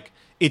thing, guy. Like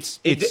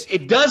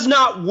it does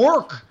not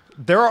work.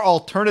 There are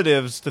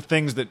alternatives to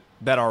things that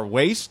are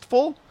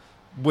wasteful,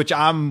 which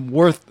are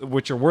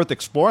worth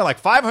exploring. Like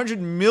 500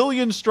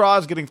 million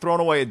straws getting thrown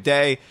away a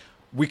day.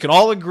 We can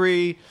all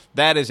agree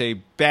that is a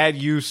bad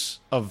use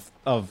of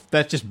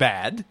that's just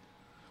bad.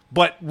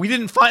 But we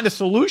didn't find a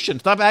solution.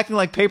 Stop acting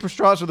like paper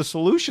straws are the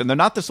solution. They're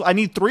not I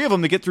need 3 of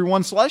them to get through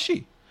one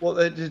slushie. Well,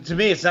 to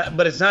me, it's not.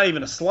 But it's not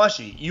even a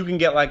slushie. You can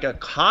get like a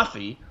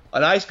coffee,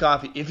 an iced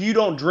coffee. If you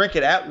don't drink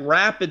it at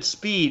rapid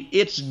speed,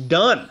 it's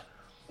done.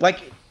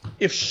 Like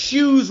if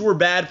shoes were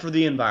bad for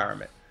the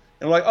environment,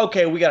 and we're like,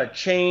 okay, we got to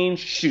change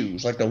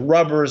shoes. Like the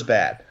rubber is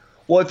bad.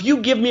 Well, if you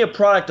give me a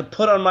product to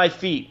put on my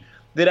feet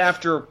that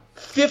after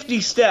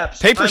 50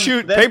 steps, paper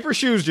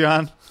shoes,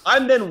 John.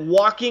 I'm then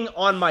walking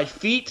on my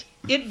feet.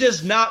 It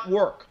does not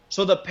work.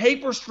 So the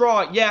paper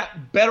straw, yeah,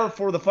 better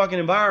for the fucking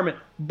environment,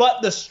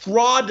 but the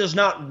straw does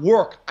not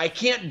work. I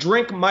can't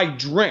drink my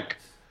drink.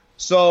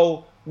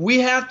 So we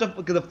have to,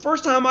 because the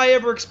first time I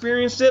ever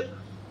experienced it,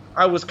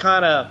 I was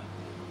kind of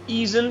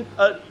easing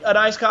an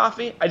iced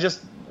coffee.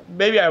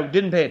 Maybe I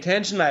didn't pay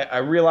attention. I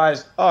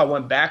realized, I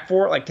went back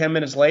for it like 10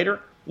 minutes later,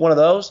 one of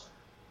those,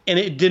 and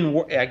it didn't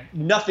work.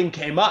 Nothing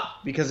came up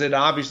because it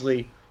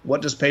obviously,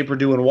 what does paper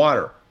do in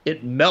water?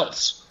 It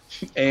melts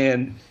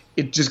and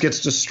it just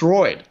gets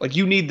destroyed. Like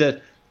you need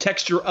the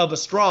texture of a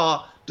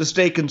straw to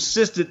stay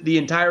consistent the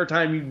entire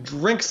time you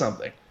drink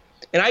something.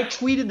 And I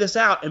tweeted this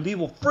out and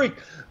people freaked.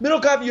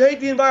 Middlecoff, you hate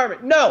the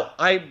environment. No,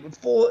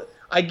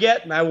 I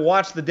get, and I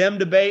watched the Dem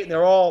debate, and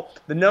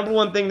the number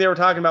one thing they were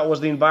talking about was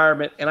the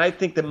environment. And I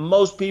think that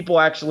most people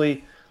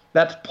actually,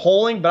 that's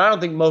polling, but I don't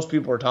think most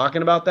people are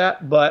talking about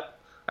that. But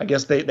I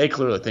guess they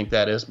clearly think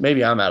that is.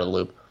 Maybe I'm out of the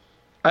loop.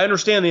 I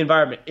understand the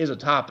environment is a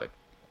topic.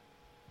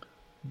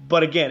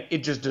 But again, it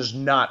just does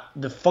not,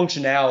 the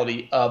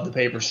functionality of the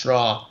paper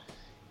straw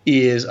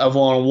is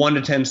on a 1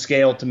 to 10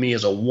 scale to me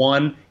is a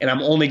 1. And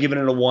I'm only giving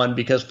it a 1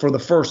 because for the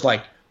first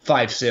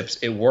 5 sips,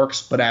 it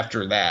works. But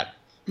after that,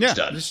 Yeah,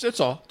 that's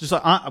all. Just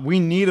we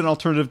need an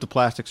alternative to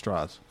plastic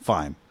straws.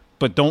 Fine.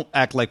 But don't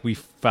act like we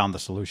found the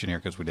solution here,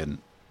 because we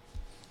didn't.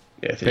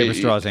 Yeah, paper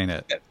straws ain't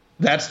it.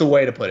 That's the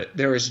way to put it.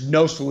 There is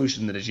no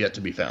solution that is yet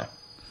to be found.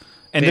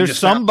 And there's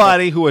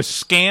somebody who has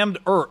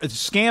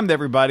scammed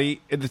everybody.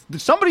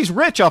 Somebody's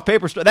rich off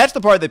paper straws. That's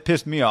the part that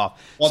pissed me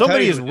off. Well,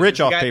 somebody is rich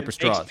off paper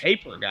straws.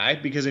 Paper guy,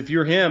 because if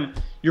you're him,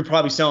 you're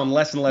probably selling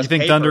less and less. You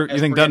think paper.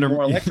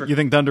 You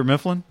think Dunder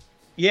Mifflin?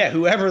 Yeah,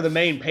 whoever the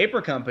main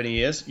paper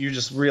company is, you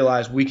just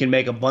realize we can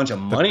make a bunch of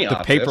money off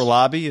this. The paper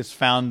lobby is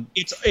found.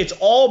 It's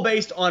all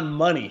based on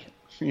money.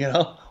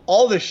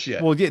 All this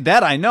shit. Well, yeah,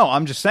 that I know.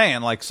 I'm just saying,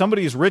 like,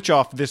 somebody is rich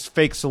off this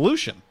fake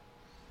solution.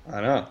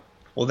 I know.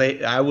 Well,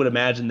 I would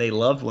imagine they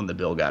loved when the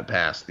bill got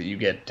passed, that you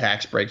get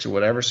tax breaks or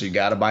whatever, so you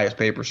got to buy his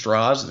paper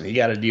straws, and he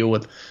got to deal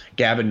with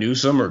Gavin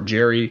Newsom or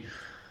Jerry, I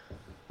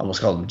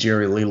almost called him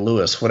Jerry Lee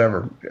Lewis,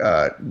 whatever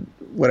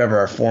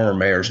our former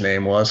mayor's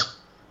name was,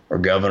 or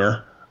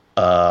governor.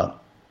 Yeah,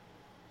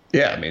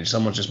 I mean,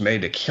 someone just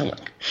made a killing.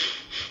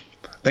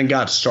 Thank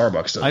God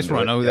Starbucks doesn't. I just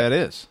want to know who that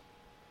is.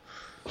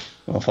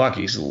 Well, fuck,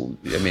 he's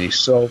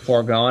so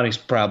far gone. He's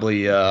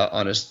probably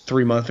on his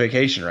 3-month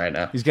vacation right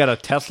now. He's got a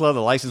Tesla.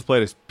 The license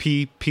plate is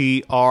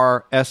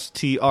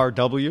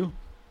PPRSTRW.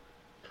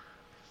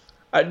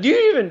 Do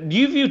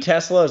you view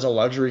Tesla as a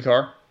luxury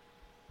car?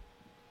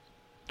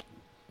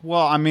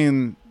 Well, I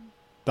mean,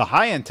 the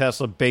high-end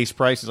Tesla base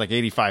price is like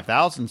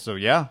 $85,000, so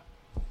yeah.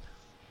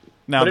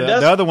 Now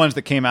the other ones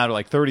that came out are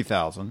like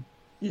 $30,000.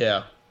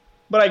 Yeah,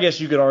 but I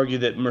guess you could argue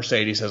that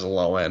Mercedes has a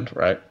low end,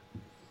 right?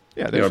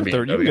 Yeah, you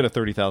can get a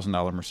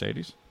 $30,000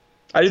 Mercedes.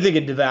 I do think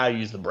it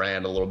devalues the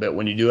brand a little bit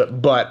when you do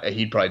it, but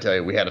he'd probably tell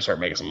you we had to start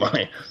making some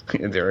money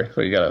in theory. So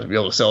you got to be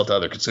able to sell it to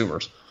other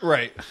consumers,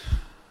 right?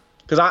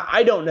 Because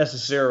I don't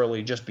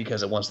necessarily, just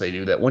because once they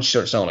do that, once you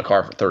start selling a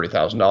car for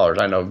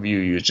 $30,000, I don't view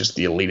you as just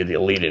the elite of the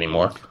elite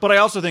anymore. But I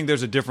also think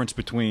there's a difference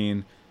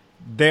between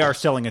they are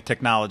selling a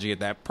technology at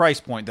that price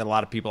point that a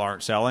lot of people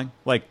aren't selling.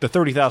 Like the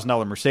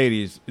 $30,000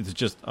 Mercedes is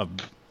just a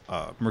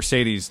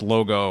Mercedes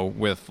logo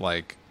with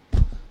like,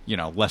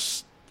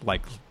 less,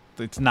 like,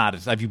 it's not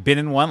as, have you been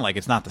in one? Like,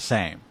 it's not the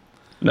same.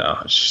 No,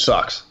 it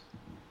sucks.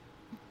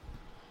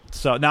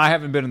 So now I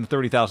haven't been in the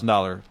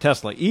 $30,000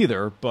 Tesla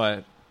either,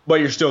 but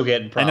you're still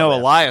getting. I know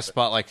Elias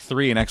bought like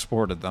 3 and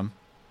exported them.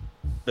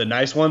 The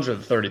nice ones or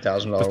the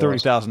 $30,000? The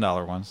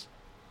 $30,000 ones.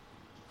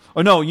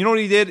 Oh no, you know what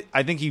he did?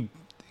 I think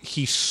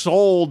he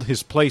sold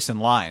his place in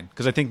line,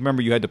 because I think,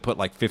 remember, you had to put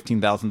like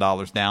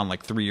 $15,000 down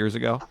like 3 years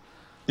ago.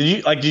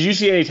 Did you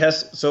see any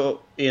tests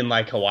in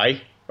like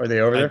Hawaii? Are they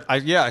over there?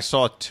 I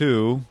saw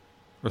 2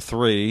 or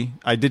 3.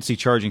 I did see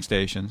charging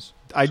stations.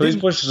 He's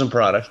pushing some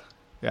product.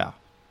 Yeah.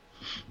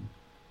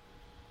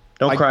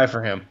 Don't cry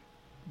for him.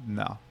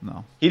 No.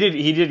 He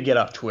did get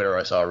off Twitter,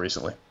 I saw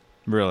recently.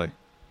 Really?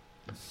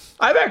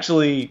 I've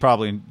actually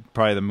probably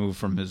the move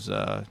from his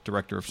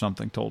director of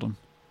something told him.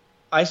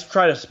 I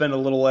try to spend a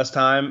little less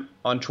time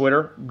on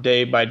Twitter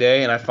day by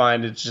day, and I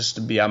find it's just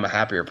I'm a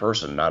happier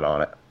person not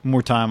on it.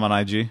 More time on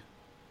IG?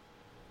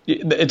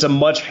 It's a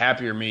much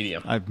happier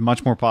medium. I'm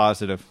much more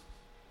positive.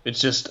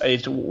 It's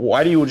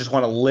why do you just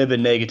want to live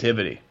in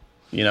negativity?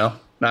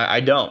 I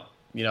don't.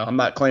 I'm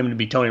not claiming to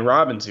be Tony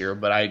Robbins here,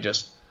 but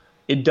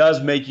it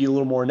does make you a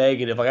little more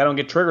negative. Like, I don't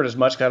get triggered as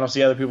much because I don't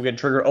see other people get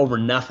triggered over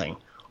nothing.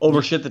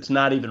 Over shit that's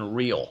not even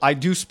real. I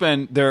do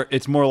spend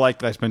it's more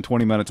like I spend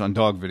 20 minutes on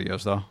dog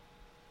videos, though.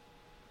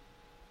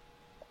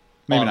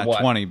 Maybe not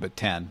 20, but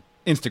 10.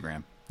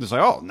 Instagram. It's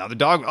like, oh, another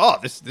dog. Oh,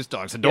 this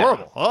dog's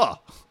adorable. Yeah. Oh,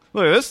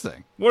 look at this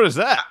thing. What is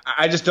that?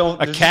 I just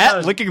don't. A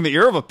cat licking the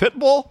ear of a pit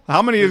bull?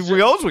 How many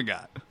wheels we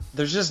got?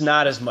 There's just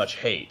not as much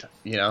hate,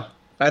 I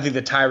think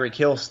the Tyreek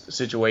Hill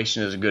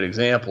situation is a good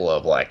example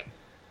of, like,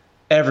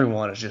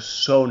 everyone is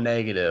just so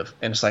negative,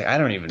 and it's like, I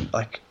don't even,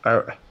 like,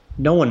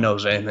 no one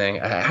knows anything.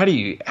 How do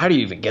you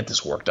even get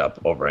this worked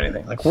up over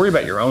anything? Like, worry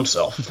about your own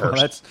self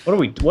first. What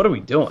are we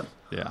doing?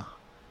 Yeah.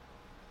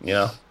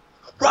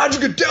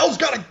 Roger Goodell's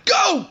got to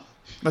go.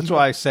 That's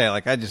why I say,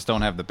 like, I just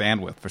don't have the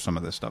bandwidth for some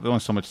of this stuff. There's only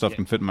so much stuff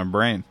can fit in my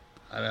brain.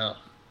 I know.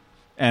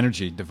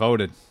 Energy,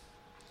 devoted.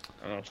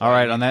 All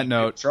right, on that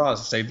note.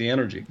 Straws to save the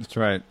energy. That's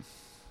right.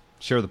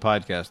 Share the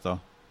podcast, though.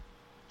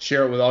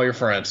 Share it with all your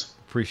friends.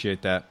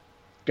 Appreciate that.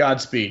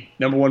 Godspeed.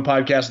 #1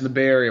 podcast in the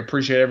Bay Area.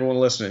 Appreciate everyone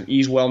listening.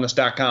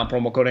 EaseWellness.com.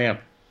 Promo code AM.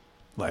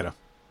 Later.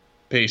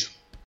 Peace.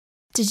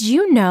 Did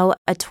you know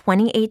a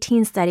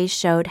 2018 study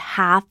showed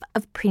half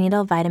of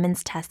prenatal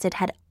vitamins tested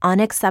had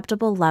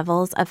unacceptable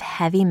levels of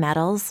heavy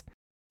metals?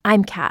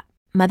 I'm Kat,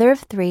 mother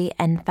of 3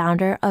 and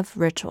founder of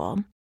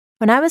Ritual.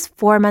 When I was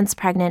 4 months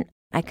pregnant,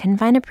 I couldn't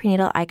find a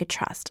prenatal I could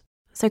trust,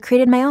 so I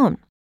created my own.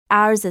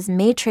 Ours is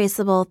made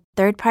traceable,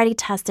 third-party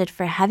tested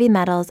for heavy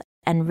metals,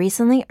 and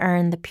recently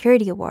earned the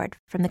Purity Award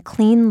from the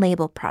Clean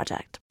Label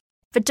Project.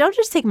 But don't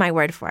just take my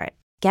word for it.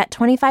 Get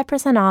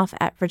 25% off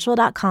at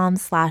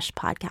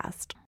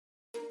ritual.com/podcast.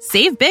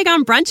 Save big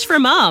on brunch for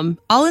mom,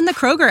 all in the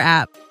Kroger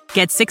app.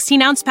 Get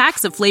 16-ounce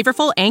packs of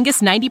flavorful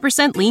Angus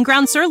 90% lean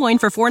ground sirloin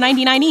for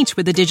 $4.99 each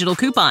with a digital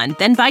coupon.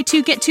 Then buy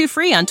 2, get 2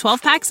 free on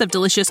 12 packs of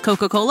delicious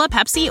Coca-Cola,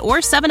 Pepsi, or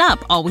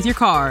 7-Up, all with your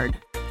card.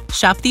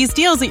 Shop these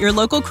deals at your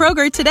local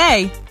Kroger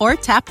today, or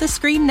tap the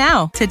screen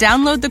now to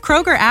download the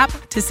Kroger app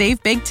to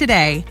save big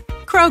today.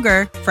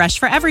 Kroger, fresh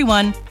for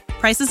everyone.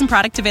 Prices and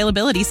product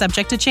availability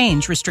subject to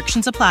change.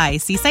 Restrictions apply.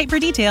 See site for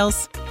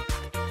details.